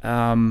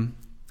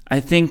 I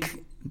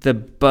think the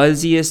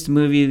buzziest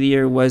movie of the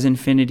year was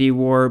Infinity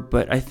War,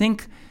 but I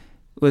think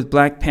with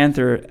Black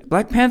Panther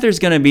is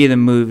going to be the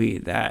movie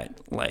that,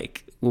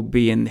 like, will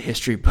be in the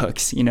history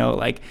books,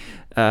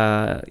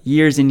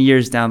 years and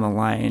years down the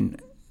line,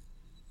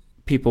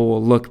 people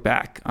will look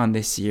back on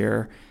this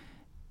year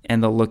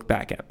and they'll look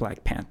back at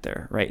Black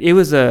Panther, right? It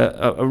was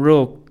a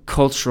real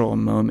cultural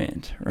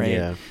moment, right?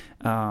 Yeah.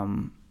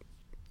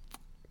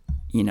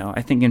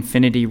 I think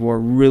Infinity War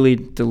really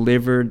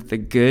delivered the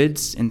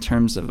goods in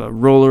terms of a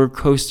roller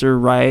coaster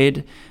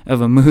ride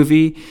of a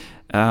movie.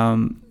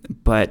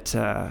 But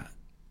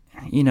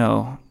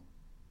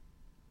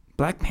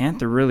Black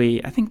Panther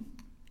really, I think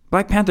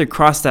Black Panther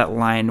crossed that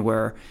line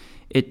where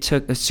it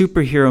took a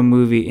superhero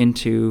movie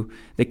into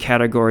the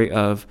category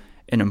of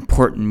an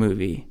important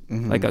movie,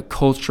 like a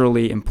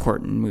culturally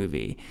important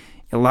movie.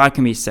 A lot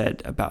can be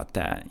said about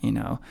that,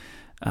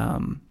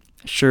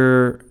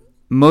 Sure,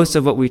 most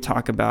of what we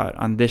talk about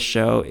on this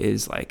show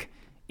is like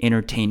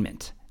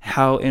entertainment.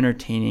 How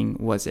entertaining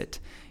was it?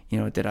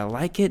 Did I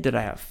like it? Did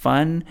I have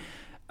fun?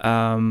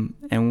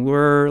 And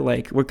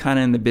we're kind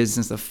of in the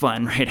business of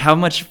fun, right? How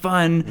much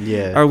fun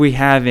are we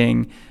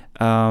having?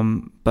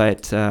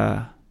 But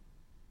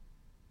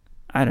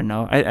I don't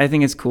know. I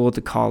think it's cool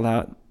to call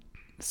out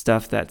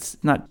stuff that's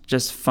not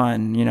just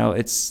fun.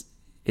 It's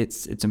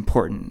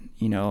important.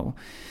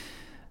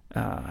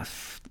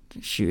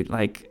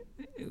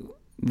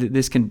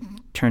 This can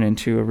turn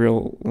into a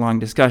real long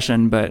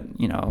discussion, but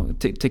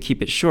to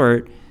keep it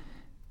short,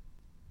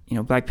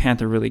 Black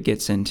Panther really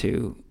gets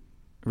into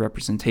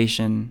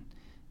representation.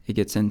 It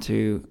gets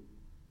into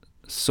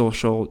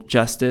social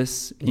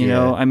justice.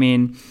 I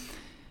mean,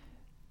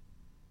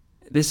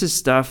 this is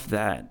stuff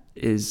that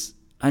is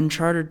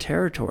uncharted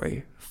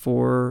territory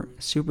for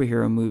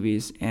superhero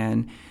movies,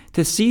 and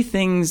to see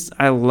things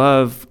I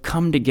love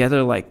come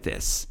together like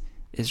this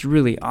is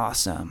really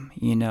awesome.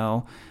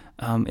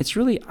 It's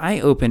really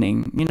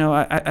eye-opening.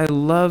 I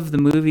love the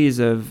movies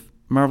of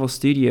Marvel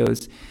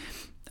Studios,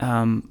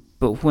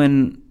 but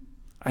when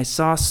I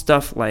saw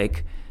stuff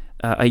like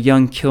a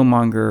young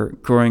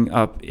Killmonger growing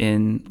up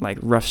in like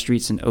rough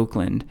streets in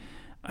Oakland,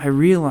 I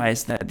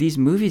realized that these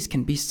movies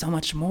can be so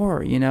much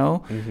more.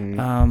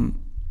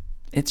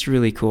 It's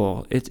really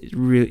cool.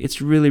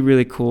 It's really,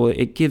 really cool.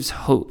 It gives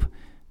hope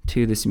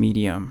to this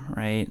medium,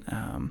 right?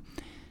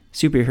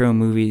 Superhero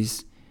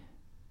movies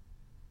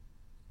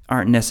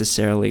aren't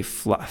necessarily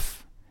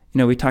fluff.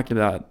 We talked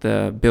about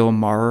the Bill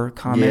Maher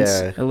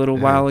comments a little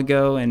while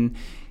ago, and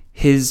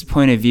his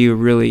point of view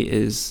really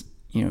is,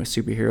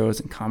 superheroes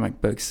and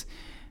comic books,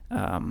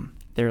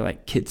 they're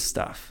like kids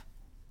stuff.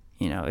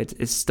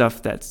 It's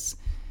stuff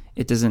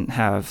it doesn't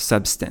have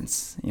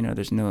substance.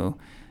 There's no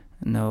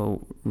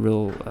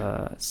real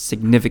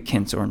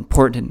significance or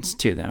importance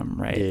to them,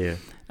 right? Yeah.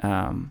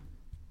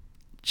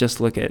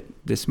 Just look at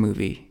this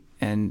movie,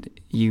 and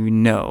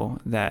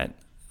that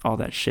all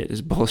that shit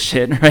is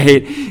bullshit,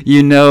 right?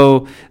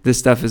 This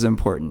stuff is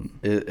important.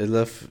 It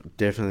left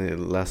definitely a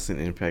lasting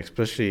impact,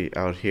 especially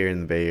out here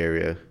in the Bay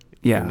Area,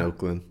 in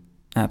Oakland.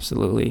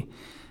 Absolutely.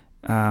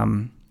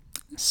 Final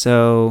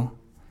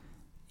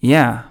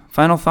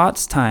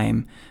thoughts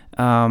time.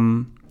 I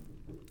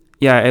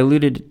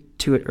alluded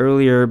to it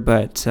earlier,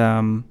 but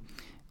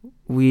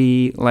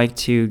we like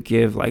to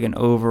give like an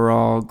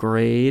overall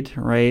grade,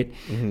 right?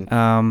 And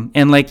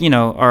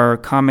our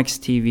comics,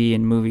 TV,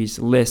 and movies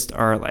list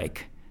are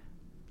like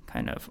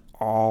kind of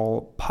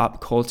all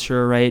pop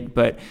culture, right?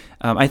 But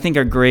I think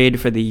our grade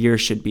for the year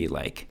should be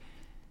like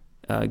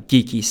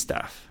geeky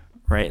stuff,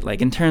 right?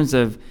 Like in terms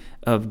of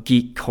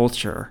geek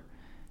culture,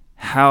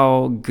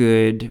 how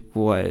good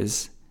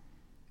was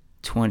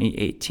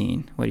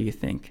 2018? What do you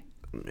think?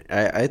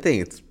 I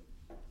think it's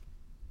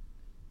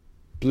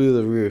blew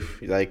the roof.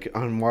 Like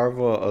on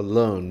Marvel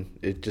alone,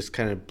 it just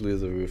kind of blew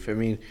the roof. I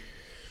mean,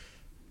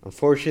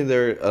 unfortunately,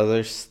 there are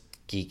other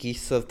geeky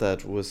stuff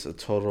that was a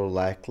total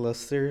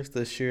lackluster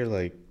this year,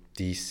 like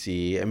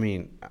DC. I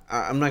mean,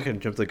 I'm not gonna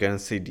jump the gun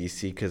and say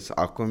DC because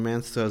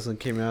Aquaman still hasn't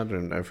came out,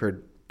 and I've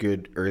heard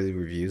good early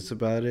reviews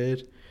about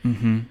it.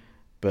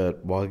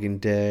 But Walking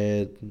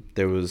Dead,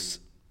 there was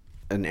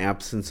an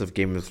absence of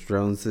Game of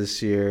Thrones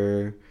this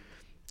year.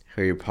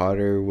 Harry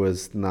Potter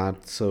was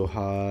not so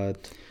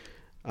hot.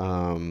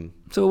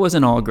 So it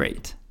wasn't all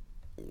great.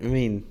 I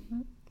mean,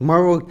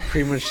 Marvel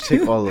pretty much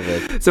took all of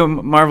it. So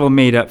Marvel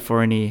made up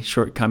for any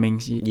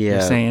shortcomings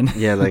you're saying.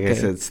 Yeah, like Okay. I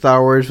said,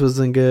 Star Wars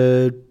wasn't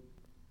good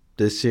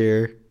this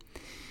year.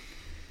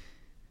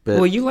 But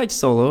Well, you liked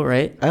Solo,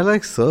 right? I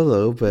like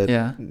Solo, but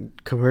Yeah.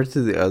 compared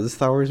to the other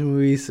Star Wars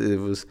movies, it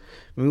was.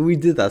 I mean, we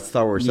did that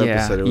Star Wars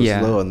episode. It was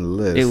low on the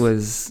list. It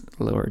was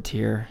lower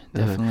tier,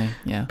 definitely.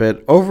 Yeah.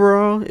 But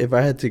overall, if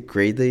I had to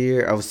grade the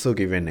year, I would still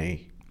give it an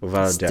A,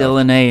 without a doubt. Still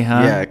an A,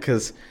 huh? Yeah,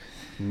 because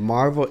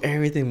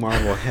everything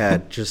Marvel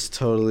had just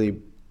totally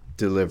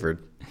delivered,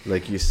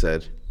 like you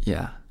said.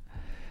 Yeah.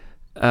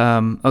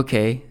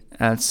 Okay.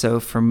 So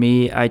for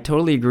me, I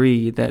totally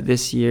agree that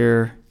this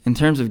year, in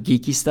terms of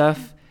geeky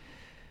stuff,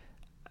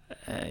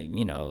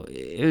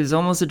 it was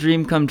almost a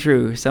dream come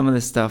true. Some of the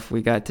stuff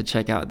we got to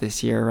check out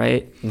this year,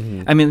 right?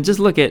 Mm-hmm. I mean, just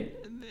look at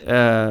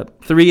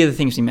 3 of the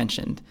things we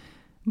mentioned: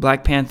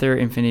 Black Panther,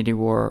 Infinity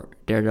War,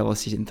 Daredevil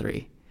season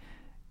 3.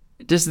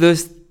 Just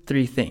those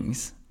 3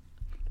 things.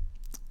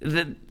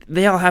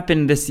 They all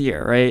happened this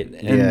year, right?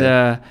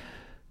 And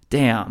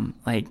damn,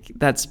 like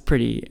that's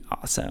pretty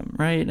awesome,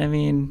 right? I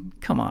mean,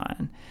 come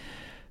on.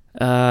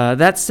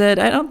 That said,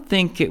 I don't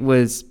think it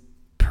was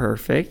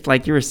perfect.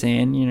 Like you were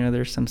saying,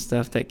 there's some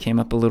stuff that came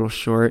up a little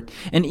short.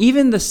 And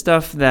even the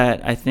stuff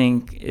that I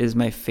think is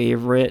my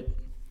favorite,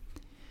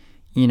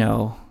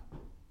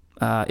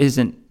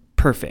 isn't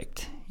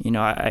perfect.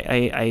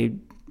 I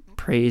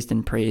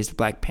praised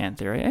Black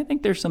Panther. I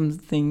think there's some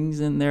things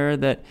in there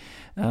that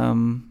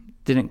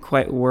didn't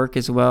quite work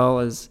as well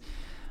as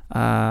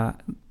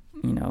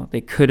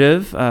they could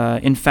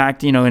have. In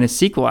fact, in a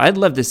sequel, I'd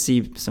love to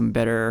see some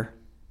better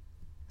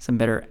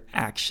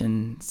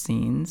action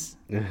scenes.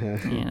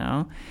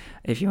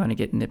 If you want to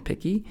get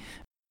nitpicky.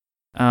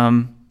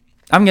 I'm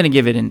gonna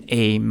give it an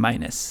A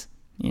minus.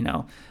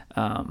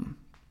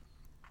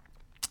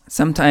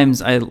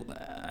 Sometimes I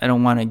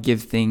don't want to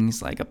give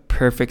things like a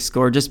perfect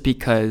score just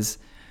because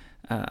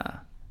to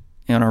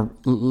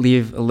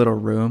leave a little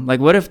room.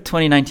 Like, what if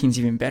 2019 is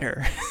even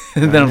better?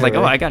 Then I was like,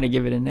 I gotta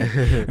give it an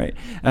A, right?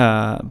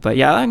 But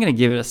yeah, I'm gonna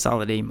give it a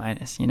solid A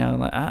minus.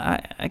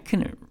 I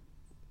couldn't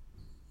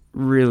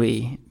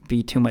really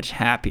be too much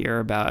happier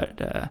about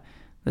the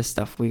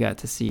stuff we got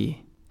to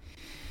see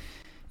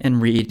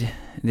and read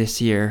this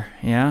year.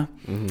 Yeah.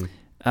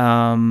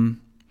 Mm-hmm.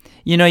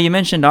 You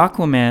mentioned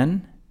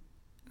Aquaman.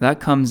 That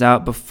comes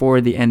out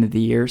before the end of the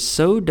year.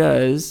 So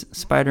does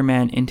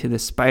Spider-Man Into the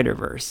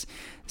Spider-Verse.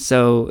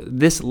 So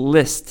these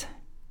lists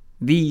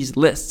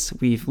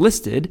we've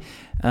listed,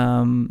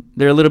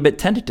 they're a little bit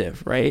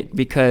tentative, right?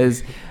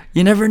 Because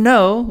you never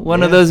know.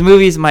 One of those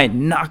movies might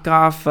knock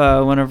off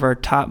one of our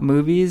top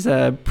movies.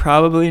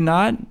 Probably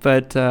not,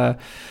 but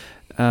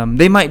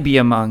they might be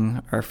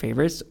among our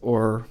favorites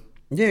or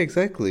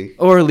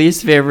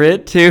least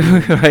favorite too,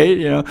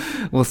 right?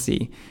 We'll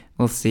see.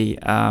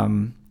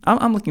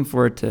 I'm looking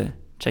forward to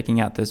checking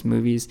out those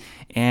movies.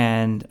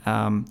 And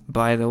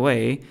by the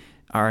way,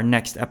 our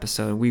next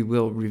episode, we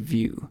will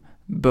review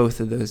both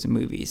of those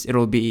movies.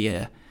 It'll be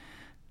a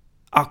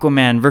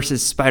Aquaman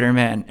versus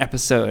Spider-Man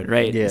episode,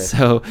 right? Yeah.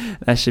 So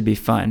that should be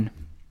fun.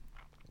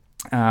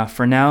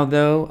 For now,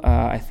 though,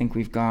 I think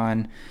we've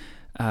gone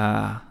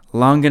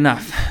long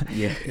enough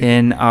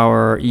in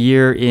our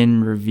year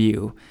in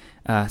review.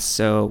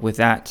 So with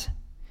that,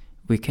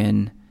 we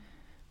can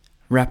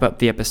wrap up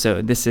the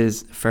episode. This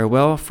is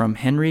Farewell from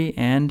Henry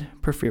and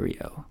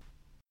Porfirio.